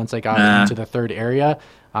beelined once I got into the third area.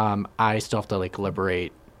 I still have to like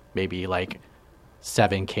liberate maybe like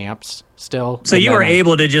 7 camps still. So you were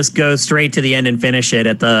able to just go straight to the end and finish it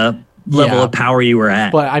at the level of power you were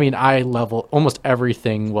at. But I mean, almost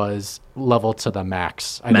everything was leveled to the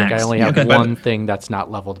max. I think I only have one thing that's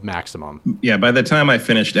not leveled maximum. Yeah, by the time I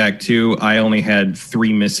finished Act 2, I only had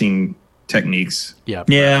 3 missing techniques. Yeah.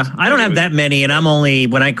 I don't have that many, and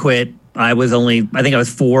when I quit, I think I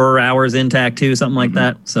was 4 hours into Act 2, something like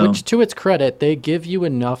that. So, which, to its credit, they give you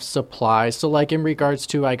enough supplies. So, like in regards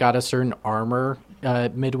to, I got a certain armor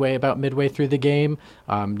midway through the game,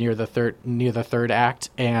 near the third act,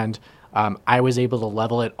 and I was able to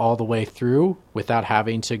level it all the way through without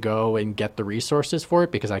having to go and get the resources for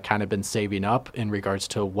it, because I kind of been saving up in regards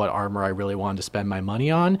to what armor I really wanted to spend my money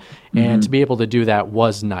on. And to be able to do that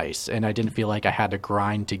was nice. And I didn't feel like I had to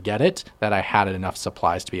grind to get it, that I had enough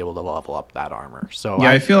supplies to be able to level up that armor. So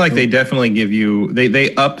yeah, I feel like they definitely give you,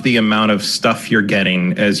 they up the amount of stuff you're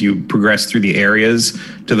getting as you progress through the areas,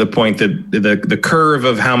 to the point that the curve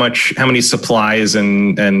of how many supplies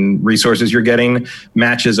and resources you're getting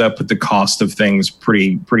matches up with the cost of things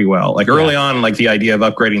pretty well. Like early on, like the idea of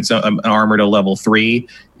upgrading an armor to level 3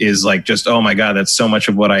 is like just, oh my god, that's so much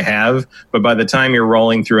of what I have. But by the time you're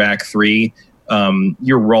rolling through Act 3,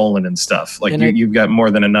 you're rolling and stuff. Like you've got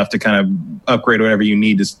more than enough to kind of upgrade whatever you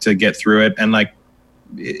need to get through it. And like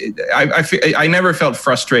I never felt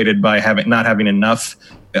frustrated by not having enough,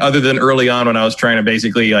 other than early on when I was trying to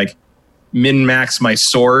basically like min-max my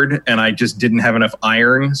sword, and I just didn't have enough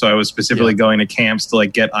iron, so I was specifically going to camps to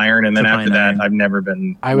like get iron, and then after that I've never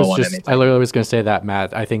been I literally was going to say that,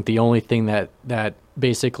 Matt. I think the only thing that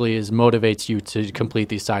basically motivates you to complete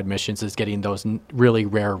these side missions is getting those really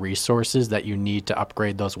rare resources that you need to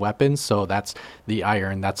upgrade those weapons. So that's the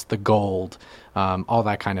iron, that's the gold, all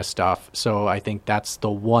that kind of stuff. So I think that's the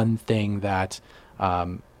one thing that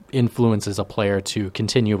influences a player to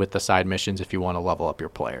continue with the side missions if you want to level up your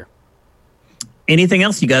player. Anything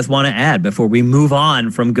else you guys want to add before we move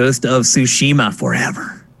on from Ghost of Tsushima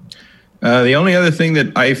forever? The only other thing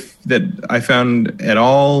that I found at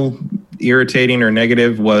all irritating or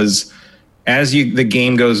negative was, as the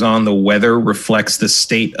game goes on, the weather reflects the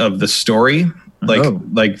state of the story. Like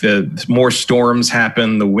the more storms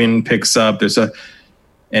happen, the wind picks up.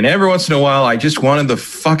 And every once in a while, I just wanted the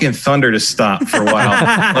fucking thunder to stop for a while.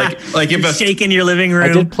 like if shaking your living room.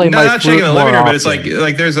 I did play my not shaking the living room, but it's often.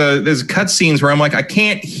 like there's cut scenes where I'm like, I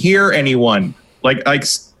can't hear anyone. Like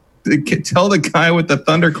tell the guy with the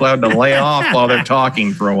thundercloud to lay off while they're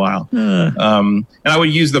talking for a while. And I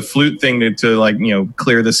would use the flute thing to like,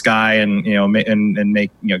 clear the sky and and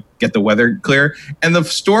make get the weather clear. And the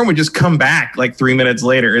storm would just come back like 3 minutes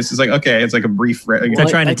later. It's just like, okay, it's like a brief. They're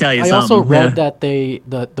trying to tell you something. I also read that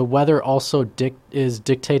the weather also is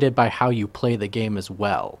dictated by how you play the game as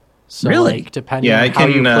well. So really? Like, depending on how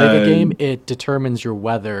you play the game, it determines your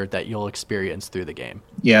weather that you'll experience through the game.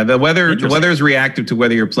 Yeah, the weather is reactive to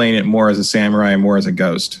whether you're playing it more as a samurai or more as a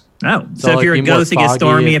ghost. Oh, so if you're a ghost, it gets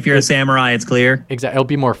stormy. If you're a samurai, it's clear. Exactly. It'll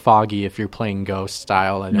be more foggy if you're playing ghost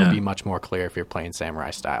style, and it'll be much more clear if you're playing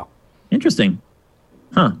samurai style. Interesting.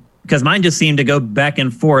 Huh. Because mine just seemed to go back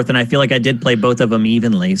and forth, and I feel like I did play both of them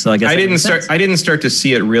evenly. So I guess I didn't start to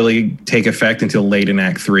see it really take effect until late in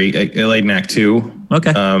Act 2.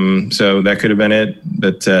 Okay. So that could have been it.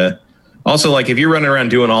 But also, like, if you're running around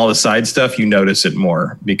doing all the side stuff, you notice it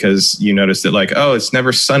more, because you notice that, like, oh, it's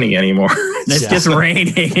never sunny anymore. It's just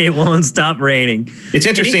raining. It won't stop raining. It's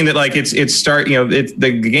interesting that, like,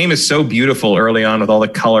 the game is so beautiful early on with all the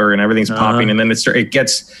color and everything's popping, and then it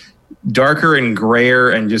gets darker and grayer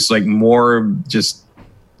and just like more just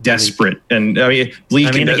desperate. And I mean, bleak.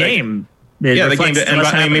 I mean, the game. The game.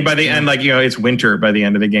 And by the end, like, it's winter by the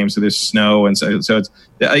end of the game, so there's snow, and so it's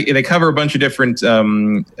they cover a bunch of different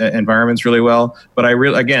environments really well. But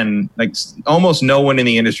again, like, almost no one in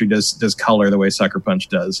the industry does color the way Sucker Punch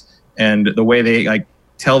does, and the way they like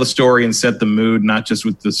tell the story and set the mood, not just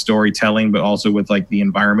with the storytelling, but also with like the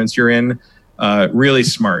environments you're in. Really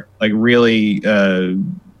smart, like really.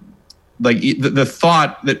 Like the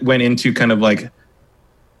thought that went into kind of like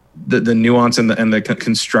the nuance and the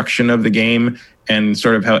construction of the game, and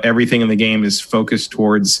sort of how everything in the game is focused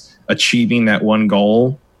towards achieving that one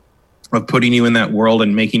goal of putting you in that world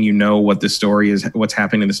and making you know what the story is, what's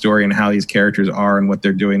happening in the story, and how these characters are and what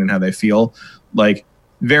they're doing and how they feel. Like,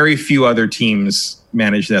 very few other teams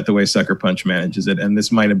manage that the way Sucker Punch manages it, and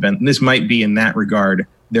this might be in that regard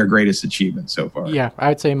their greatest achievement so far. Yeah, I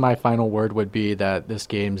would say my final word would be that this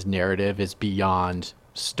game's narrative is beyond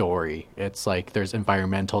story. It's like there's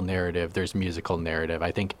environmental narrative, there's musical narrative.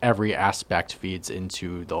 I think every aspect feeds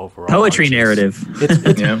into the overall poetry narrative.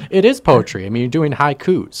 It is poetry. I mean, you're doing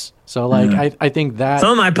haikus. So like I think that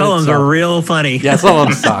some of my poems are real funny. Yeah, some of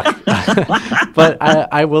them suck. But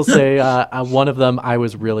I will say one of them I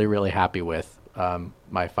was really, really happy with.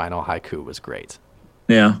 My final haiku was great.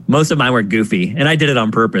 Yeah, most of mine were goofy, and I did it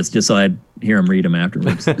on purpose just so I'd hear him read them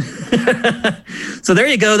afterwards. So there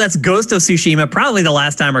you go. That's Ghost of Tsushima. Probably the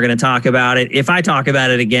last time we're going to talk about it. If I talk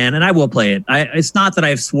about it again, and I will play it. It's not that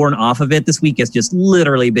I've sworn off of it. This week has just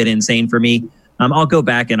literally been insane for me. I'll go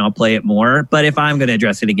back and I'll play it more. But if I'm going to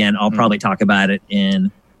address it again, I'll probably talk about it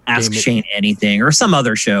in Ask Shane Anything or some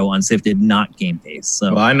other show on Sifted, not GameFace.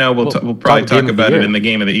 So well, I know we'll probably talk about it in the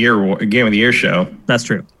Game of the Year show. That's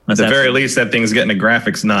true. At the very least, that thing's getting a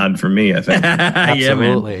graphics nod from me, I think.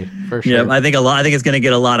 Absolutely, for sure. Yeah, I think it's going to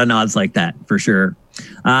get a lot of nods like that for sure.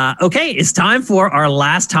 Okay, it's time for our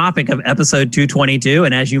last topic of episode 222,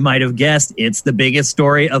 and as you might have guessed, it's the biggest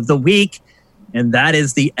story of the week, and that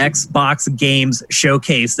is the Xbox Games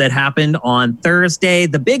Showcase that happened on Thursday.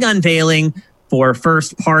 The big unveiling for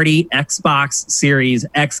first-party Xbox Series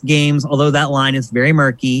X games, although that line is very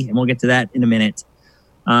murky, and we'll get to that in a minute.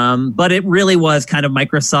 But it really was kind of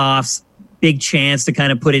Microsoft's big chance to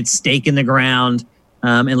kind of put its stake in the ground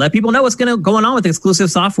and let people know what's going on with exclusive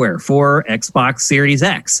software for Xbox Series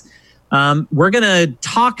X. We're going to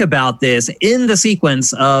talk about this in the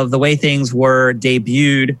sequence of the way things were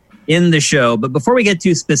debuted in the show. But before we get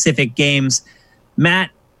to specific games,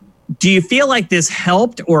 Matt, do you feel like this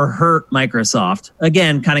helped or hurt Microsoft?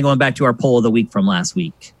 Again, kind of going back to our poll of the week from last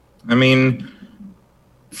week. I mean,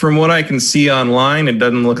 from what I can see online, it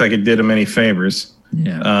doesn't look like it did them any favors.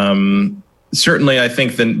 Yeah. Certainly, I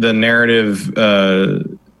think the narrative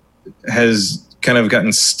has kind of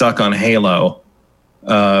gotten stuck on Halo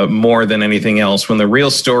more than anything else, when the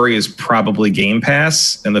real story is probably Game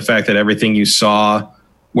Pass, and the fact that everything you saw,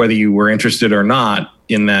 whether you were interested or not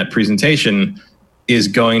in that presentation, is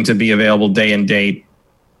going to be available day and date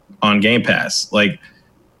on Game Pass. Like,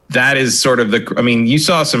 that is sort of you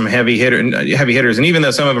saw some heavy hitters, and even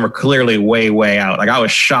though some of them are clearly way out, like I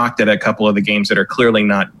was shocked at a couple of the games that are clearly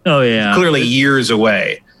not, clearly years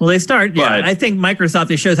away. Well, they start, I think Microsoft,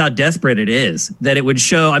 it shows how desperate it is that it would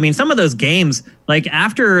show. I mean, some of those games, like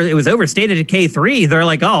after it was overstated at K3, they're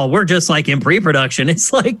like, oh, we're just like in pre-production.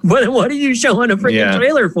 It's like, what are you showing a freaking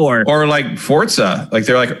trailer for? Or like Forza, like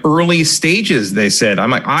they're like early stages, they said. I'm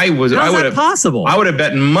like, How's that possible? I would have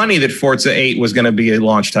bet money that Forza 8 was going to be a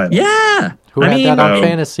launch title. Yeah. Who had that on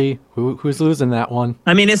Fantasy? Who's losing that one?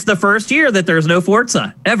 I mean, it's the first year that there's no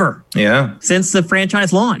Forza ever. Yeah. Since the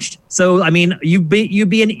franchise launched. So, I mean, you'd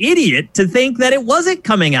be an idiot to think that it wasn't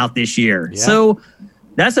coming out this year. Yeah. So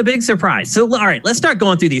that's a big surprise. So, all right, let's start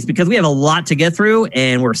going through these because we have a lot to get through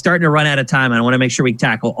and we're starting to run out of time. And I want to make sure we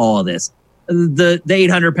tackle all of this. The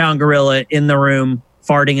 800-pound gorilla in the room,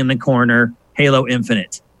 farting in the corner, Halo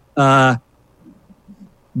Infinite.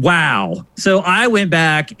 Wow. So I went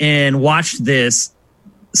back and watched this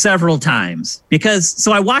several times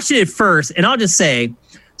so I watched it at first, and I'll just say,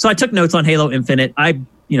 so I took notes on Halo Infinite. I'm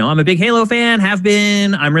a big Halo fan, have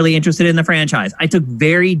been. I'm really interested in the franchise. I took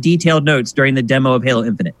very detailed notes during the demo of Halo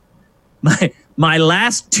Infinite. My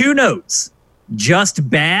last two notes, just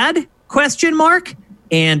bad, ?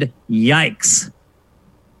 And yikes.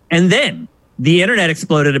 And then the internet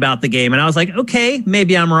exploded about the game, and I was like, okay,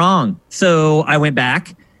 maybe I'm wrong. So I went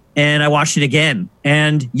back and I watched it again,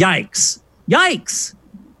 and yikes.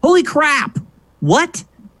 Holy crap. What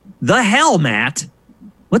the hell, Matt?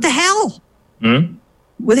 What the hell?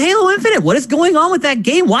 With Halo Infinite, what is going on with that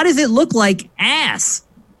game? Why does it look like ass?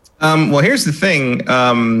 Well, here's the thing.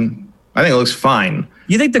 I think it looks fine.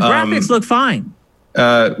 You think the graphics look fine?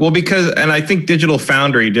 Well, and I think Digital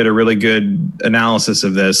Foundry did a really good analysis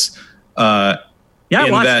of this. I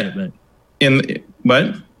watched it.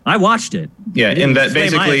 What? I watched it. Yeah, in that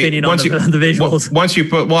basically once you the visuals. Once you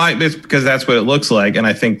put it's because that's what it looks like, and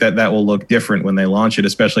I think that will look different when they launch it,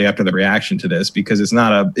 especially after the reaction to this, because it's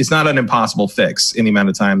not an impossible fix in the amount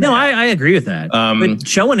of time. No, I agree with that. But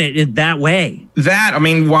showing it that way,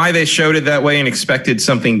 why they showed it that way and expected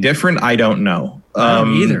something different, I don't know. I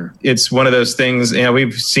don't either. It's one of those things.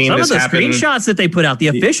 We've seen some this of the happen. Screenshots that they put out, the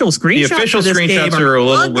official screenshots. The official screenshots are a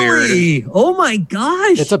little weird. Oh my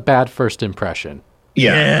gosh! It's a bad first impression.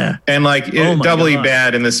 Yeah. And doubly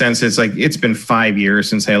bad in the sense it's like it's been 5 years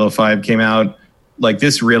since Halo 5 came out. like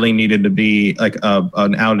this really needed to be like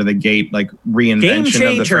an out of the gate like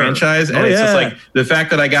reinvention of the franchise. And it's just like the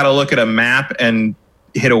fact that I got to look at a map and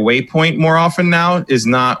hit a waypoint more often now is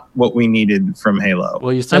not what we needed from Halo.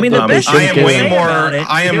 Well, you said I mean, the best I am way more.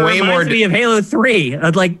 I am way more. Me of Halo 3,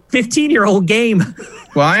 a like 15-year-old game.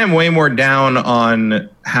 Well, I am way more down on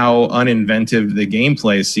how uninventive the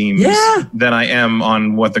gameplay seems than I am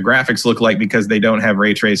on what the graphics look like, because they don't have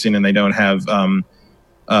ray tracing and they don't have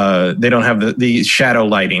the shadow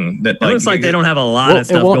lighting. That it looks like they don't have a lot of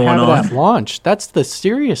stuff going on. It won't have it at launch. That's the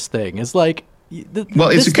serious thing. Is like.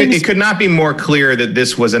 It could not be more clear that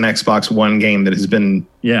this was an Xbox One game that has been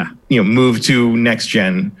moved to next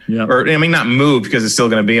gen. Or I mean, not moved because it's still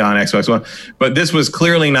going to be on Xbox One, but this was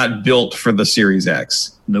clearly not built for the Series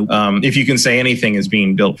X. Nope. If you can say anything is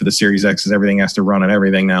being built for the Series X, because everything has to run on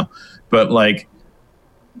everything now. But like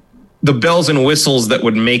the bells and whistles that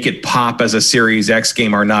would make it pop as a Series X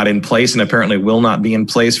game are not in place, and apparently will not be in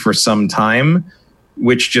place for some time.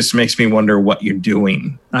 Which just makes me wonder what you're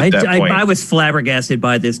doing at that point. I was flabbergasted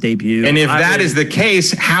by this debut. And if that is the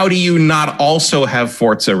case, how do you not also have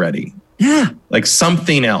Forza ready? Yeah. Like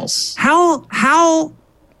something else. How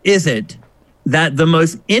is it that the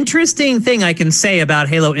most interesting thing I can say about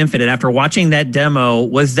Halo Infinite after watching that demo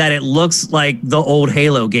was that it looks like the old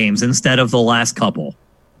Halo games instead of the last couple?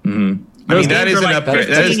 Mm-hmm. I mean, that is an upgrade.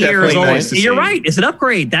 That is definitely nice to see. You're right. It's an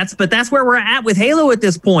upgrade. That's where we're at with Halo at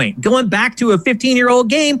this point. Going back to a 15-year-old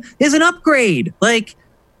game is an upgrade. Like,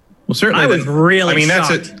 well, certainly I was really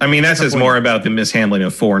shocked. That's more about the mishandling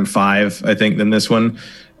of 4 and 5, I think, than this one.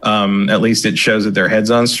 At least it shows that their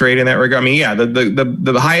head's on straight in that regard. I mean, yeah,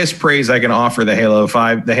 the highest praise I can offer the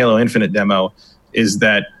Halo Infinite demo is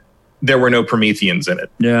that there were no Prometheans in it.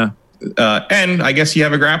 Yeah. And I guess you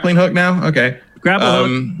have a grappling hook now. Okay. Grapple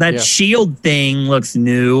hook. That shield thing looks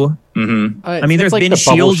new. Mm-hmm. I mean, there's been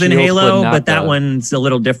shields in Halo, but that one's a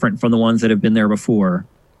little different from the ones that have been there before.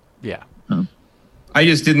 Yeah. I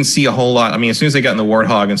just didn't see a whole lot. I mean, as soon as I got in the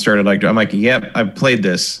Warthog and started, I'm like, yep, I've played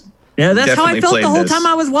this. Yeah, that's how I felt the whole time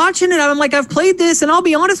I was watching it. I'm like, I've played this, and I'll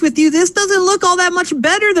be honest with you, this doesn't look all that much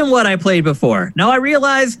better than what I played before. Now, I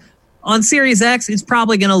realize on Series X, it's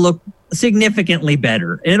probably going to look significantly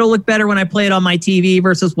better. And it'll look better when I play it on my TV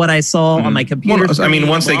versus what I saw on my computer. Well, I mean,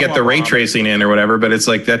 once they get the ray tracing in or whatever, but it's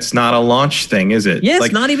like, that's not a launch thing, is it? Yeah, like,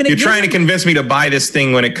 it's not even you're trying to convince me to buy this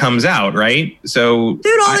thing when it comes out, right? So,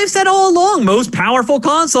 dude, they've said all along, most powerful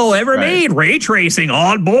console ever made, ray tracing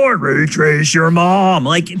on board, ray trace your mom.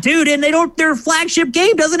 Like, dude, and their flagship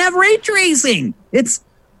game doesn't have ray tracing.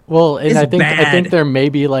 Well, and I think they're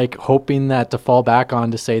maybe like hoping that to fall back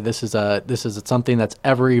on to say this is something that's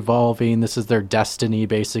ever evolving. This is their destiny,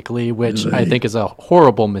 basically, which I think is a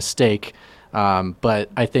horrible mistake. But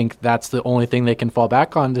I think that's the only thing they can fall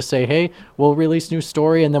back on to say, hey, we'll release new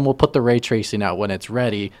story and then we'll put the ray tracing out when it's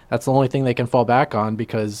ready. That's the only thing they can fall back on,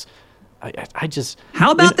 because I just...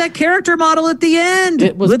 How about that character model at the end?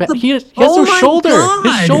 It was he has no shoulder. God.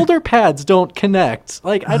 His shoulder pads don't connect.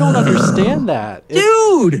 Like, I don't understand that.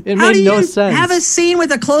 Dude! It made no sense. Have a scene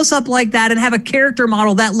with a close-up like that and have a character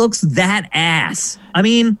model that looks that ass? I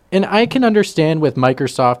mean... And I can understand with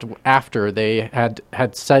Microsoft after they had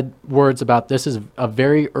said words about this is a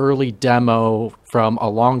very early demo from a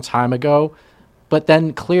long time ago, but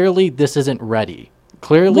then clearly this isn't ready.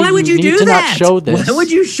 Clearly, why would you need do to that? not show this. Why would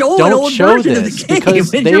you show Don't an old show version this of the game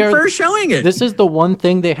when you're first showing it? This is the one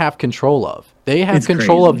thing they have control of. They have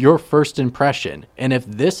control of your first impression. And if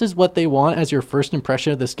this is what they want as your first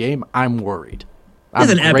impression of this game, I'm worried. I'm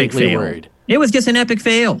an epic fail. Worried. It was just an epic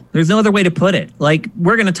fail. There's no other way to put it. Like,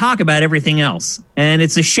 we're going to talk about everything else. And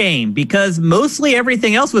it's a shame because mostly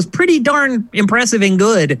everything else was pretty darn impressive and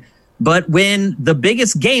good. But when the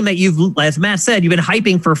biggest game that as Matt said, you've been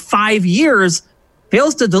hyping for 5 years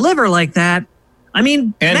fails to deliver like that. I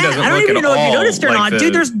mean, and Matt, I don't even know if you noticed or not.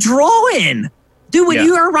 Dude, there's drawing. Dude, when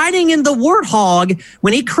you are riding in the Warthog,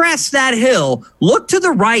 when he crests that hill, look to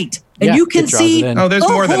the right, and you can see there's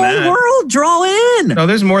more than that. The whole world draw in. No,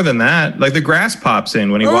 there's more than that. Like, the grass pops in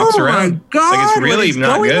when he walks around. Oh, my God. Like, it's really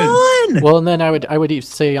not good. On? Well, and then I would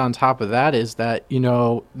say on top of that is that,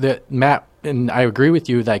 that Matt, and I agree with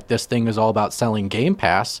you, like, this thing is all about selling Game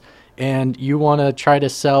Pass. And you want to try to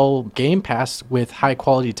sell Game Pass with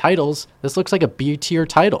high-quality titles, this looks like a B-tier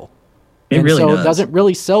title. It doesn't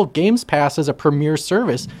really sell Games Pass as a premier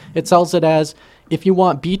service. It sells it as, if you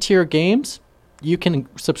want B-tier games, you can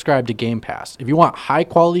subscribe to Game Pass. If you want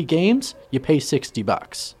high-quality games, you pay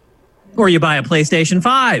 $60. Or you buy a PlayStation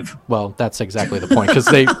 5. Well, that's exactly the point, because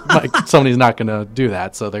Sony's not going to do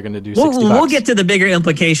that, so they're going to do $60. We'll get to the bigger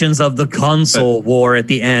implications of the console war at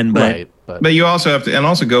the end, but... Right. But you also have to, and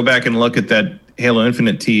also go back and look at that Halo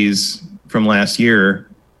Infinite tease from last year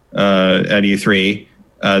at E3.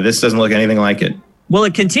 This doesn't look anything like it. Well,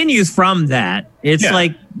 it continues from that. It's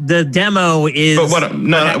like the demo is what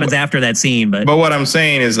happens after that scene. But what I'm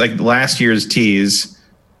saying is like last year's tease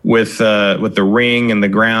with the ring and the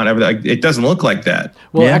ground, everything, it doesn't look like that.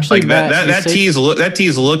 Well, actually, like Matt, that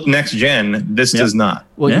tease looked next gen. This does not.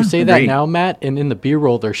 Well, you say that now, Matt, and in the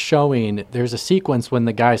B-roll they're showing there's a sequence when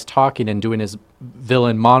the guy's talking and doing his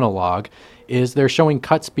villain monologue. They're showing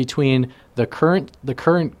cuts between the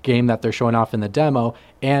current game that they're showing off in the demo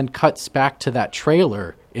and cuts back to that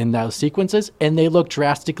trailer in those sequences, and they look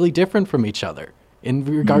drastically different from each other in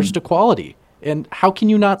regards to quality. And how can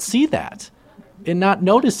you not see that and not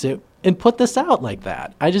notice it and put this out like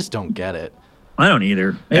that? I just don't get it. I don't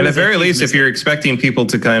either. At the very least, if you're expecting people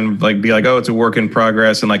to kind of like be like, oh, it's a work in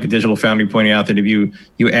progress, and like a Digital Foundry pointing out that if you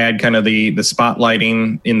add kind of the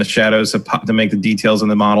spotlighting in the shadows to make the details in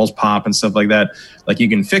the models pop and stuff like that, like you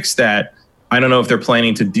can fix that. I don't know if they're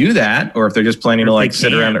planning to do that or if they're just planning to like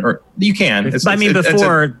sit around. Or you can.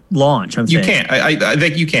 Before launch, I'm saying. You can. I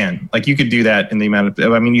think you can. Like you could do that in the amount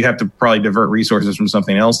of. I mean, you have to probably divert resources from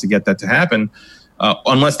something else to get that to happen.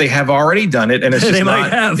 Unless they have already done it, and it's just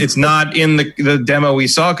not. It's not in the demo we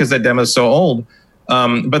saw because that demo is so old.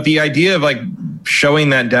 But the idea of like showing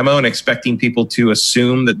that demo and expecting people to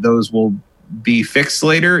assume that those will be fixed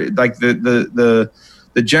later, like the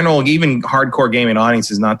general, even hardcore gaming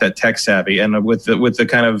audience is not that tech savvy, and with the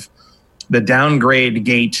kind of the downgrade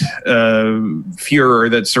gate furor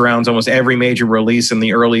that surrounds almost every major release and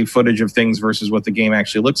the early footage of things versus what the game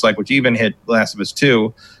actually looks like, which even hit Last of Us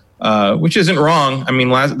 2. Which isn't wrong. I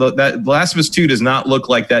mean, Last of Us 2 does not look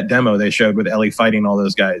like that demo they showed with Ellie fighting all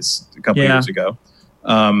those guys a couple years ago.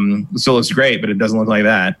 It still looks great, but it doesn't look like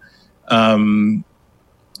that. How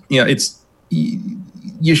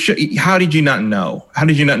did you not know? How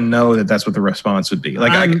did you not know that that's what the response would be?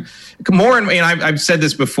 Like, I've said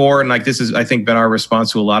this before, and like this is, I think, been our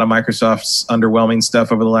response to a lot of Microsoft's underwhelming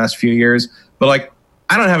stuff over the last few years. But like,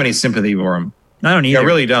 I don't have any sympathy for them. I don't either. I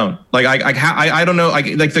really don't. Like I don't know.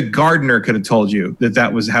 Like the gardener could have told you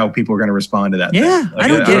that was how people were going to respond to that. Yeah, thing. Like, I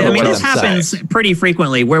don't get it. I mean, this happens pretty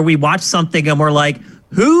frequently where we watch something and we're like,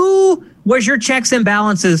 "Who was your checks and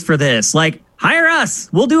balances for this? Like, hire us.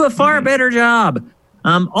 We'll do a far better job."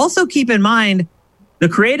 Also, keep in mind, the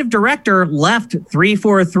creative director left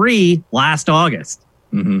 343 last August,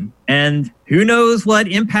 and who knows what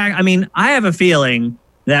impact. I mean, I have a feeling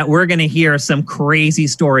that we're going to hear some crazy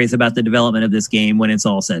stories about the development of this game when it's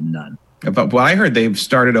all said and done. Well, I heard they've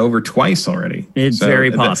started over twice already. It's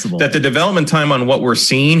very possible. That the development time on what we're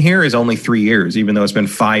seeing here is only 3 years, even though it's been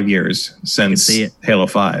 5 years since Halo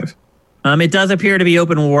 5. It does appear to be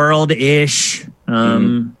open world-ish,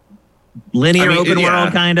 linear open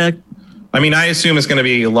world kind of. I mean, I assume it's going to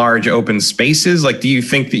be large open spaces. Like, do you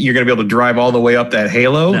think that you're going to be able to drive all the way up that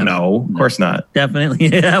Halo? No, of course not. Definitely.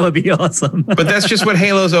 Yeah, that would be awesome. But that's just what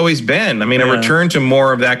Halo's always been. I mean, a return to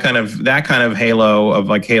more of that kind of Halo of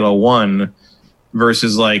like Halo 1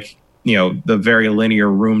 versus like, you know, the very linear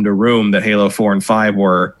room to room that Halo 4 and 5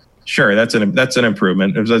 were. Sure, that's an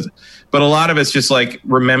improvement. But a lot of it's just like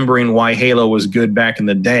remembering why Halo was good back in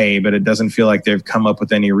the day, but it doesn't feel like they've come up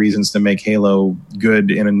with any reasons to make Halo good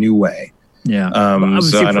in a new way. Yeah, I was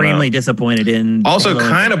supremely disappointed in. Also,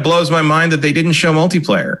 kind of blows my mind that they didn't show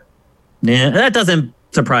multiplayer. Yeah, that doesn't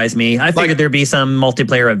surprise me. I figured the'd be some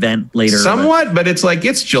multiplayer event later. Somewhat, but it's like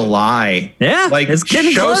it's July. Yeah, like it's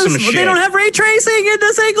getting close. Some shit. They don't have ray tracing in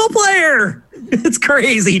the single player. It's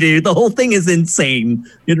crazy, dude. The whole thing is insane.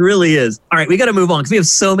 It really is. All right, we got to move on because we have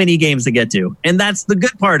so many games to get to, and that's the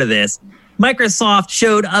good part of this. Microsoft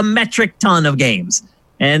showed a metric ton of games.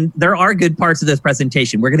 And there are good parts of this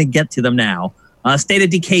presentation. We're going to get to them now. State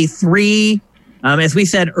of Decay 3, as we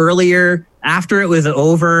said earlier, after it was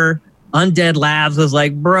over, Undead Labs was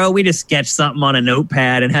like, bro, we just sketched something on a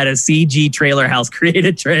notepad and had a CG trailer house create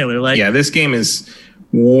a trailer. Like, yeah, this game is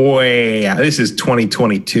this is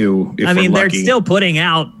 2022. I mean, they're still putting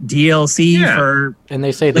out DLC for. And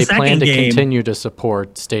they say they plan to continue to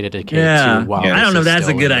support State of Decay 2 while I don't know if that's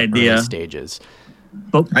a good idea. Stages.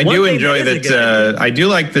 But I do enjoy that. I do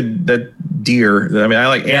like the deer. I mean, I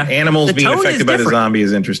like animals being affected by the zombie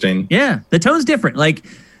is interesting. Yeah, the tone's different. Like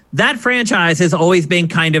that franchise has always been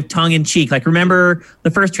kind of tongue in cheek. Like remember the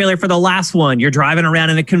first trailer for the last one? You're driving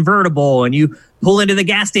around in a convertible and you pull into the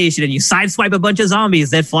gas station and you sideswipe a bunch of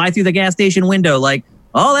zombies that fly through the gas station window. Like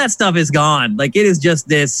all that stuff is gone. Like it is just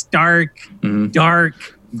this stark, dark.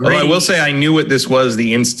 Although I will say I knew what this was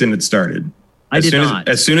the instant it started. As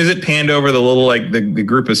soon as it panned over the little like the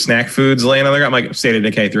group of snack foods laying on the ground, I'm like State of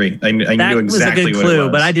Decay 3. I knew exactly what it was. That was a good clue,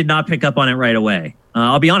 but I did not pick up on it right away.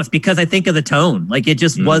 I'll be honest, because I think of the tone. Like, it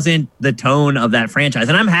just wasn't the tone of that franchise.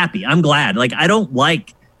 And I'm happy. I'm glad. Like, I don't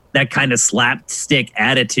like that kind of slapstick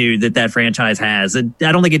attitude that franchise has. I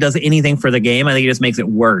don't think it does anything for the game. I think it just makes it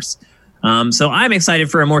worse. So I'm excited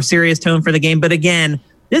for a more serious tone for the game. But again,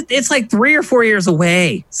 it's like 3 or 4 years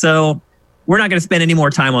away. So we're not going to spend any more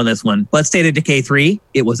time on this one. But State of Decay 3,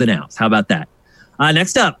 it was announced. How about that?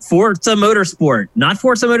 Next up, Forza Motorsport. Not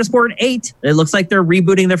Forza Motorsport 8. It looks like they're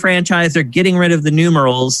rebooting the franchise. They're getting rid of the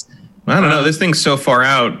numerals. I don't know. This thing's so far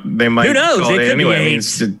out. They might. Who knows? Call it anyway.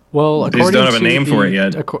 Well, they just don't have a name for it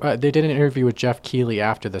yet. They did an interview with Jeff Keighley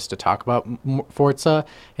after this to talk about Forza,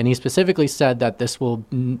 and he specifically said that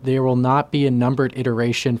there will not be a numbered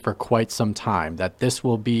iteration for quite some time. That this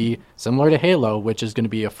will be similar to Halo, which is going to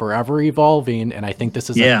be a forever evolving. And I think this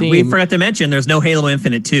is a theme. We forgot to mention there's no Halo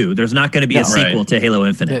Infinite 2. There's not going to be a sequel to Halo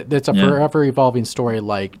Infinite. It's a forever evolving story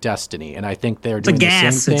like Destiny, and I think they're doing the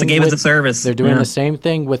same thing. It's a game as a service. They're doing the same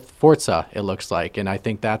thing with Forza. It looks like, and I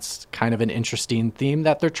think that's kind of an interesting theme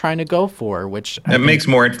that they're trying to go for, which makes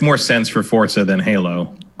more sense for Forza than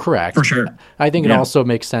Halo. Correct. For sure. I think it also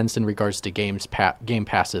makes sense in regards to Game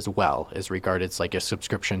Pass as well, as regard it's like a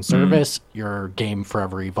subscription service. Your game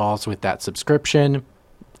forever evolves with that subscription.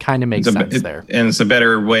 Kind of makes sense there. And it's a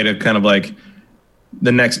better way to kind of like the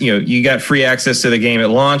next, you got free access to the game at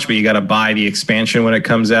launch, but you got to buy the expansion when it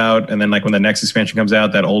comes out. And then like when the next expansion comes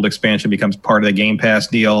out, that old expansion becomes part of the Game Pass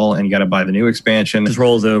deal and you got to buy the new expansion. Just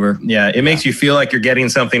rolls over. Yeah. It makes you feel like you're getting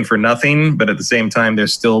something for nothing, but at the same time, they're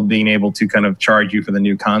still being able to kind of charge you for the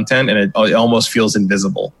new content, and it almost feels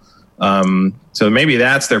invisible. So maybe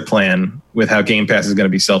that's their plan with how Game Pass is going to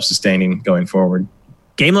be self-sustaining going forward.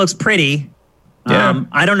 Game looks pretty. Yeah.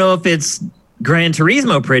 I don't know if it's Gran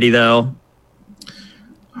Turismo pretty though.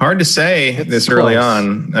 Hard to say this early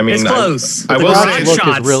on. I mean, it's close. I will say the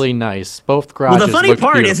look is really nice. Both garages. Well, the funny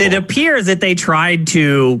part beautiful. is it appears that they tried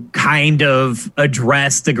to kind of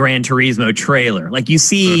address the Gran Turismo trailer. Like you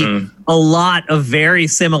see a lot of very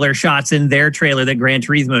similar shots in their trailer that Gran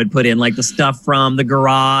Turismo had put in, like the stuff from the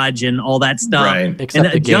garage and all that stuff. Right.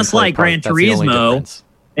 Except and just like Gran Turismo.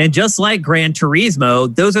 And just like Gran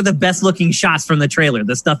Turismo, those are the best looking shots from the trailer.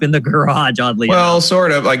 The stuff in the garage, oddly enough.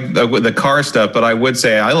 Sort of like the car stuff. But I would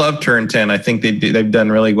say I love Turn 10. I think they've done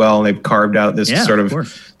really well, and they've carved out this sort of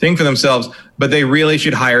thing for themselves. But they really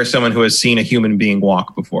should hire someone who has seen a human being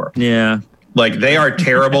walk before. Yeah. Like they are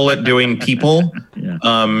terrible at doing people. Yeah.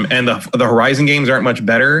 And the Horizon games aren't much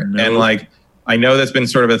better. No. And like, I know that's been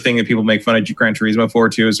sort of a thing that people make fun of Gran Turismo for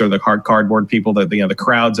too, sort of the hard cardboard people that the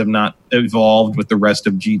crowds have not evolved with the rest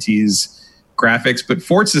of GT's graphics. But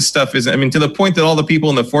Forza's stuff is, to the point that all the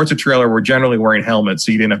people in the Forza trailer were generally wearing helmets,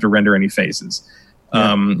 so you didn't have to render any faces.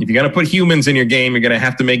 Yeah. If you're going to put humans in your game, you're going to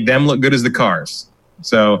have to make them look good as the cars.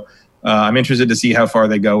 So I'm interested to see how far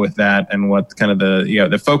they go with that, and what kind of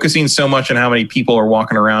they're focusing so much on how many people are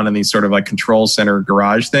walking around in these sort of like control center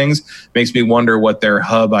garage things. Makes me wonder what their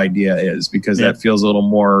hub idea is, because that feels a little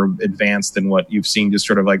more advanced than what you've seen just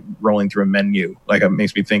sort of like rolling through a menu. Like it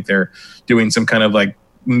makes me think they're doing some kind of like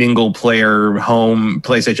mingle player home,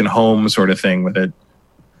 PlayStation home sort of thing with it.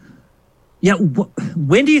 Yeah.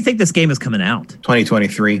 When do you think this game is coming out?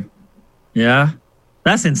 2023. Yeah.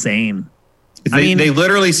 That's insane. They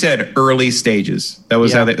literally said early stages. That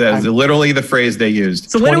was that was literally the phrase they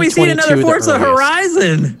used. So when do we see another Forza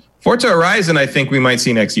Horizon? Forza Horizon, I think we might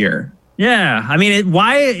see next year. Yeah.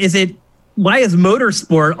 Why is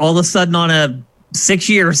Motorsport all of a sudden on a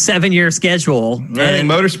 6-year, 7-year schedule? I think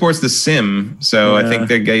Motorsport's the sim. So I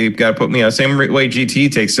think you've got to put, same way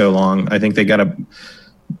GT takes so long. I think they got to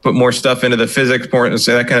put more stuff into the physics,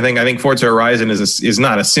 so that kind of thing. I think Forza Horizon is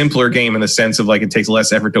not a simpler game in the sense of like it takes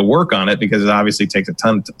less effort to work on it, because it obviously takes a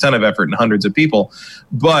ton of effort and hundreds of people.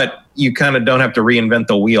 But you kind of don't have to reinvent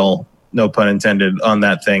the wheel, no pun intended, on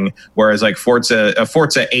that thing. Whereas like Forza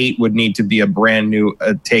 8 would need to be a brand new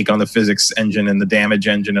take on the physics engine and the damage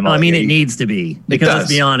engine and all. It needs to be, because let's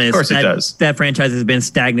be honest, of course it does. That franchise has been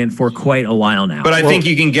stagnant for quite a while now. But I think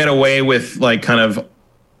you can get away with like kind of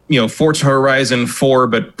Forza Horizon 4,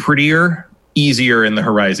 but prettier, easier in the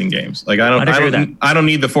Horizon games. Like I don't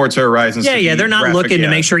need the Forza Horizons. Yeah, they're not looking to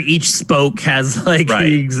make sure each spoke has like.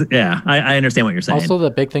 Right. I understand what you're saying. Also,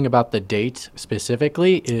 the big thing about the date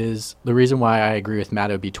specifically is the reason why I agree with Matt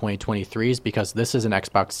it would be 2023 is because this is an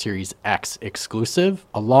Xbox Series X exclusive,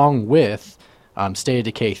 along with State of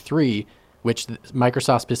Decay 3, which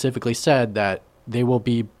Microsoft specifically said that they will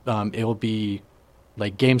be. It will be.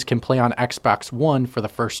 Like games can play on Xbox One for the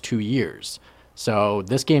first 2 years. So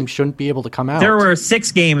this game shouldn't be able to come out. There were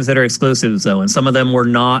 6 games that are exclusives though, and some of them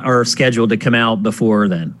were scheduled to come out before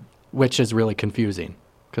then. Which is really confusing.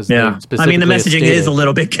 Because the messaging is a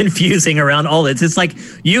little bit confusing around all this. It's like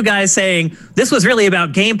you guys saying this was really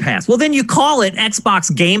about Game Pass. Well, then you call it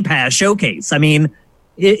Xbox Game Pass Showcase. I mean,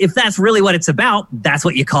 if that's really what it's about, that's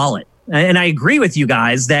what you call it. And I agree with you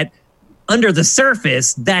guys that under the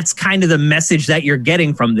surface, that's kind of the message that you're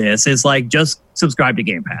getting from this is like, just subscribe to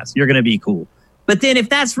Game Pass. You're going to be cool. But then if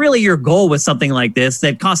that's really your goal with something like this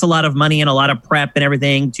that costs a lot of money and a lot of prep and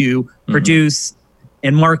everything to produce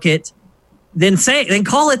and market, then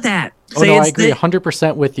call it that. I agree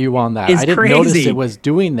 100% with you on that. I didn't notice it was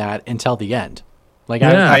doing that until the end. Like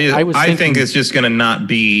I think it's just going to not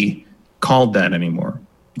be called that anymore.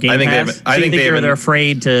 Game Pass? I think they're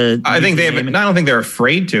afraid to. I think they have. I don't think they're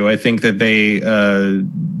afraid to. I think that they,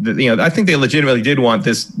 I think they legitimately did want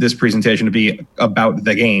this presentation to be about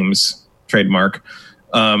the games trademark.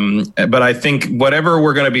 But I think whatever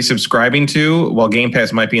we're going to be subscribing to, while Game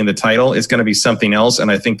Pass might be in the title, is going to be something else. And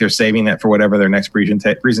I think they're saving that for whatever their next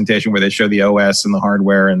presentation, where they show the OS and the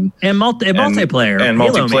hardware and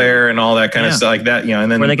multiplayer and all that kind of stuff like that. And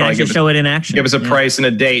then where they can actually show it in action. Give us a price and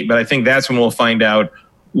a date. But I think that's when we'll find out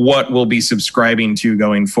what we'll be subscribing to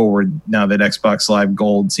going forward now that Xbox Live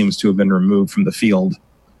Gold seems to have been removed from the field.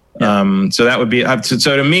 Yeah. So that would be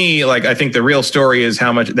so to me, like, I think the real story is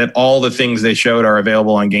how much that all the things they showed are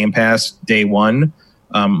available on Game Pass day one.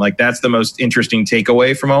 Like, that's the most interesting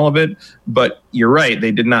takeaway from all of it. But you're right,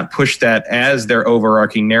 they did not push that as their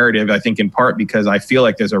overarching narrative, I think in part because I feel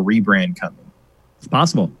like there's a rebrand coming. It's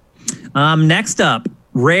possible. Next up,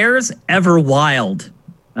 Rare's Everwild.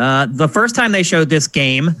 The first time they showed this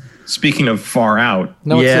game. Speaking of far out.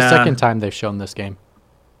 No, it's the second time they've shown this game.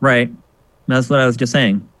 Right. That's what I was just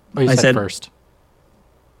saying. Oh, you said first.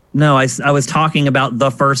 No, I was talking about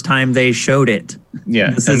the first time they showed it. Yeah,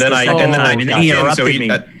 and then I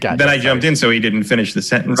jumped in, so he didn't finish the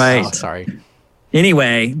sentence. Right. Oh, sorry.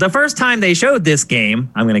 Anyway, the first time they showed this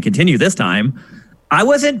game, I'm going to continue this time, I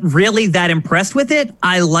wasn't really that impressed with it.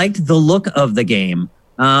 I liked the look of the game.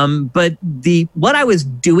 But what I was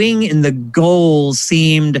doing in the goals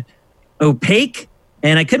seemed opaque,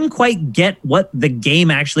 and I couldn't quite get what the game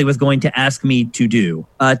actually was going to ask me to do.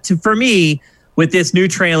 For me, with this new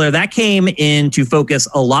trailer, that came into focus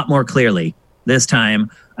a lot more clearly this time.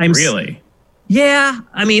 Really? Yeah.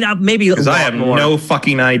 I mean, maybe because I have no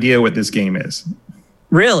fucking idea what this game is.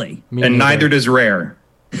 Really? And neither does Rare.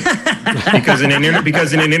 because in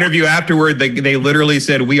an interview afterward, they literally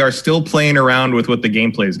said, we are still playing around with what the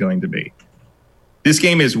gameplay is going to be. This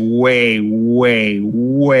game is way, way,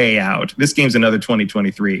 way out. This game's another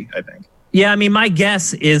 2023, I think. Yeah, I mean, my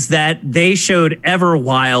guess is that they showed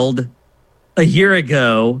Everwild a year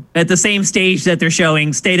ago at the same stage that they're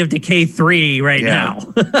showing State of Decay 3 now.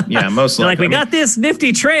 Yeah, most likely. We got this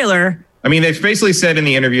nifty trailer. I mean, they've basically said in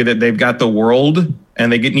the interview that they've got the world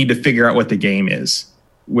and they need to figure out what the game is,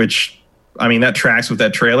 which, I mean, that tracks with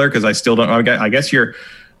that trailer because I still don't know. I guess you're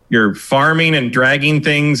farming and dragging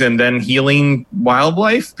things and then healing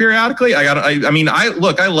wildlife periodically.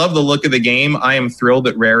 I love the look of the game. I am thrilled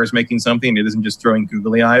that Rare is making something. It isn't just throwing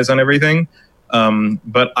googly eyes on everything.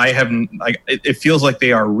 But it feels like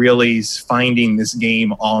they are really finding this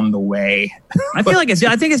game on the way. I think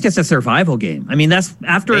it's just a survival game. I mean, that's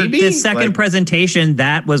after this second presentation,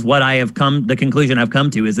 that was what the conclusion I've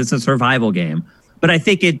come to is it's a survival game. But I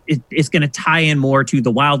think it's going to tie in more to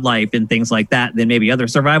the wildlife and things like that than maybe other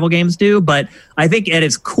survival games do. But I think at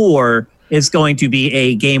its core, it's going to be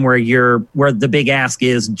a game where the big ask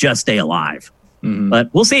is just stay alive. Mm-hmm.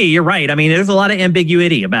 But we'll see. You're right. I mean, there's a lot of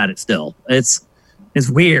ambiguity about it still. It's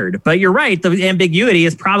weird. But you're right. The ambiguity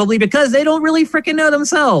is probably because they don't really freaking know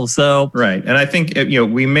themselves. So right. And I think, I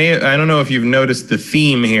don't know if you've noticed the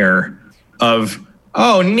theme here of,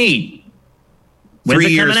 oh, neat. 3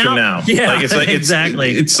 years from now. Yeah,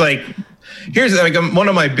 exactly. It's like, here's like one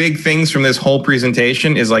of my big things from this whole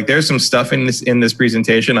presentation is like, there's some stuff in this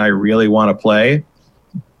presentation I really want to play,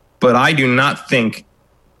 but I do not think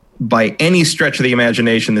by any stretch of the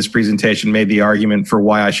imagination, this presentation made the argument for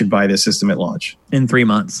why I should buy this system at launch. In 3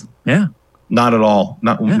 months. Yeah. Not at all.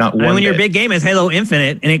 Not one. And when your big game is Halo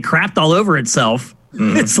Infinite and it crapped all over itself,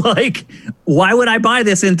 it's like, why would I buy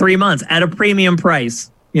this in 3 months at a premium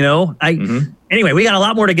price? Anyway, we got a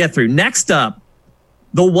lot more to get through. Next up,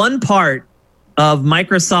 the one part of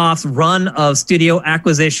Microsoft's run of studio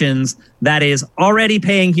acquisitions that is already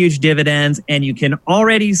paying huge dividends, and you can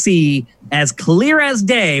already see as clear as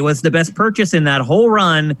day was the best purchase in that whole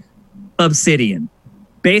run, Obsidian.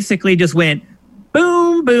 Basically just went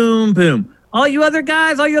boom, boom, boom. All you other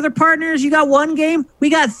guys, all you other partners, you got one game? We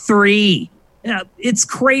got 3. it's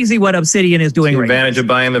crazy what Obsidian is doing right now. The advantage of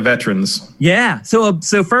buying the veterans. Yeah. So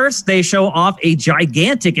first they show off a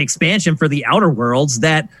gigantic expansion for the Outer Worlds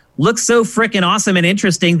that looks so freaking awesome and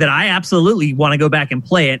interesting that I absolutely want to go back and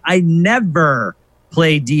play it. I never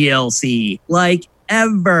play DLC, like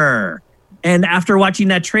ever. And after watching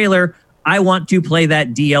that trailer, I want to play that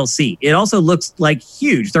DLC. It also looks like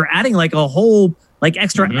huge. They're adding like a whole like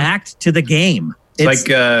extra act to the game.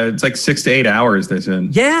 It's like 6 to 8 hours, they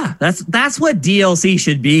said. Yeah, that's what DLC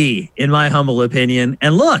should be, in my humble opinion.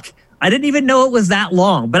 And look, I didn't even know it was that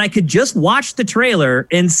long, but I could just watch the trailer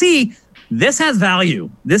and see this has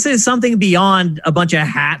value. This is something beyond a bunch of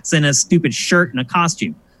hats and a stupid shirt and a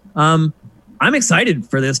costume. I'm excited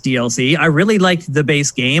for this DLC. I really liked the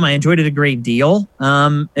base game. I enjoyed it a great deal.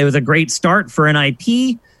 It was a great start for an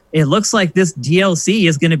IP. It looks like this DLC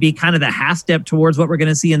is going to be kind of the half step towards what we're going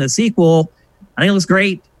to see in the sequel. I think it looks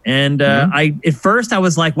great. And at first I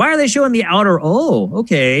was like, why are they showing the outer? Oh,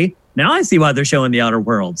 okay. Now I see why they're showing the Outer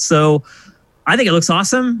Worlds. So I think it looks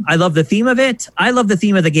awesome. I love the theme of it. I love the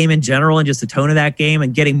theme of the game in general and just the tone of that game,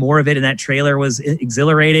 and getting more of it in that trailer was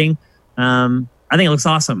exhilarating. I think it looks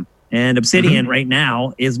awesome. And Obsidian right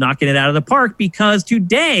now is knocking it out of the park because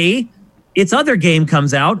today its other game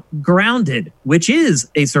comes out, Grounded, which is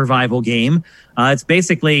a survival game. It's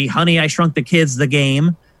basically Honey, I Shrunk the Kids, the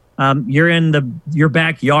game. You're in your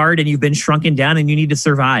backyard and you've been shrunken down and you need to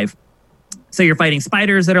survive. So you're fighting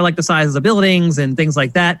spiders that are like the size of buildings and things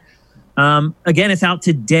like that. Again, it's out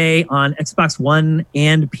today on Xbox One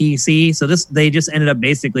and PC. So they just ended up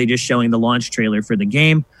basically just showing the launch trailer for the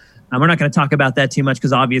game. We're not going to talk about that too much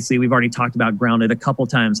because obviously we've already talked about Grounded a couple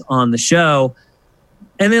times on the show.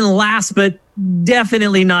 And then last but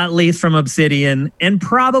definitely not least from Obsidian, and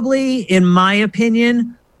probably, in my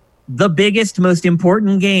opinion, the biggest, most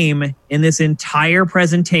important game in this entire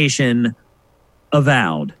presentation,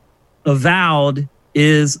 Avowed. Avowed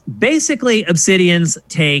is basically Obsidian's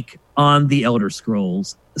take on the Elder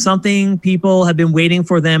Scrolls. Something people have been waiting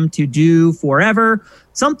for them to do forever.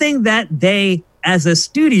 Something that they, as a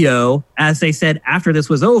studio, as they said after this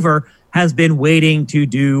was over, has been waiting to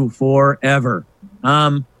do forever.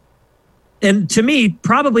 And to me,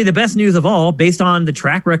 probably the best news of all, based on the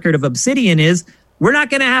track record of Obsidian, is we're not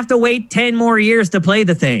going to have to wait 10 more years to play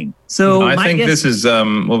the thing. So I think this is,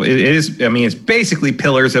 it is, I mean, it's basically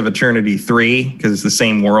Pillars of Eternity 3 because it's the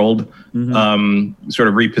same world. Sort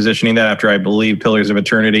of repositioning that after, I believe, Pillars of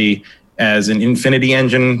Eternity as an Infinity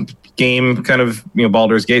Engine game, kind of,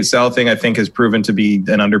 Baldur's Gate style thing, I think has proven to be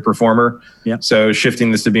an underperformer. Yep. So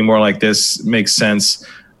shifting this to be more like this makes sense.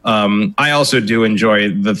 I also do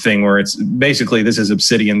enjoy the thing where it's basically, this is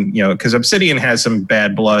Obsidian, because Obsidian has some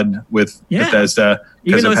bad blood with Bethesda.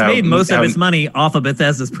 Even though it's made most of its money off of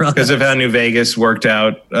Bethesda's products. Because of how New Vegas worked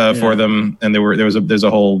out for them. And there's a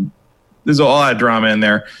lot of drama in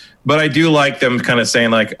there. But I do like them kind of saying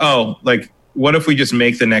like, what if we just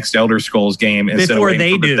make the next Elder Scrolls game instead of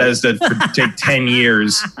waiting for Bethesda to take 10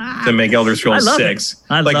 years to make Elder Scrolls 6?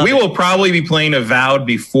 We will probably be playing Avowed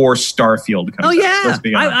before Starfield comes out. Let's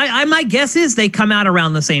be honest. My guess is they come out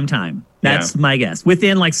around the same time. That's my guess.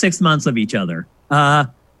 Within like 6 months of each other.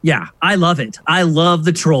 Yeah, I love it. I love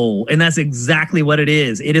the troll. And that's exactly what it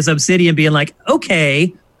is. It is Obsidian being like,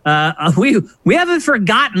 okay, we haven't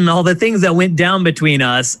forgotten all the things that went down between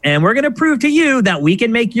us. And we're going to prove to you that we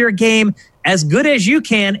can make your game as good as you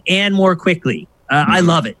can and more quickly. I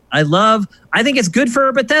love it. I think it's good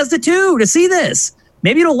for Bethesda too to see this.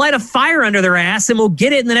 Maybe it'll light a fire under their ass and we'll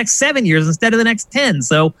get it in the next 7 years instead of the next 10.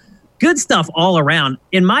 So good stuff all around.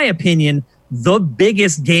 In my opinion, the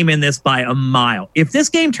biggest game in this by a mile. If this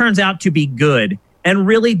game turns out to be good and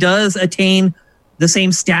really does attain the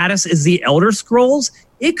same status as the Elder Scrolls,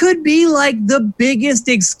 it could be like the biggest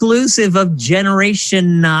exclusive of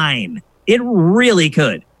Generation 9. It really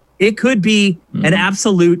could. It could be an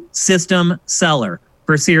absolute system seller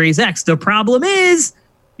for Series X. The problem is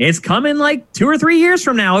it's coming like 2 or 3 years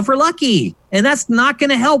from now if we're lucky. And that's not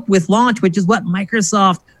going to help with launch, which is what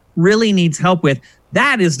Microsoft really needs help with.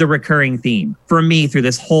 That is the recurring theme for me through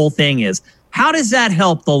this whole thing is, how does that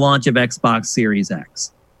help the launch of Xbox Series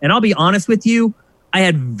X? And I'll be honest with you, I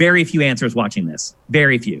had very few answers watching this.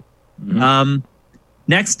 Very few.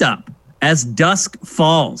 Next up, As Dusk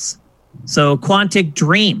Falls. So Quantic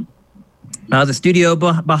Dream, the studio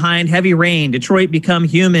behind Heavy Rain, Detroit Become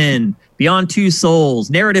Human, Beyond Two Souls,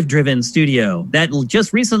 narrative-driven studio that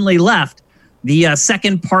just recently left the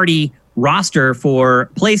second-party roster for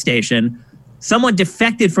PlayStation. Someone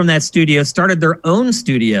defected from that studio, started their own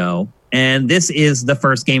studio, and this is the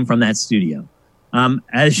first game from that studio.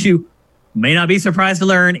 As you may not be surprised to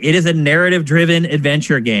learn it is a narrative-driven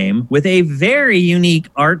adventure game with a very unique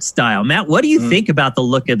art style. Matt, what do you think about the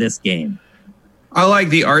look of this game? I like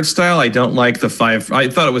the art style. I don't like the I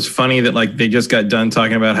thought it was funny that like they just got done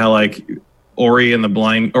talking about how like Ori and the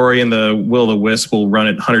Will of the Wisp will run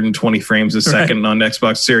at 120 frames a second on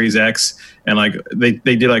Xbox Series X, and like they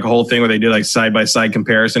did like a whole thing where they did like side by side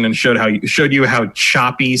comparison and showed you how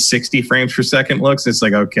choppy 60 frames per second looks. It's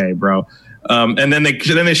like, okay, bro. And then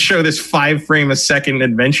they show this 5 frame a second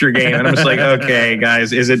adventure game, and I'm just like, okay,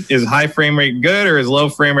 guys, is high frame rate good or is low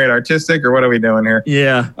frame rate artistic, or what are we doing here?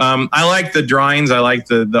 Yeah. I like the drawings. I like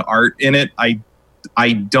the art in it.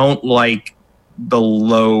 I don't like the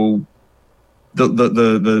low.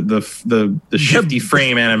 The shifty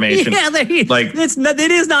frame animation. Yeah,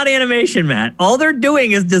 it is not animation, Matt. All they're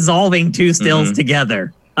doing is dissolving two stills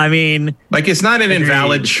together. I mean, like, it's not an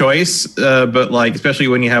invalid choice, but like, especially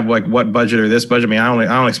when you have like what budget or this budget. I mean, I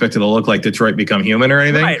don't expect it to look like Detroit Become Human or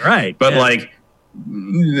anything. Right. But like,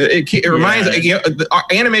 it reminds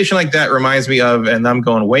animation like that reminds me of, and I'm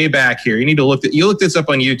going way back here. You need to look this up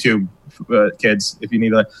on YouTube. Kids, if you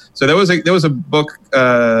need that. So there was a book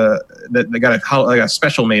that got a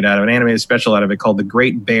special made out of, an animated special out of it, called The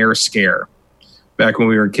Great Bear Scare, back when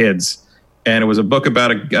we were kids. And it was a book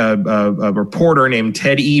about a reporter named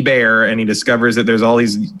Ted E. Bear, and he discovers that there's all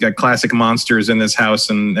these classic monsters in this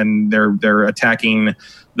house, and they're attacking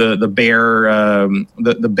the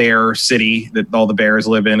bear city that all the bears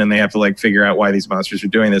live in, and they have to like figure out why these monsters are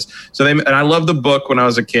doing this. So and I loved the book when I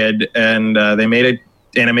was a kid, and they made it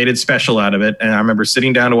animated special out of it, and I remember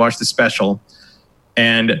sitting down to watch the special,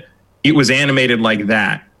 and it was animated like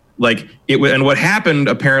that. Like it was, and what happened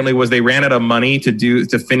apparently was they ran out of money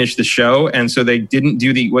to finish the show, and so they didn't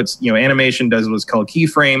do animation does what's called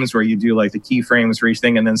keyframes, where you do like the keyframes for each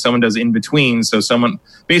thing, and then someone does in between. So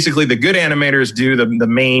basically the good animators do the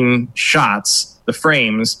main shots, the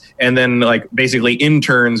frames, and then like basically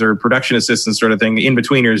interns or production assistants sort of thing, in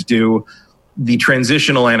betweeners do the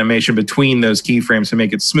transitional animation between those keyframes to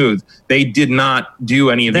make it smooth. They did not do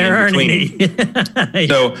any of the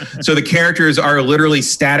in-between. So the characters are literally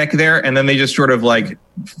static there, and then they just sort of like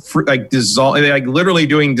dissolve, like literally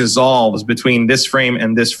doing dissolves between this frame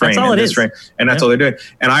and this frame and this frame, and that's all they're doing.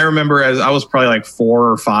 And I remember, as I was probably like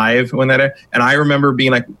 4 or 5 when and I remember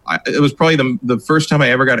being like, it was probably the first time I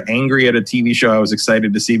ever got angry at a TV show I was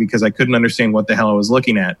excited to see, because I couldn't understand what the hell I was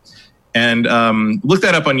looking at. And look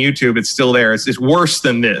that up on YouTube. It's still there. It's worse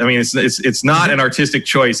than this. I mean, it's not an artistic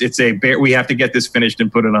choice. It's we have to get this finished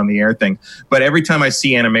and put it on the air thing. But every time I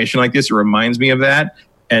see animation like this, it reminds me of that.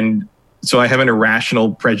 And so I have an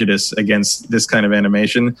irrational prejudice against this kind of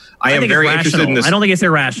animation. I am very interested in this. I don't think it's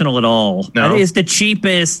irrational at all. No? It's the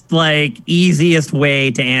cheapest, like, easiest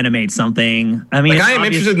way to animate something. I mean, like, I am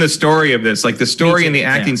interested in the story of this. Like, the story and the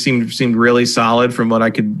acting seemed really solid from what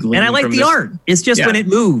I could glean. And I like the art. It's just when it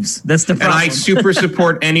moves. That's the problem. And I super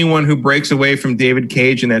support anyone who breaks away from David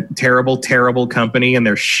Cage and that terrible, terrible company and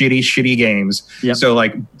their shitty games. Yep. So,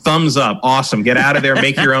 like, thumbs up. Awesome. Get out of there.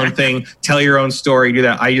 Make your own thing. Tell your own story. Do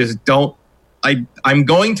that. I just don't. I'm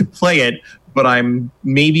going to play it, but I'm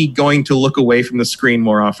maybe going to look away from the screen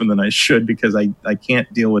more often than I should, because I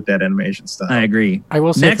can't deal with that animation style. I agree. I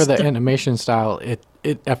will say, for the animation style, it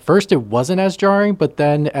at first it wasn't as jarring, but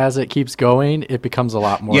then as it keeps going, it becomes a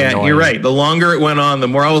lot more annoying. You're right. The longer it went on, the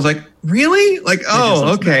more I was like, really? Like,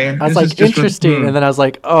 oh, okay. I was like, interesting. And then I was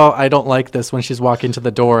like, oh, I don't like this, when she's walking to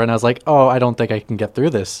the door. And I was like, oh, I don't think I can get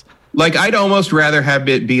through this. Like, I'd almost rather have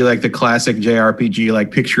it be like the classic JRPG, like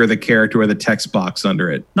picture of the character with a text box under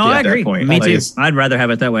it. No, I agree. Me too. I'd rather have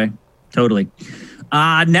it that way. Totally.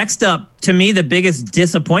 Next up, to me, the biggest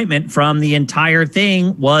disappointment from the entire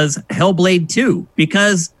thing was Hellblade 2,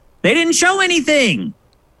 because they didn't show anything.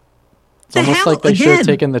 It's almost like they should have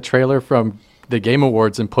taken the trailer from the Game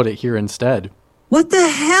Awards and put it here instead. What the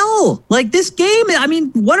hell? Like, this game, I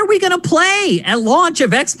mean, what are we going to play at launch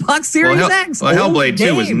of Xbox Series X? Well, Hellblade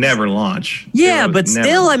 2 was never launch. Yeah, but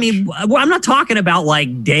still, I mean, I'm not talking about,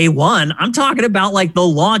 like, day one. I'm talking about, like, the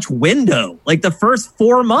launch window. Like, the first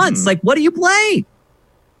 4 months. Like, what do you play?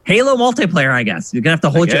 Halo multiplayer, I guess. You're going to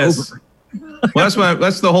have to hold you over. Well,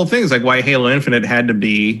 that's the whole thing. It's like why Halo Infinite had to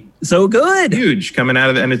be so good. Huge coming out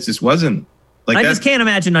of it, and it just wasn't. Like, I just can't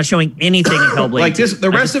imagine not showing anything in Hellblade. Like this,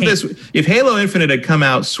 the rest of this, if Halo Infinite had come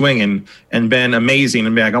out swinging and been amazing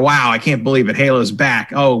and be like, oh, wow, I can't believe it, Halo's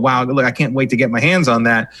back. Oh, wow, look, I can't wait to get my hands on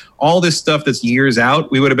that. All this stuff that's years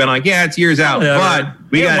out, we would have been like, yeah, it's years out,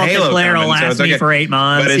 but we got Halo coming. Will last me for 8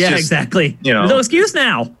 months. But yeah, exactly. There's no excuse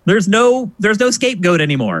now. There's no scapegoat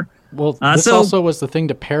anymore. Well, this also was the thing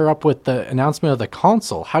to pair up with the announcement of the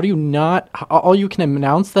console. How do you not? All you can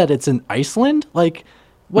announce that it's in Iceland, like.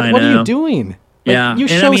 What are you doing? You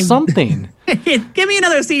show something. Give me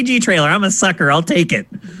another CG trailer. I'm a sucker. I'll take it.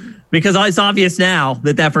 Because it's obvious now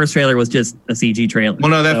that first trailer was just a CG trailer. Well,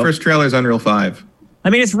 no, that first trailer is Unreal 5. I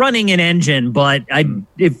mean, it's running an engine, but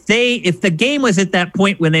if the game was at that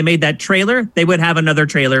point when they made that trailer, they would have another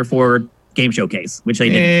trailer for Game Showcase, which they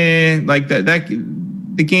didn't. Like that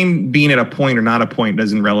the game being at a point or not a point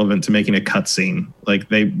isn't relevant to making a cutscene. Like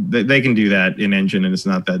they can do that in engine, and it's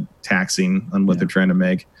not that taxing on what they're trying to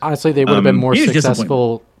make. Honestly, they would have been more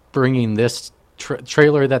successful bringing this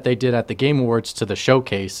trailer that they did at the Game Awards to the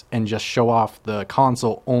showcase and just show off the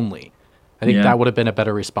console only. I think that would have been a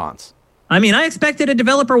better response. I mean, I expected a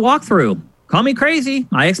developer walkthrough. Call me crazy.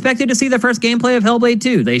 I expected to see the first gameplay of Hellblade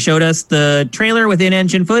 2. They showed us the trailer with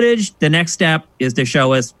in-engine footage. The next step is to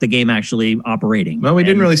show us the game actually operating. Well, we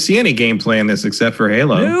didn't really see any gameplay in this except for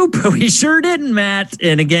Halo. Nope, we sure didn't, Matt.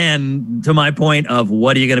 And again, to my point of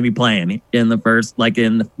what are you going to be playing in the first, like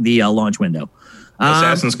in the launch window?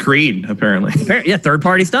 Assassin's Creed, apparently. Yeah,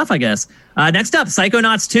 third-party stuff, I guess. Next up,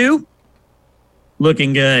 Psychonauts 2.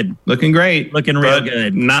 Looking good. Looking great. Looking real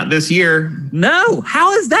good. Not this year. No.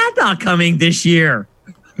 How is that not coming this year?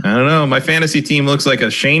 I don't know. My fantasy team looks like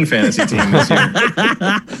a Shane fantasy team this year.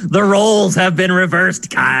 The roles have been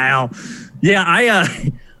reversed, Kyle. Yeah,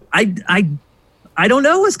 I don't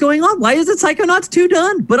know what's going on. Why isn't Psychonauts 2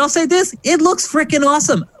 done? But I'll say this. It looks freaking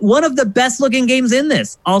awesome. One of the best looking games in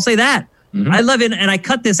this. I'll say that. Mm-hmm. I love it. And I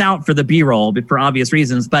cut this out for the B-roll for obvious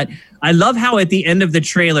reasons. But I love how at the end of the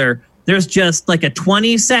trailer, there's just like a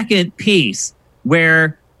 20-second piece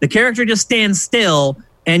where the character just stands still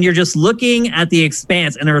and you're just looking at the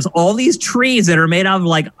expanse and there's all these trees that are made out of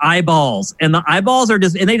like eyeballs and the eyeballs are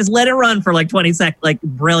just, and they just let it run for like 20 seconds. Like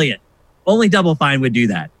brilliant. Only Double Fine would do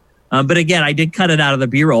that. But again, I did cut it out of the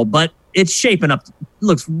B-roll, but it's shaping up. It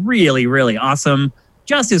looks really, really awesome.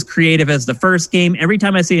 Just as creative as the first game. Every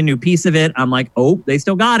time I see a new piece of it, I'm like, oh, they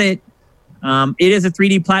still got it. It is a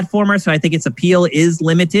 3D platformer, so I think its appeal is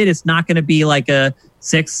limited. It's not going to be like a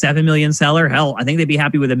 6-7 million seller. Hell, I think they'd be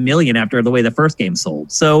happy with 1 million after the way the first game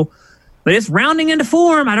sold. So, but it's rounding into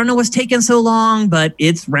form. I don't know what's taking so long, but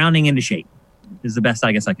it's rounding into shape is the best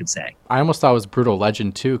I guess I could say. I almost thought it was Brutal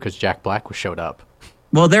Legend too because Jack Black showed up.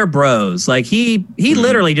 Well, they're bros. Like he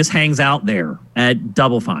literally just hangs out there at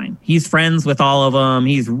Double Fine. He's friends with all of them.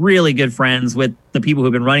 He's really good friends with the people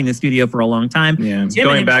who've been running the studio for a long time. Yeah,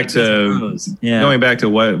 going back to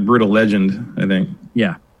what Brutal Legend, I think.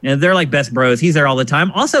 Yeah, and they're like best bros. He's there all the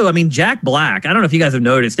time. Also, I mean, Jack Black. I don't know if you guys have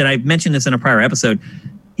noticed, and I mentioned this in a prior episode.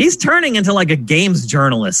 He's turning into like a games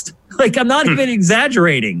journalist. Like I'm not even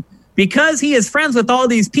exaggerating. Because he is friends with all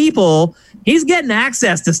these people, he's getting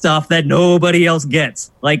access to stuff that nobody else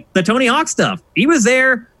gets. Like the Tony Hawk stuff. He was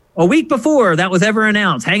there a week before that was ever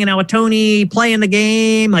announced, hanging out with Tony, playing the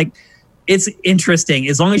game. Like, it's interesting.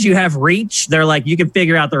 As long as you have reach, they're like, you can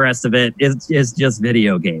figure out the rest of it. It's just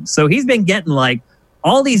video games. So he's been getting like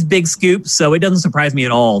all these big scoops. So it doesn't surprise me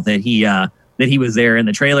at all that he was there in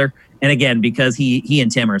the trailer. And again, because he and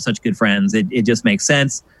Tim are such good friends, it just makes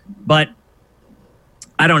sense. But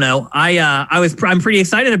I don't know. I'm pretty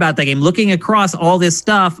excited about that game. Looking across all this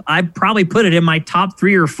stuff, I probably put it in my top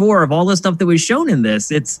 3 or 4 of all the stuff that was shown in this.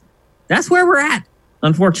 That's where we're at,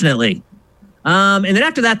 unfortunately. And then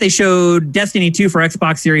after that, they showed Destiny 2 for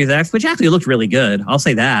Xbox Series X, which actually looked really good. I'll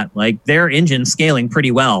say that. Like their engine scaling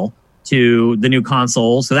pretty well to the new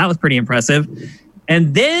console, so that was pretty impressive.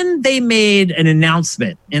 And then they made an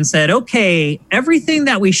announcement and said, okay, everything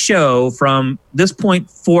that we show from this point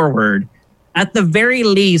forward at the very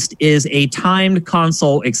least is a timed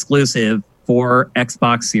console exclusive for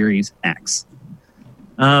Xbox Series X.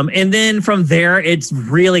 And then from there, it's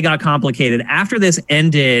really got complicated. After this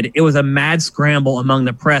ended, it was a mad scramble among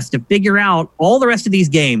the press to figure out all the rest of these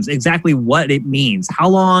games, exactly what it means, how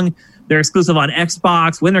long they're exclusive on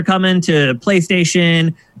Xbox, when they're coming to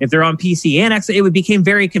PlayStation, if they're on PC and X. It became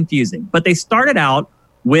very confusing. But they started out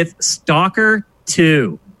with Stalker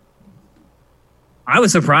 2. I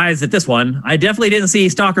was surprised at this one. I definitely didn't see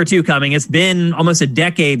Stalker 2 coming. It's been almost a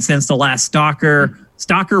decade since the last Stalker.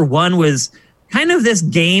 Stalker 1 was kind of this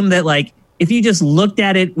game that, like, if you just looked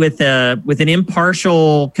at it with an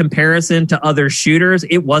impartial comparison to other shooters,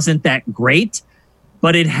 it wasn't that great,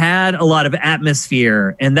 but it had a lot of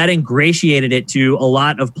atmosphere, and that ingratiated it to a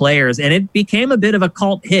lot of players, and it became a bit of a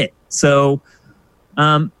cult hit. So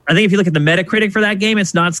I think if you look at the Metacritic for that game,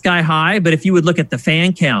 it's not sky high, but if you would look at the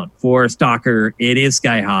fan count for Stalker, it is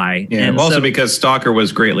sky high. Yeah, and also because Stalker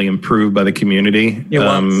was greatly improved by the community. It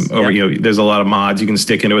was. There's a lot of mods you can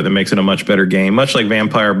stick into it that makes it a much better game, much like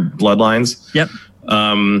Vampire Bloodlines. Yep.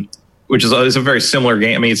 which is a very similar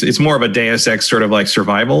game. I mean, it's more of a Deus Ex sort of like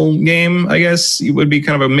survival game, I guess. It would be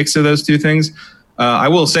kind of a mix of those two things. I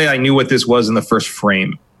will say I knew what this was in the first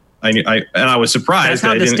frame. And I was surprised. That's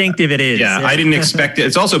how distinctive it is. Yeah, I didn't expect it.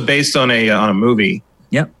 It's also based on a movie.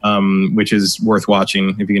 Yep. Which is worth watching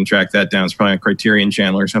if you can track that down. It's probably a Criterion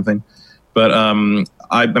channel or something. But I mean,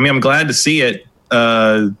 I'm glad to see it.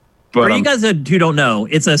 But for you guys who don't know,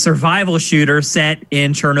 it's a survival shooter set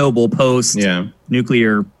in Chernobyl post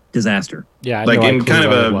nuclear disaster. Yeah, like in kind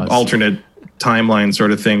of an alternate timeline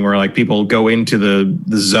sort of thing where like people go into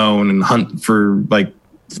the zone and hunt for like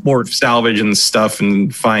sport salvage and stuff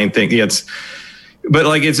and find things. Yeah, it's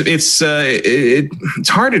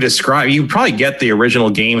hard to describe. You probably get the original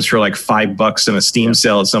games for like $5 in a Steam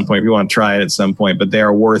sale at some point if you want to try it at some point. But they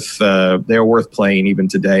are worth playing even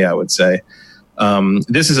today, I would say.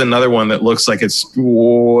 This is another one that looks like it's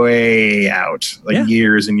way out, like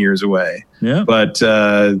years and years away. Yeah, but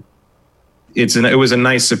it was a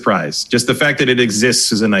nice surprise. Just the fact that it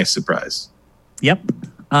exists is a nice surprise. Yep.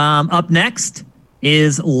 Up next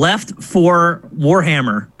is Left 4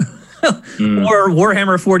 Warhammer. Or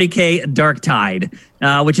Warhammer 40K Dark Tide,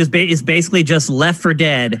 which is basically just Left 4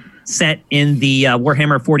 Dead set in the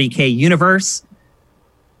Warhammer 40K universe.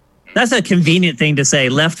 That's a convenient thing to say,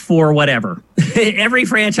 Left 4 whatever. Every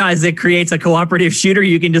franchise that creates a cooperative shooter,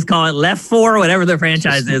 you can just call it Left 4, whatever the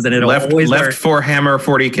franchise is, and it'll always work. Left 4 Hammer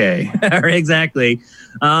 40K. Exactly.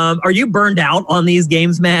 Are you burned out on these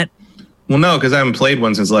games, Matt? Well, no, because I haven't played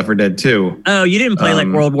one since Left 4 Dead 2. Oh, you didn't play like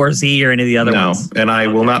World War Z or any of the other ones? No, and I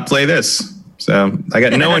will not play this. So I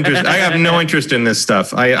got no interest. I have no interest in this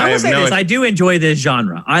stuff. I do enjoy this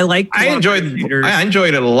genre. I enjoyed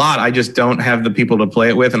it a lot. I just don't have the people to play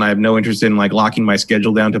it with, and I have no interest in like locking my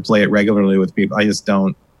schedule down to play it regularly with people. I just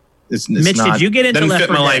don't. It's Mitch, not, did you get into doesn't Left fit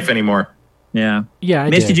 4 my Dead? life anymore. Yeah.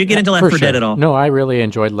 Mitch, did you get into Left 4 Dead at all? No, I really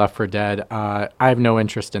enjoyed Left 4 Dead. I have no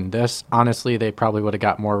interest in this. Honestly, they probably would have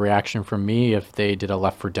got more reaction from me if they did a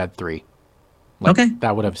Left 4 Dead 3.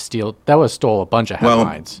 That would have stole a bunch of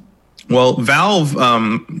headlines. Well, Valve,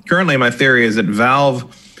 currently my theory is that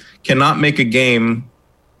Valve cannot make a game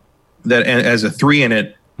that has a 3 in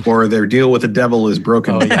it or their deal with the devil is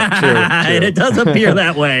broken. Oh, yeah, true. And it does appear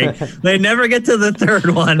that way. They never get to the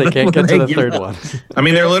third one. They can't get to the third one. I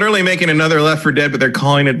mean, they're literally making another Left 4 Dead, but they're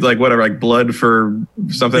calling it like whatever, like Blood for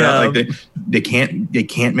something. Like they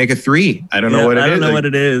can't make a 3. I don't know what it is. I don't know what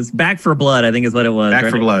it is. Back for Blood, I think is what it was. Back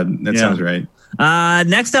for Blood. That sounds right.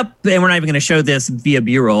 Next up, and we're not even going to show this via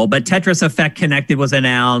B-roll, but Tetris Effect Connected was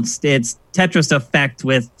announced. It's Tetris Effect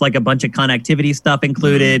with like a bunch of connectivity stuff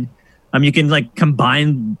included. You can like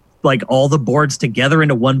combine like all the boards together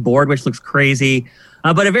into one board, which looks crazy.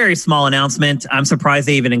 But a very small announcement. I'm surprised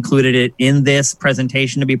they even included it in this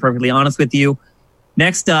presentation, to be perfectly honest with you.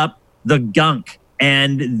 Next up, the Gunk.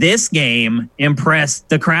 And this game impressed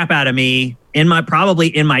the crap out of me probably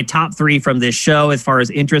in my top 3 from this show as far as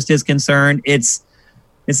interest is concerned. It's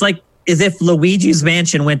like as if Luigi's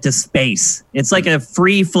Mansion went to space. It's like a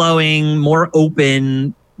free-flowing, more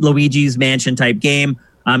open Luigi's Mansion type game.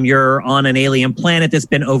 You're on an alien planet that's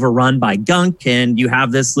been overrun by gunk, and you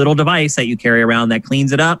have this little device that you carry around that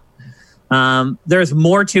cleans it up. There's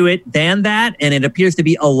more to it than that, and it appears to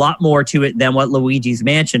be a lot more to it than what Luigi's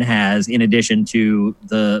Mansion has, in addition to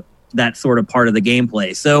that sort of part of the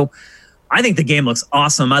gameplay. So I think the game looks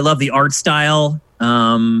awesome. I love the art style.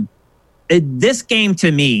 This game to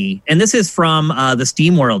me, and this is from the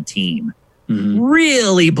SteamWorld team,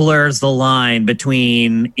 really blurs the line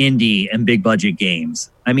between indie and big budget games.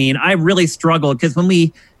 I mean, I really struggled because when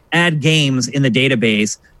we add games in the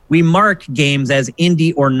database, we mark games as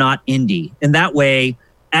indie or not indie. And that way,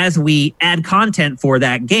 as we add content for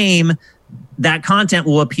that game, that content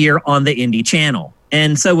will appear on the indie channel.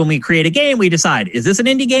 And so when we create a game, we decide, is this an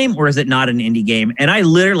indie game or is it not an indie game? And I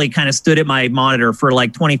literally kind of stood at my monitor for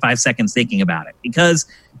like 25 seconds thinking about it because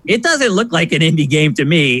it doesn't look like an indie game to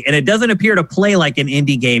me, and it doesn't appear to play like an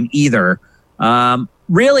indie game either.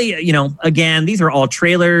 Really, again, these are all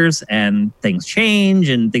trailers and things change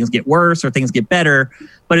and things get worse or things get better.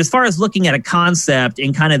 But as far as looking at a concept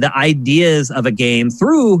and kind of the ideas of a game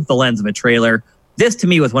through the lens of a trailer, this to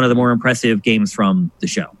me was one of the more impressive games from the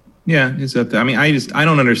show. Yeah, it's up there. I mean, I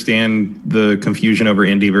don't understand the confusion over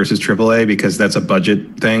indie versus AAA because that's a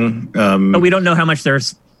budget thing. But we don't know how much they're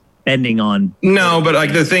spending on. No, but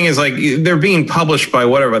like the thing is, like they're being published by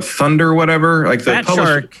Thunder, whatever. Like the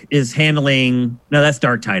Shark is handling. No, that's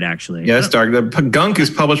Dark Tide actually. Yeah, that's Dark. The Gunk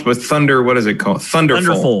is published with Thunder. What is it called?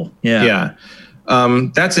 Thunderful. Yeah.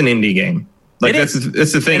 That's an indie game. Like that's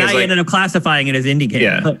the thing. And I ended up classifying it as indie game.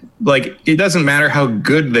 Yeah, like it doesn't matter how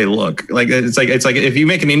good they look. Like it's like if you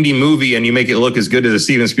make an indie movie and you make it look as good as a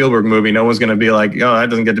Steven Spielberg movie, no one's going to be like, oh, that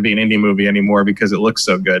doesn't get to be an indie movie anymore because it looks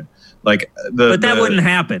so good. Like but that wouldn't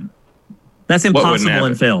happen. That's impossible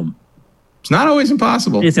in film. It's not always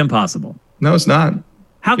impossible. It's impossible. No, it's not.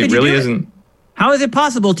 How could it really you do isn't? It? How is it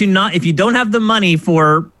possible to not, if you don't have the money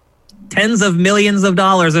for tens of millions of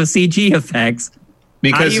dollars of CG effects?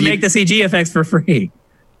 Because how do you make the CG effects for free?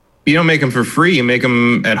 You don't make them for free. You make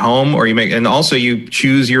them at home, or and also you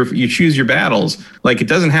choose your battles. Like it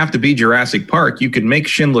doesn't have to be Jurassic Park. You could make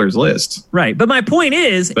Schindler's List. Right. But my point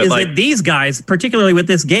is that these guys, particularly with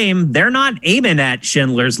this game, they're not aiming at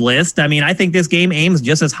Schindler's List. I mean, I think this game aims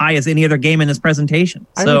just as high as any other game in this presentation.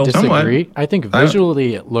 I would disagree. I think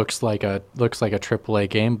visually it looks like a AAA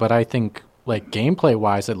game, but I think like gameplay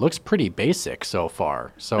wise, it looks pretty basic so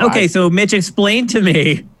far. So Mitch, explain to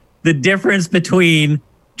me the difference between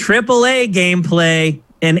AAA gameplay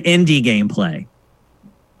and indie gameplay.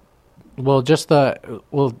 Well,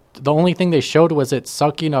 the only thing they showed was it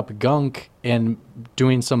sucking up gunk and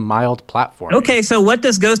doing some mild platforming. Okay, so what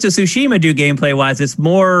does Ghost of Tsushima do gameplay wise? It's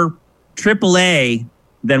more AAA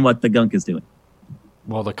than what the gunk is doing.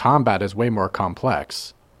 Well, the combat is way more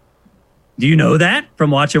complex. Do you know that from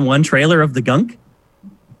watching one trailer of the gunk?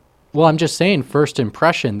 Well, I'm just saying, first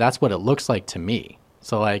impression, that's what it looks like to me.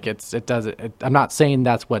 So, like, I'm not saying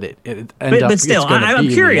that's what it ends up. But still, I'm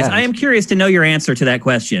curious. I am curious to know your answer to that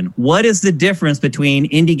question. What is the difference between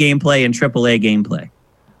indie gameplay and AAA gameplay,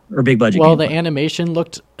 or big budget? Well, gameplay? The animation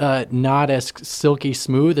looked not as silky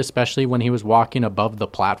smooth, especially when he was walking above the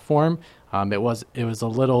platform. It was a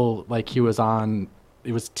little like he was on.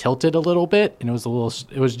 It was tilted a little bit, and it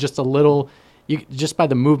was just a little. Just by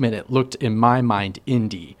the movement, it looked in my mind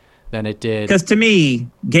indie. Than it did. Because to me,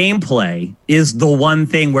 gameplay is the one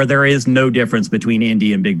thing where there is no difference between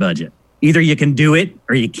indie and big budget. Either you can do it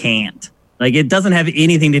or you can't. Like, it doesn't have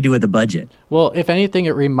anything to do with the budget. Well, if anything,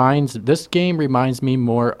 this game reminds me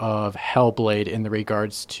more of Hellblade in the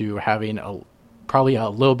regards to having probably a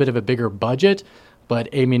little bit of a bigger budget, but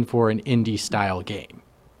aiming for an indie style game.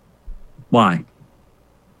 Why?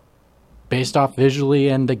 Based off visually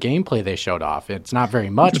and the gameplay they showed off. It's not very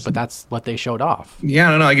much, but that's what they showed off. Yeah,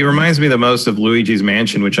 I don't know. Like, it reminds me the most of Luigi's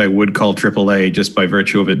Mansion, which I would call AAA just by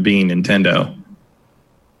virtue of it being Nintendo.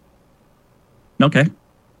 Okay.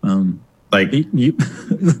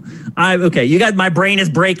 You got, my brain is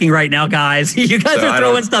breaking right now, guys. You guys are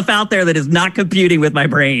throwing stuff out there that is not computing with my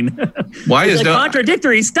brain. Why is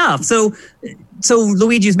contradictory stuff? So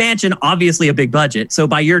Luigi's Mansion, obviously a big budget. So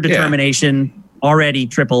by your determination, already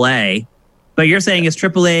AAA. But you're saying it's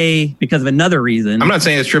AAA because of another reason. I'm not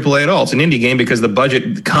saying it's AAA at all. It's an indie game because the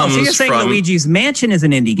budget comes from... So you're saying Luigi's Mansion is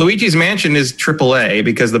an indie game? Luigi's Mansion is AAA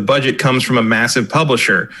because the budget comes from a massive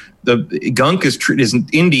publisher. The Gunk is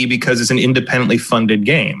indie because it's an independently funded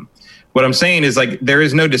game. What I'm saying is, like, there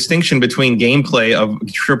is no distinction between gameplay of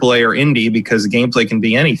AAA or indie because gameplay can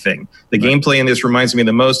be anything. The gameplay in this reminds me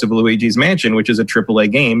the most of Luigi's Mansion, which is a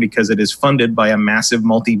AAA game because it is funded by a massive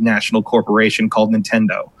multinational corporation called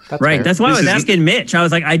Nintendo. That's fair. That's why I was asking Mitch. I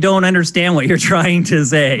was like, I don't understand what you're trying to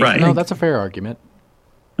say. Right. No, that's a fair argument.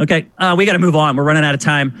 Okay, we got to move on. We're running out of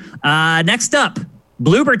time. Next up,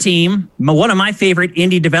 Bloober Team, one of my favorite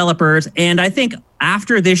indie developers. And I think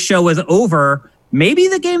after this show was over, maybe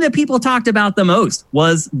the game that people talked about the most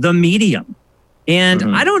was The Medium. And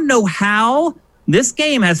I don't know how this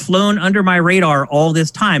game has flown under my radar all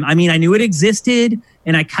this time. I mean, I knew it existed,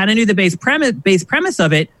 and I kind of knew the base premise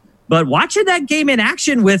of it. But watching that game in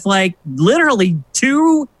action with, like, literally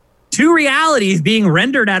two realities being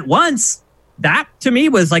rendered at once, that to me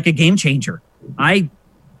was like a game changer. My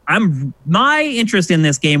interest in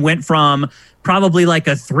this game went from probably like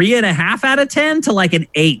a 3.5 out of 10 to like an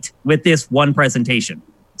 8 with this one presentation.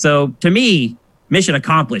 So to me, mission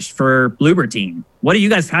accomplished for Bloober Team. How do you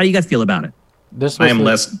guys feel about it? I am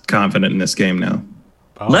less confident in this game now.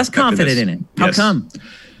 Less confident in it. How come?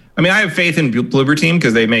 I mean, I have faith in Bloober Team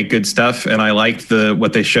because they make good stuff, and I liked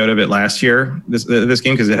what they showed of it last year. This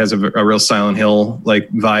game because it has a real Silent Hill like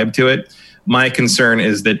vibe to it. My concern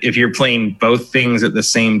is that if you're playing both things at the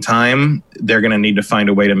same time, they're going to need to find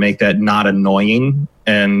a way to make that not annoying,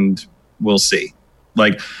 and we'll see.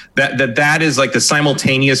 Like that is like the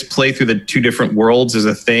simultaneous play through the two different worlds is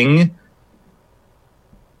a thing.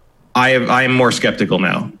 I am more skeptical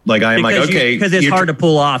now. Like I am because it's hard to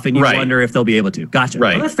pull off, and you wonder if theyll be able to. Gotcha.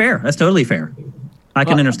 Right. Well, that's fair. That's totally fair. I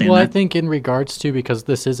can understand that. Well, I think in regards to, because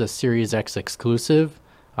this is a Series X exclusive,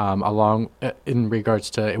 in regards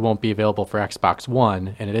to it won't be available for Xbox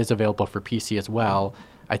One, and it is available for PC as well.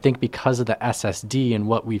 I think because of the SSD and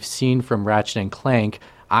what we've seen from Ratchet and Clank,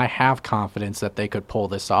 I have confidence that they could pull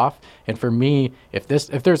this off. And for me, if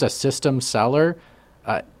there's a system seller,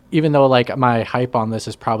 even though like my hype on this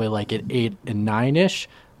is probably like at 8 and 9-ish,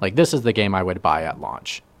 like this is the game I would buy at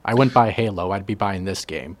launch. I wouldn't buy Halo. I'd be buying this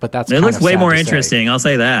game. But it looks way more interesting. I'll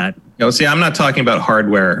say that. See, I'm not talking about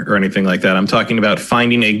hardware or anything like that. I'm talking about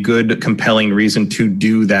finding a good, compelling reason to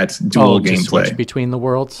do that dual gameplay. Switch between the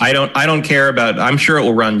worlds? I don't care about. I'm sure it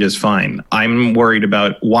will run just fine. I'm worried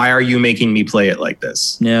about why are you making me play it like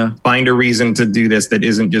this? Yeah. Find a reason to do this that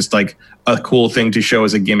isn't just like a cool thing to show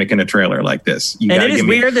as a gimmick in a trailer like this. And it is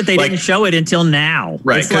weird that they didn't show it until now.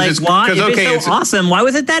 Right. It's like, why? If it's so awesome, why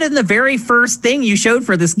wasn't that in the very first thing you showed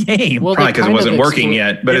for this game? Well, probably because it wasn't working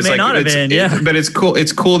yet. But it's like, but it's cool.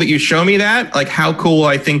 It's cool that you show me that. Like how cool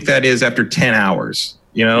I think that is after 10 hours.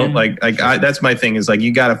 You know, that's my thing is like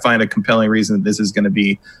you got to find a compelling reason that this is going to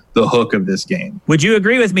be the hook of this game. Would you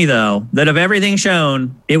agree with me though that of everything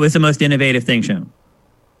shown, it was the most innovative thing shown?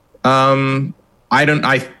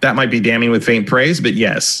 That might be damning with faint praise, but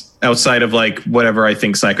yes, outside of like whatever I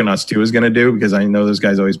think Psychonauts 2 is going to do, because I know those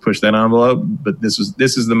guys always push that envelope. But this is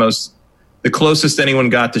the closest anyone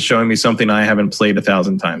got to showing me something I haven't played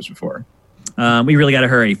 1,000 times before. We really got to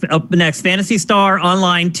hurry. Up next, Phantasy Star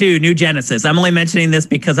Online 2, New Genesis. I'm only mentioning this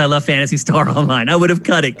because I love Phantasy Star Online. I would have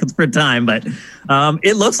cut it for time, but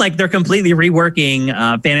it looks like they're completely reworking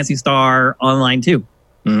Phantasy Star Online 2.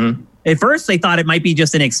 Mm-hmm. At first, they thought it might be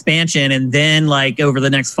just an expansion, and then, like, over the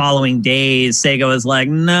next following days, Sega was like,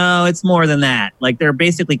 no, it's more than that. Like, they're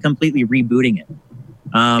basically completely rebooting it.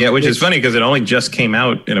 Which is funny because it only just came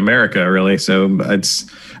out in America, really. So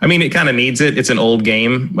it kind of needs it. It's an old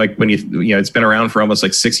game. Like when it's been around for almost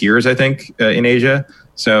like 6 years, I think, in Asia.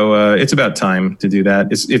 So it's about time to do that.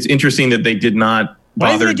 It's interesting that they did not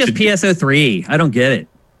bother. Why isn't it just PSO3? I don't get it.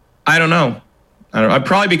 I don't know.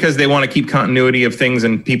 Probably because they want to keep continuity of things,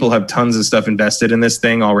 and people have tons of stuff invested in this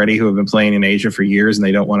thing already who have been playing in Asia for years, and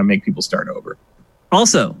they don't want to make people start over.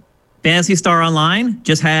 Also, Phantasy Star Online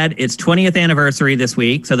just had its 20th anniversary this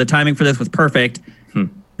week, so the timing for this was perfect.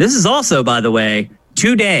 This is also, by the way,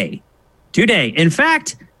 today. In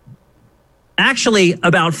fact, actually,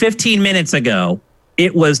 about 15 minutes ago,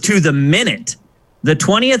 it was to the minute, the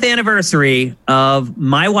 20th anniversary of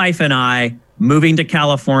my wife and I moving to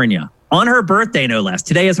California. On her birthday, no less.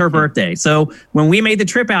 Today is her birthday. So when we made the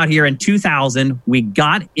trip out here in 2000, we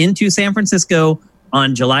got into San Francisco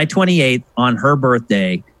on July 28th on her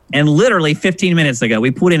birthday. And literally 15 minutes ago,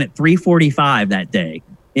 we put in at 3:45 that day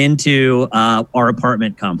into our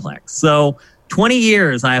apartment complex. So 20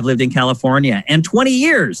 years I have lived in California and 20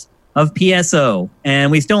 years of PSO.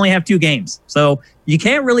 And we still only have 2 games. So you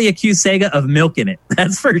can't really accuse Sega of milking it.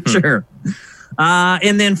 That's for sure.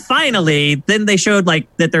 And then finally, they showed like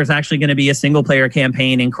that there's actually going to be a single player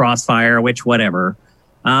campaign in Crossfire, which whatever.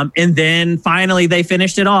 And then finally they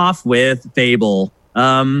finished it off with Fable.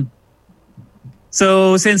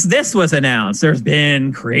 So since this was announced, there's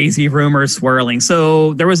been crazy rumors swirling.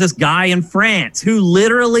 So there was this guy in France who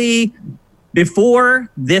literally, before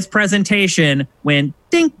this presentation, went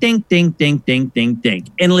ding, ding, ding, ding, ding, ding,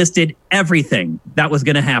 ding, and listed everything that was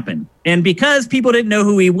going to happen. And because people didn't know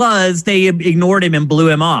who he was, they ignored him and blew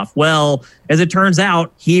him off. Well, as it turns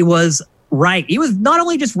out, he was right. He was not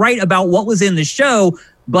only just right about what was in the show,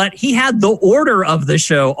 but he had the order of the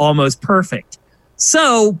show almost perfect.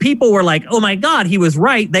 So people were like, oh my God, he was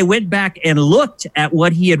right. They went back and looked at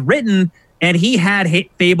what he had written, and he had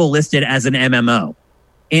Fable listed as an MMO.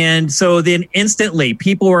 And so then instantly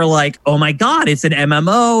people were like, oh my God, it's an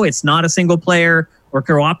MMO. It's not a single player or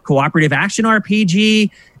cooperative action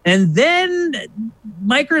RPG. And then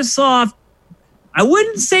Microsoft, I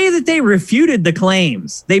wouldn't say that they refuted the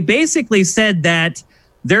claims. They basically said that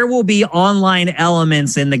there will be online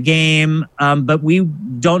elements in the game, but we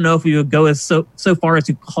don't know if we would go so far as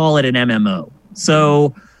to call it an MMO.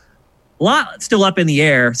 So a lot still up in the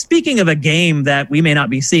air. Speaking of a game that we may not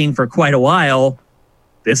be seeing for quite a while,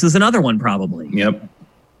 this is another one probably. Yep.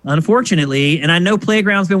 Unfortunately, and I know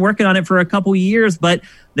Playground's been working on it for a couple years, but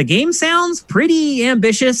the game sounds pretty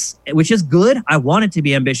ambitious, which is good. I want it to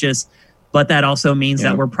be ambitious, but that also means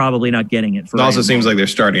that we're probably not getting it. It also seems like they're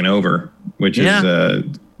starting over, which is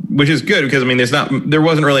good because there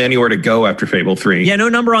wasn't really anywhere to go after Fable 3. Yeah, no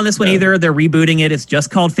number on this one either. They're rebooting it. It's just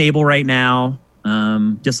called Fable right now,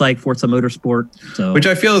 just like Forza Motorsport. So, which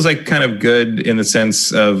I feel is like kind of good in the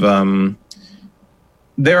sense of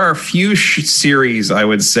there are a few series, I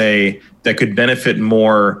would say, that could benefit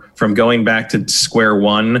more from going back to square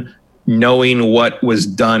one, knowing what was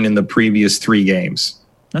done in the previous 3 games.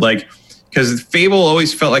 because Fable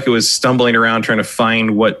always felt like it was stumbling around trying to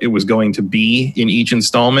find what it was going to be in each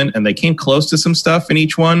installment, and they came close to some stuff in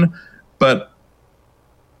each one, but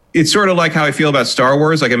it's sort of like how I feel about Star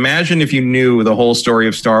Wars. Like, imagine if you knew the whole story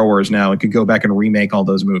of Star Wars now and could go back and remake all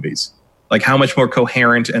those movies. Like, how much more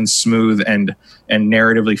coherent and smooth and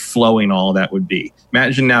narratively flowing all that would be.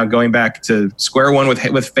 Imagine now going back to square one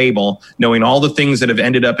with Fable, knowing all the things that have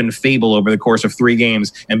ended up in Fable over the course of 3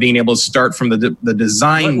 games, and being able to start from the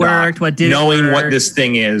design what worked, knowing what this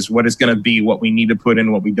thing is, what it's going to be, what we need to put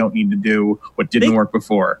in, what we don't need to do, what didn't work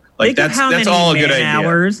before. Like, that's all a good idea.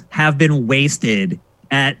 Hours have been wasted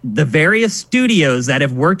at the various studios that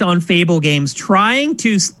have worked on Fable games trying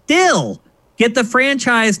to still get the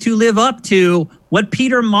franchise to live up to what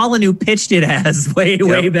Peter Molyneux pitched it as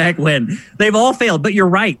way back when. They've all failed, but you're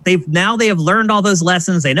right. They have learned all those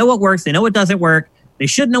lessons. They know what works. They know what doesn't work. They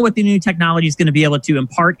should know what the new technology is going to be able to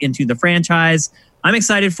impart into the franchise. I'm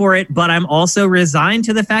excited for it, but I'm also resigned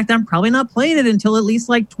to the fact that I'm probably not playing it until at least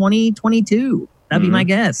like 2022. That'd be my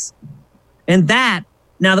guess. And that,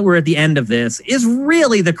 now that we're at the end of this, is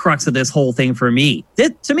really the crux of this whole thing for me.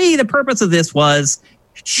 To me, the purpose of this was,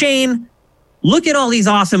 Shane, look at all these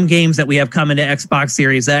awesome games that we have coming to Xbox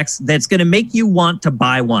Series X that's going to make you want to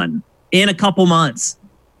buy one in a couple months.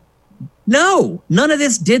 No, none of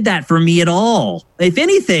this did that for me at all. If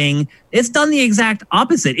anything, it's done the exact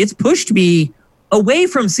opposite. It's pushed me away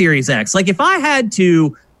from Series X. Like, if I had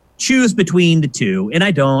to choose between the two, and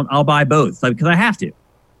I don't, I'll buy both because I have to.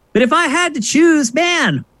 But if I had to choose,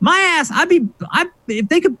 man, my ass, if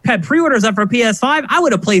they could have pre-orders up for PS5, I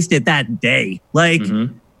would have placed it that day. Like,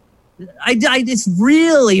 it's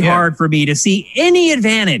really hard for me to see any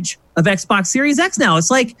advantage of Xbox Series X now.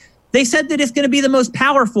 It's like they said that it's going to be the most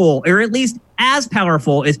powerful, or at least as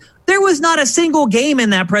powerful as. There was not a single game in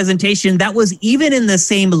that presentation that was even in the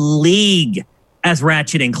same league as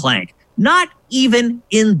Ratchet and Clank. Not even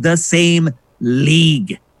in the same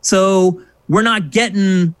league. So we're not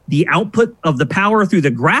getting the output of the power through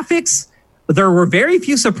the graphics. There were very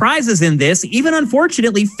few surprises in this. Even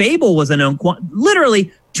unfortunately, Fable was a known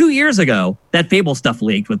literally 2 years ago, that Fable stuff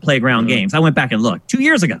leaked with Playground Games. I went back and looked. 2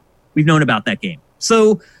 years ago, we've known about that game.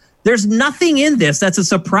 So there's nothing in this that's a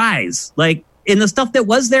surprise. Like, in the stuff that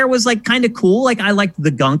was there was like kind of cool. Like, I liked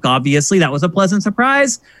the Gunk, obviously. That was a pleasant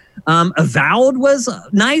surprise. Avowed was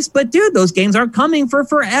nice, but dude, those games aren't coming for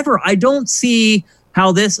forever. I don't see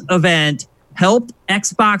how this event helped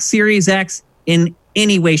Xbox Series X in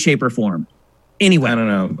any way, shape, or form. Anyway, I don't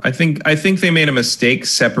know. I think they made a mistake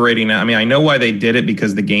separating out. I mean, I know why they did it,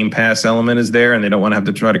 because the Game Pass element is there, and they don't want to have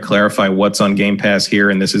to try to clarify what's on Game Pass here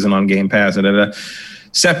and this isn't on Game Pass.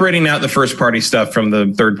 Separating out the first party stuff from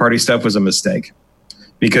the third party stuff was a mistake,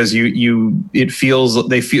 because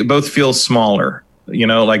both feel smaller. You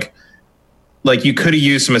know, like you could have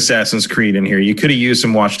used some Assassin's Creed in here. You could have used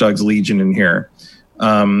some Watch Dogs Legion in here.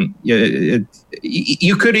 You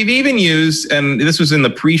could have even used, and this was in the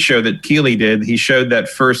pre-show that Keeley did. He showed that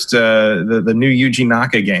first the new Yuji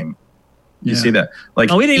Naka game. You see that?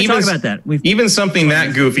 Like, we didn't even talk about that. Even something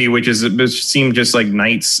that goofy, which seemed just like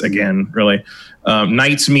Knights again, really.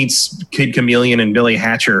 Knights meets Kid Chameleon and Billy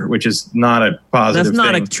Hatcher, which is not a positive thing.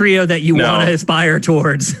 That's not a trio that you want to aspire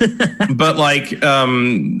towards. But like,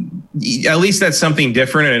 at least that's something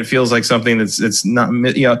different, and it feels like something that's not,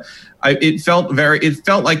 you know. It felt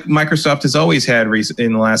like Microsoft has always had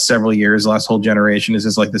in the last several years, the last whole generation, is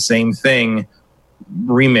just like the same thing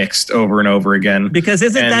remixed over and over again. Because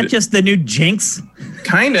isn't that just the new Jinx?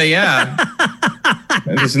 Kinda, yeah.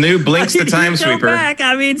 This new Blinks the Time Sweeper. Back.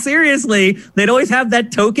 I mean, seriously, they'd always have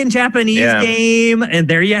that token Japanese game, and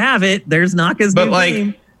there you have it. There's Naka's new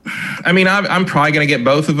game. I mean, I'm probably gonna get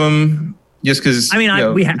both of them. Just because,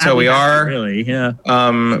 that's how we are. Really, yeah.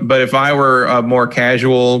 But if I were a more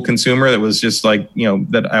casual consumer that was just like,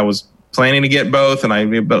 that I was planning to get both,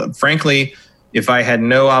 but frankly, if I had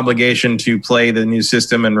no obligation to play the new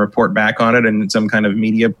system and report back on it in some kind of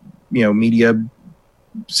media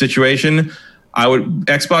situation,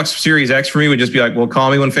 Xbox Series X for me would just be like, well, call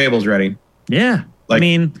me when Fable's ready. Yeah. I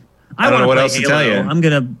mean, I don't know what else to tell you. I'm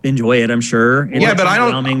going to enjoy it, I'm sure. But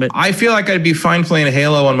I feel like I'd be fine playing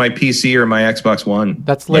Halo on my PC or my Xbox One.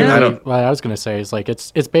 That's literally what I was going to say. Is like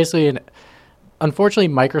it's basically unfortunately,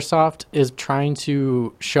 Microsoft is trying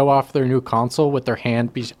to show off their new console with their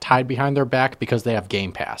hand tied behind their back because they have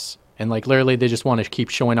Game Pass. And like literally they just want to keep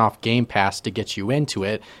showing off Game Pass to get you into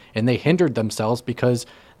it. And they hindered themselves because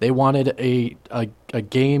they wanted a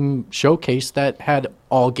game showcase that had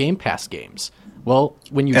all Game Pass games. Well,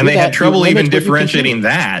 when you they had trouble even differentiating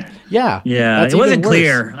that. Yeah, it wasn't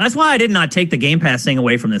clear. That's why I did not take the Game Pass thing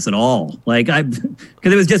away from this at all. Like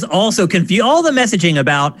because it was just also confused. All the messaging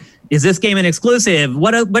about Is this game an exclusive?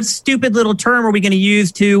 What stupid little term are we going to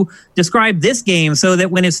use to describe this game so that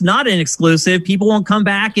when it's not an exclusive, people won't come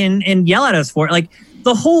back and yell at us for it? Like,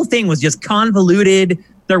 the whole thing was just convoluted.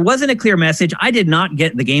 There wasn't a clear message. I did not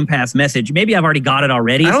get the Game Pass message. Maybe I've already got it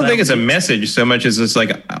already. I don't think it's a message so much as it's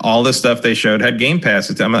like all the stuff they showed had Game Pass.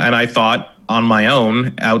 And I thought on my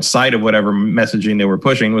own, outside of whatever messaging they were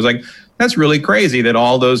pushing, was like, that's really crazy that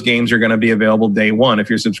all those games are going to be available day one if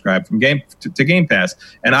you're subscribed from to Game Pass.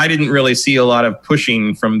 And I didn't really see a lot of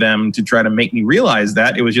pushing from them to try to make me realize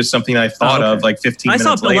that. It was just something I thought of like 15 minutes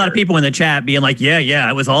later. I saw a lot of people in the chat being like,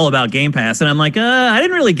 yeah, it was all about Game Pass. And I'm like, I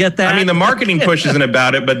didn't really get that. I mean, the marketing push isn't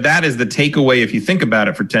about it, but that is the takeaway if you think about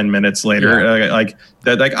it for 10 minutes later. Yeah. Like,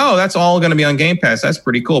 oh, that's all going to be on Game Pass. That's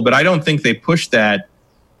pretty cool. But I don't think they pushed that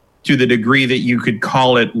to the degree that you could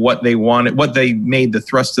call it what they wanted, what they made the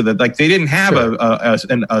thrust of it. Like, they didn't have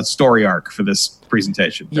a story arc for this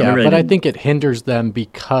presentation. Yeah, really but I think it hinders them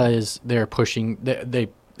because they're pushing. They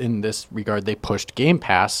in this regard, they pushed Game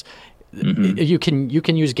Pass. Mm-hmm. You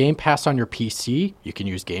can use Game Pass on your PC. You can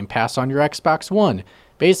use Game Pass on your Xbox One.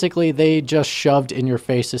 Basically, they just shoved in your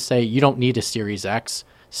face to say you don't need a Series X.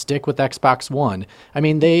 Stick with Xbox One. I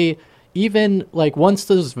mean, they even like once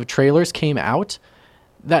those trailers came out,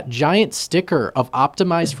 that giant sticker of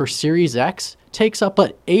optimized for Series X takes up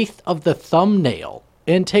 1/8 of the thumbnail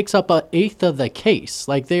and takes up 1/8 of the case.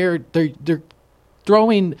 Like they're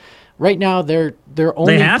throwing right now. They're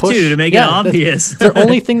only they have to make it obvious. The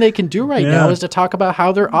only thing they can do right now is to talk about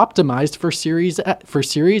how they're optimized for Series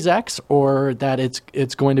X, or that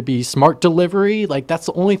it's going to be smart delivery. Like that's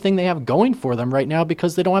the only thing they have going for them right now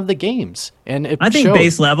because they don't have the games. And I think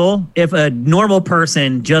base level, if a normal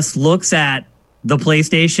person just looks at the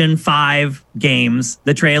PlayStation 5 games,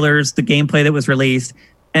 the trailers, the gameplay that was released,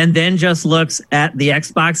 and then just looks at the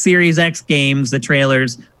Xbox Series X games, the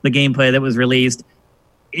trailers, the gameplay that was released,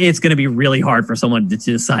 it's going to be really hard for someone to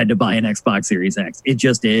decide to buy an Xbox Series X. It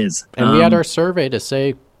just is. And we had our survey to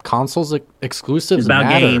say consoles exclusives about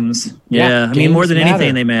matter. Games. Yeah, I mean, more than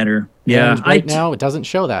anything, they matter. Yeah. And right now, it doesn't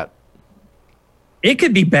show that. It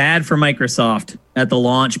could be bad for Microsoft at the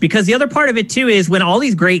launch because the other part of it, too, is when all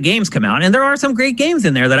these great games come out, and there are some great games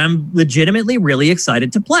in there that I'm legitimately really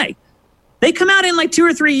excited to play. They come out in like 2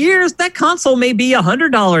 or 3 years, that console may be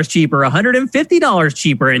 $100 cheaper, $150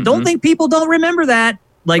 cheaper, and don't think people don't remember that.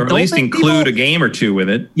 Like, or at least include a game or two with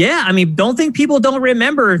it. Yeah, I mean, don't think people don't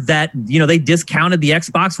remember that, they discounted the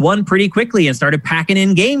Xbox One pretty quickly and started packing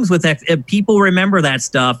in games with that. People remember that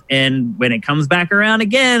stuff, and when it comes back around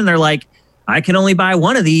again, they're like, I can only buy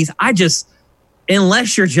one of these.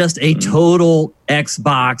 Unless you're just a total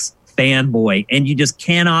Xbox fanboy and you just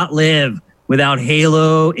cannot live without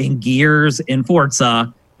Halo and Gears and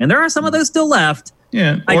Forza, and there are some of those still left.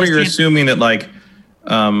 Yeah, or you're assuming that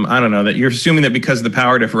I don't know, that you're assuming that because of the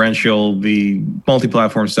power differential, the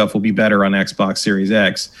multi-platform stuff will be better on Xbox Series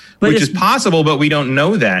X, which is possible, but we don't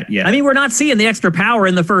know that yet. I mean, we're not seeing the extra power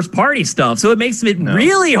in the first-party stuff, so it makes it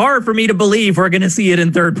really hard for me to believe we're going to see it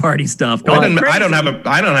in third-party stuff. I don't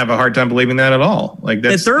have a hard time believing that at all. Like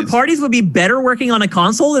that third parties would be better working on a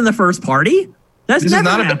console than the first party. That's never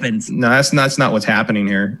happened. No, that's not what's happening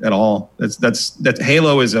here at all. That's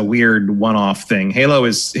Halo is a weird one-off thing. Halo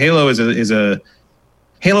is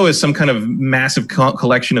some kind of massive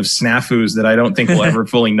collection of snafus that I don't think we'll ever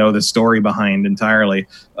fully know the story behind entirely.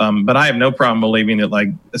 But I have no problem believing that like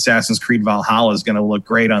Assassin's Creed Valhalla is going to look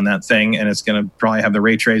great on that thing, and it's going to probably have the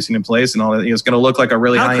ray tracing in place and all that. It's going to look like a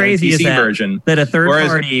really high-end PC version. That a third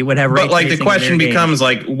party would have ray tracing. But like the question becomes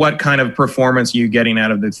like, what kind of performance are you getting out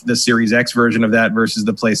of the Series X version of that versus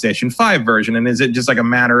the PlayStation 5 version? And is it just like a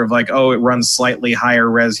matter of like, oh, it runs slightly higher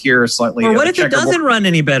res here, slightly? Or what if it doesn't run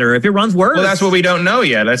any better? If it runs worse? Well, that's what we don't know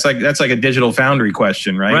yet. That's like a Digital Foundry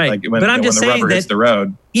question, right? Right. Like when, but I'm just saying when the rubber hits the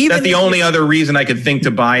road. That's the only other reason I could think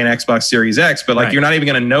to buy an Xbox Series X, but like you're not even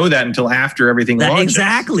going to know that until after everything launches.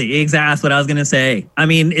 Exactly. That's what I was going to say. I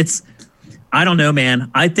mean, I don't know, man.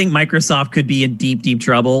 I think Microsoft could be in deep, deep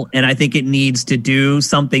trouble, and I think it needs to do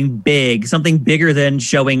something bigger than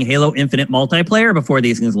showing Halo Infinite multiplayer before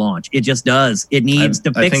these things launch. It just does. It needs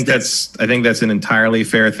to fix it. I think that's an entirely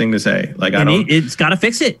fair thing to say. Like, it's got to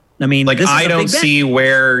fix it. I mean, like, I don't see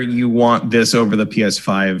where you want this over the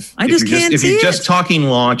PS5. I just can't see it. If you're just talking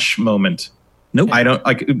launch moment. Nope. I don't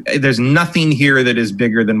like. There's nothing here that is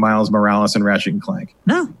bigger than Miles Morales and Ratchet and Clank.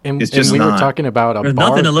 No, it's just not. Were talking about There's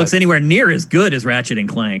nothing that looks anywhere near as good as Ratchet and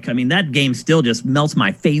Clank. I mean, that game still just melts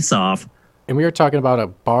my face off. And we were talking about a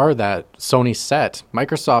bar that Sony set.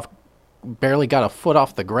 Microsoft barely got a foot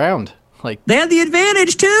off the ground. Like, they had the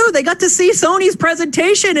advantage too. They got to see Sony's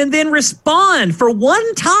presentation and then respond for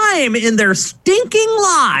one time in their stinking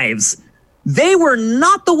lives. they were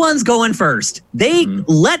not the ones going first. They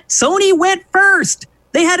Sony went first.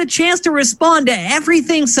 They had a chance to respond to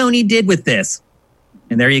everything Sony did with this.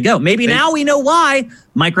 And there you go. Maybe now we know why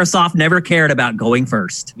Microsoft never cared about going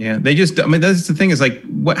first. Yeah, they just, I mean, that's the thing is like,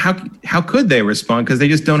 how could they respond? Because they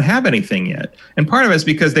just don't have anything yet. And part of it's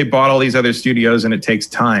because they bought all these other studios and it takes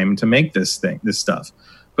time to make this stuff.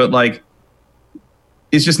 But like,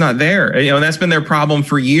 it's just not there. You know, and that's been their problem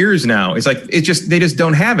for years now. It's like, they just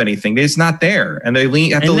don't have anything. It's not there. And they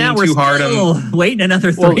have to lean too hard on. Waiting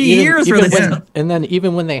another 3 years for this. And then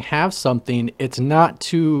even when they have something, it's not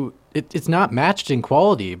matched in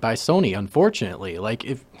quality by Sony, unfortunately. Like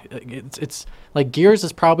if it's like Gears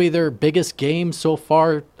is probably their biggest game so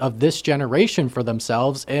far of this generation for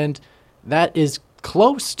themselves, and that is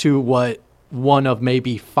close to what one of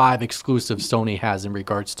maybe 5 exclusives Sony has in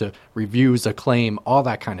regards to reviews, acclaim, all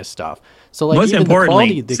that kind of stuff. So like, most even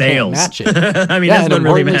importantly, the quality, they sales. can't match it. I mean, that's what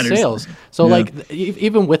really matters. Sales. So like,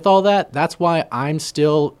 even with all that, that's why I'm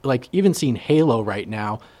still like, even seeing Halo right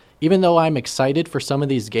now. Even though I'm excited for some of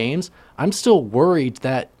these games, I'm still worried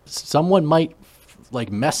that someone might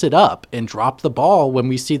like mess it up and drop the ball when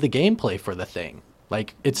we see the gameplay for the thing.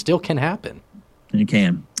 Like, it still can happen. It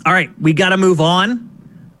can. All right, we got to move on.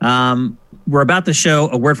 We're about to show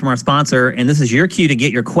a word from our sponsor, and this is your cue to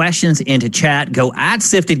get your questions into chat. Go at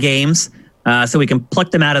Sifted Games so we can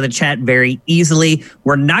pluck them out of the chat very easily.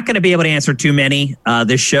 We're not going to be able to answer too many.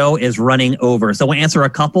 This show is running over. So we'll answer a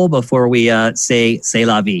couple before we say c'est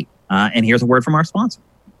la vie. And here's a word from our sponsor.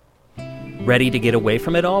 Ready to get away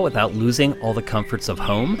from it all without losing all the comforts of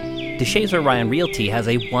home? DeShazer Ryan Realty has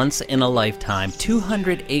a once-in-a-lifetime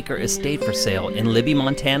 200-acre estate for sale in Libby,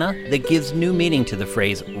 Montana that gives new meaning to the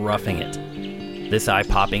phrase roughing it. This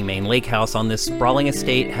eye-popping main lake house on this sprawling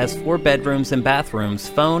estate has 4 bedrooms and bathrooms,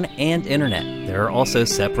 phone, and internet. There are also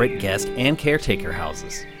separate guest and caretaker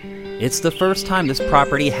houses. It's the first time this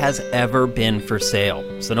property has ever been for sale,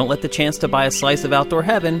 so don't let the chance to buy a slice of outdoor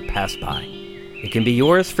heaven pass by. It can be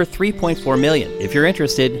yours for $3.4 million. If you're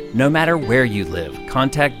interested, no matter where you live,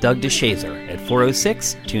 contact Doug DeShazer at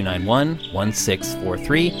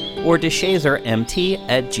 406-291-1643 or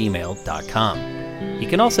deshazermt@gmail.com. He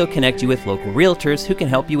can also connect you with local realtors who can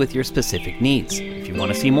help you with your specific needs. If you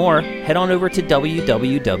want to see more, head on over to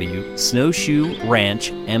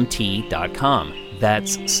www.snowshoeranchmt.com.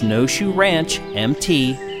 That's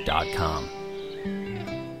snowshoeranchmt.com.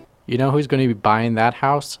 You know who's going to be buying that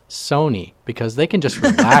house? Sony, because they can just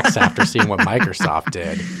relax after seeing what Microsoft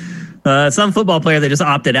did. Some football player that just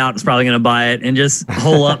opted out is probably going to buy it and just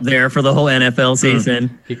hole up there for the whole NFL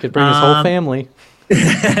season. He could bring his whole family.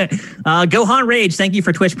 Gohan Rage, thank you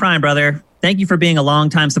for Twitch Prime, brother. Thank you for being a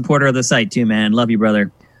longtime supporter of the site too, man. Love you, brother.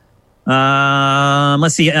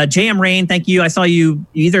 Let's see. JM Rain, thank you. I saw you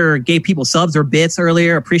either gave people subs or bits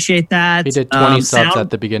earlier. Appreciate that. He did 20 subs at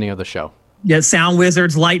the beginning of the show. Yeah, Sound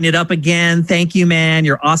Wizards lighting it up again. Thank you, man.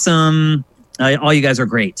 You're awesome. All you guys are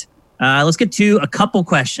great. Let's get to a couple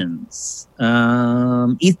questions.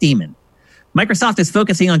 ETH Demon. Microsoft is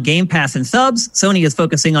focusing on Game Pass and subs. Sony is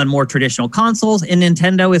focusing on more traditional consoles, and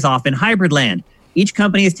Nintendo is off in hybrid land. Each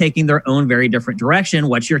company is taking their own very different direction.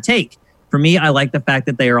 What's your take? For me, I like the fact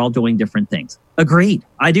that they are all doing different things. Agreed.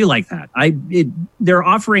 I do like that. They're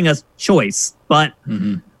offering us choice, but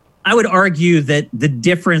I would argue that the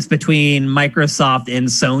difference between Microsoft and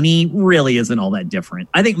Sony really isn't all that different.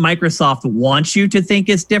 I think Microsoft wants you to think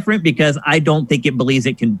it's different because I don't think it believes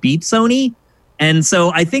it can beat Sony. And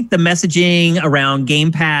so I think the messaging around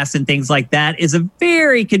Game Pass and things like that is a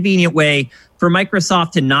very convenient way for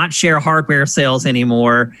Microsoft to not share hardware sales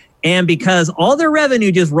anymore. And because all their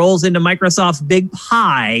revenue just rolls into Microsoft's big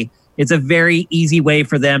pie, it's a very easy way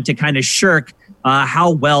for them to kind of shirk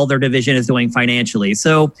how well their division is doing financially.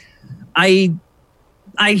 So I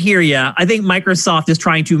hear you. I think Microsoft is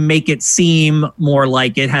trying to make it seem more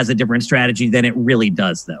like it has a different strategy than it really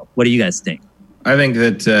does, though. What do you guys think? I think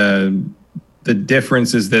that the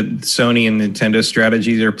difference is that Sony and Nintendo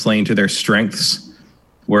strategies are playing to their strengths,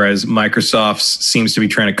 whereas Microsoft's seems to be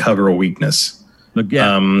trying to cover a weakness.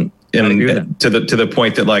 Yeah. And to the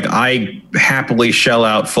point that like I happily shell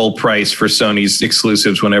out full price for Sony's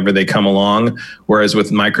exclusives whenever they come along, whereas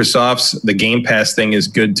with Microsoft's, the Game Pass thing is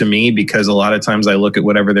good to me because a lot of times I look at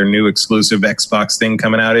whatever their new exclusive Xbox thing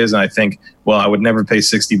coming out is, and I think, well, I would never pay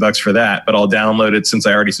 $60 for that, but I'll download it since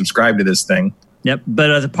I already subscribed to this thing. Yep, but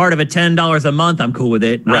as a part of a $10 a month, I'm cool with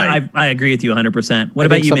it. Right. I agree with you 100%. What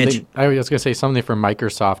about you, Mitch? I was going to say something for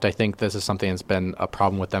Microsoft. I think this is something that's been a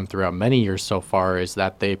problem with them throughout many years so far, is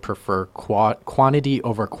that they prefer quantity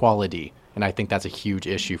over quality. And I think that's a huge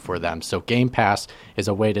issue for them. So Game Pass is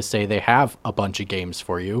a way to say they have a bunch of games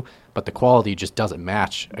for you, but the quality just doesn't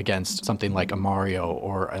match against something like a Mario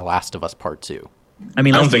or a Last of Us Part 2. I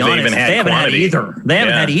mean, I don't let's be think honest, they even had they haven't quantity. had either. They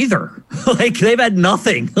haven't had either. Like, they've had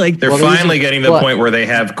nothing. Like, They're finally getting to the point where they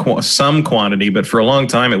have some quantity, but for a long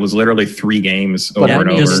time it was literally 3 games over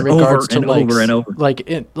and over. Over and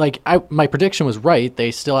over. My prediction was right.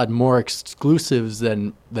 They still had more exclusives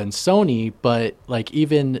than Sony, but like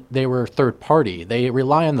even they were third party. They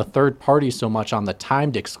rely on the third party so much on the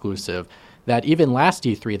timed exclusive that even last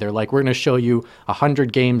E3, they're like, we're going to show you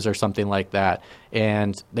 100 games or something like that.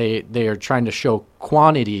 And they are trying to show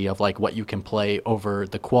quantity of like what you can play over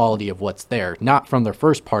the quality of what's there. Not from their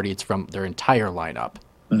first party, it's from their entire lineup.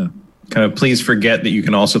 Kind of please forget that you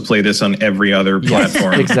can also play this on every other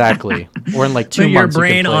platform. Exactly. Or in like 2 months, your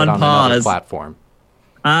brain you can play on it on pause. another platform.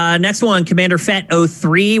 Next one, Commander Fett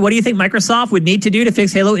 03. What do you think Microsoft would need to do to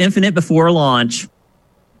fix Halo Infinite before launch?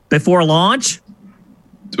 Before launch?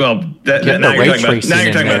 Well, now you're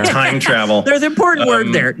talking about time travel. There's an important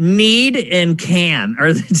word there. Need and can.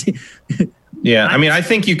 Yeah, I mean, I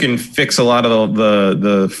think you can fix a lot of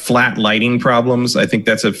the flat lighting problems. I think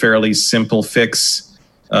that's a fairly simple fix.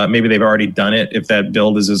 Maybe they've already done it if that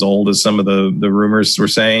build is as old as some of the rumors were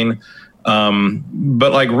saying.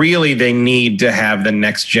 But like really they need to have the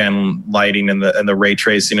next gen lighting and the ray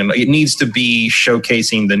tracing, and it needs to be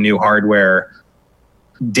showcasing the new hardware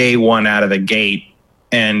day one out of the gate.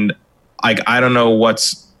 And I don't know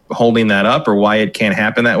what's holding that up or why it can't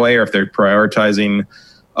happen that way, or if they're prioritizing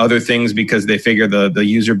other things because they figure the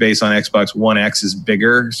user base on Xbox One X is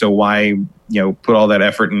bigger. So why, put all that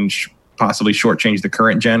effort and possibly shortchange the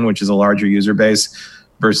current gen, which is a larger user base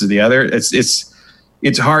versus the other.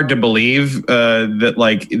 It's hard to believe that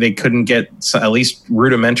like they couldn't get at least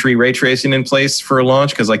rudimentary ray tracing in place for a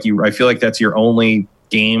launch, because I feel like that's your only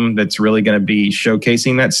game that's really going to be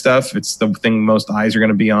showcasing that stuff. It's the thing most eyes are going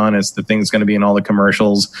to be on. It's the thing that's going to be in all the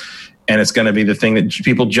commercials, and it's going to be the thing that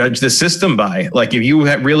people judge the system by. Like if you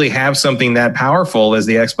really have something that powerful as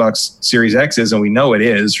the Xbox Series X is, and we know it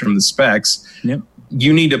is from the specs, yep,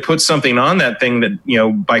 you need to put something on that thing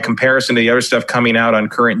that, by comparison to the other stuff coming out on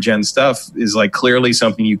current gen stuff, is like clearly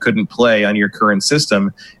something you couldn't play on your current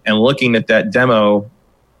system. And looking at that demo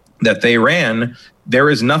that they ran,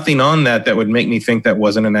 there is nothing on that would make me think that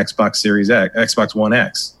wasn't an Xbox Series X, Xbox One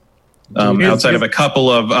X. Outside of a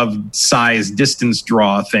couple of size distance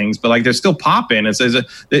draw things, but like they're still popping.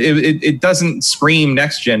 It doesn't scream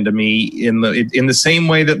next gen to me in the same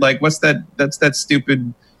way that like that's that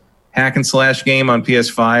stupid hack and slash game on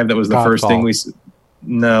PS5 that was the first thing we.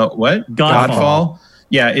 No, what? Godfall.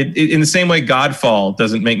 Yeah, in the same way, Godfall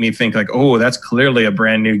doesn't make me think like, oh, that's clearly a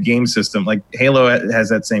brand new game system. Like Halo has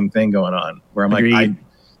that same thing going on, where I'm like,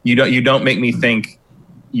 you don't make me think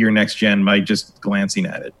you're next gen by just glancing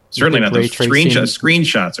at it. Certainly not. Those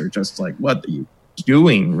screenshots are just like, what are you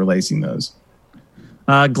doing releasing those?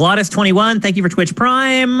 Glottis21, thank you for Twitch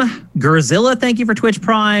Prime. Gurzilla, thank you for Twitch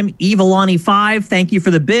Prime. Evilani5, thank you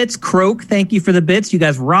for the bits. Croak, thank you for the bits. You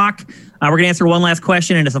guys rock. We're going to answer one last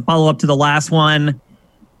question, and it's a follow-up to the last one.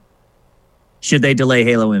 Should they delay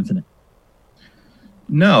Halo Infinite?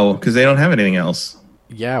 No, because they don't have anything else.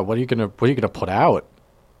 Yeah, what are you gonna put out?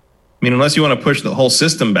 I mean, unless you want to push the whole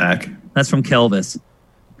system back. That's from Kelvis.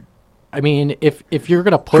 I mean, if you're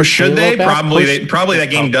gonna push, should Halo they? Back, Probably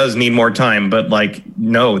that game does need more time, but like,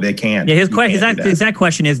 no, they can't. Yeah, his exact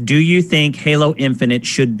question is: do you think Halo Infinite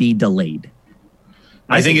should be delayed?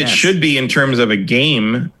 I think it should be in terms of a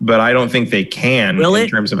game, but I don't think they can in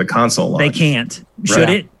terms of a console launch. They can't. Should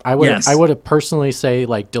it? I would personally say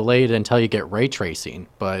like delayed until you get ray tracing,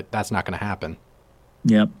 but that's not going to happen.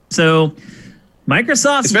 Yep. So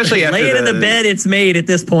Microsoft, especially after lay it in the bed it's made at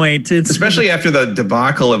this point. Especially after the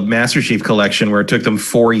debacle of Master Chief Collection, where it took them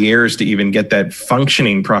 4 years to even get that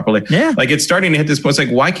functioning properly. Yeah. Like it's starting to hit this point. It's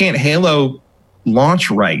like, why can't Halo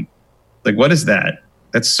launch right? Like, what is that?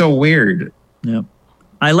 That's so weird. Yep.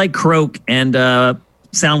 I like Croak and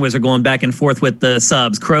Soundwizard going back and forth with the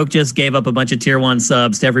subs. Croak just gave up a bunch of tier 1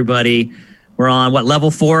 subs to everybody. We're on,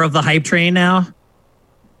 level 4 of the hype train now?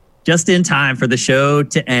 Just in time for the show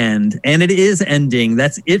to end. And it is ending.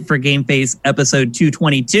 That's it for GameFace episode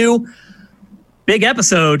 222. Big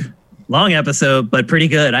episode. Long episode, but pretty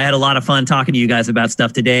good. I had a lot of fun talking to you guys about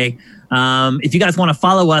stuff today. If you guys want to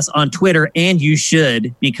follow us on Twitter, and you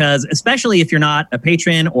should, because especially if you're not a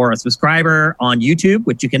patron or a subscriber on YouTube,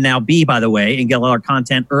 which you can now be, by the way, and get all our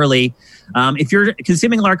content early. If you're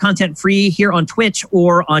consuming our content free here on Twitch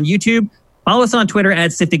or on YouTube, Follow us on Twitter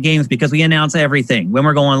at Sifted Games because we announce everything. When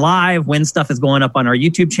we're going live, when stuff is going up on our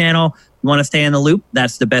YouTube channel. You want to stay in the loop?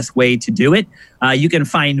 That's the best way to do it. You can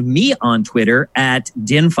find me on Twitter at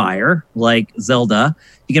Dinfire, like Zelda.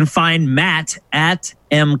 You can find Matt at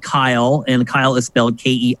MKyle, and Kyle is spelled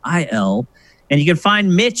Keil. And you can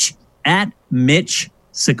find Mitch at Mitch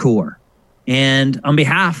Secor. And on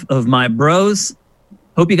behalf of my bros,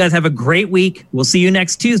 hope you guys have a great week. We'll see you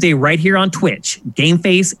next Tuesday right here on Twitch.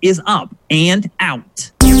 GameFace is up and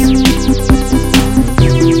out.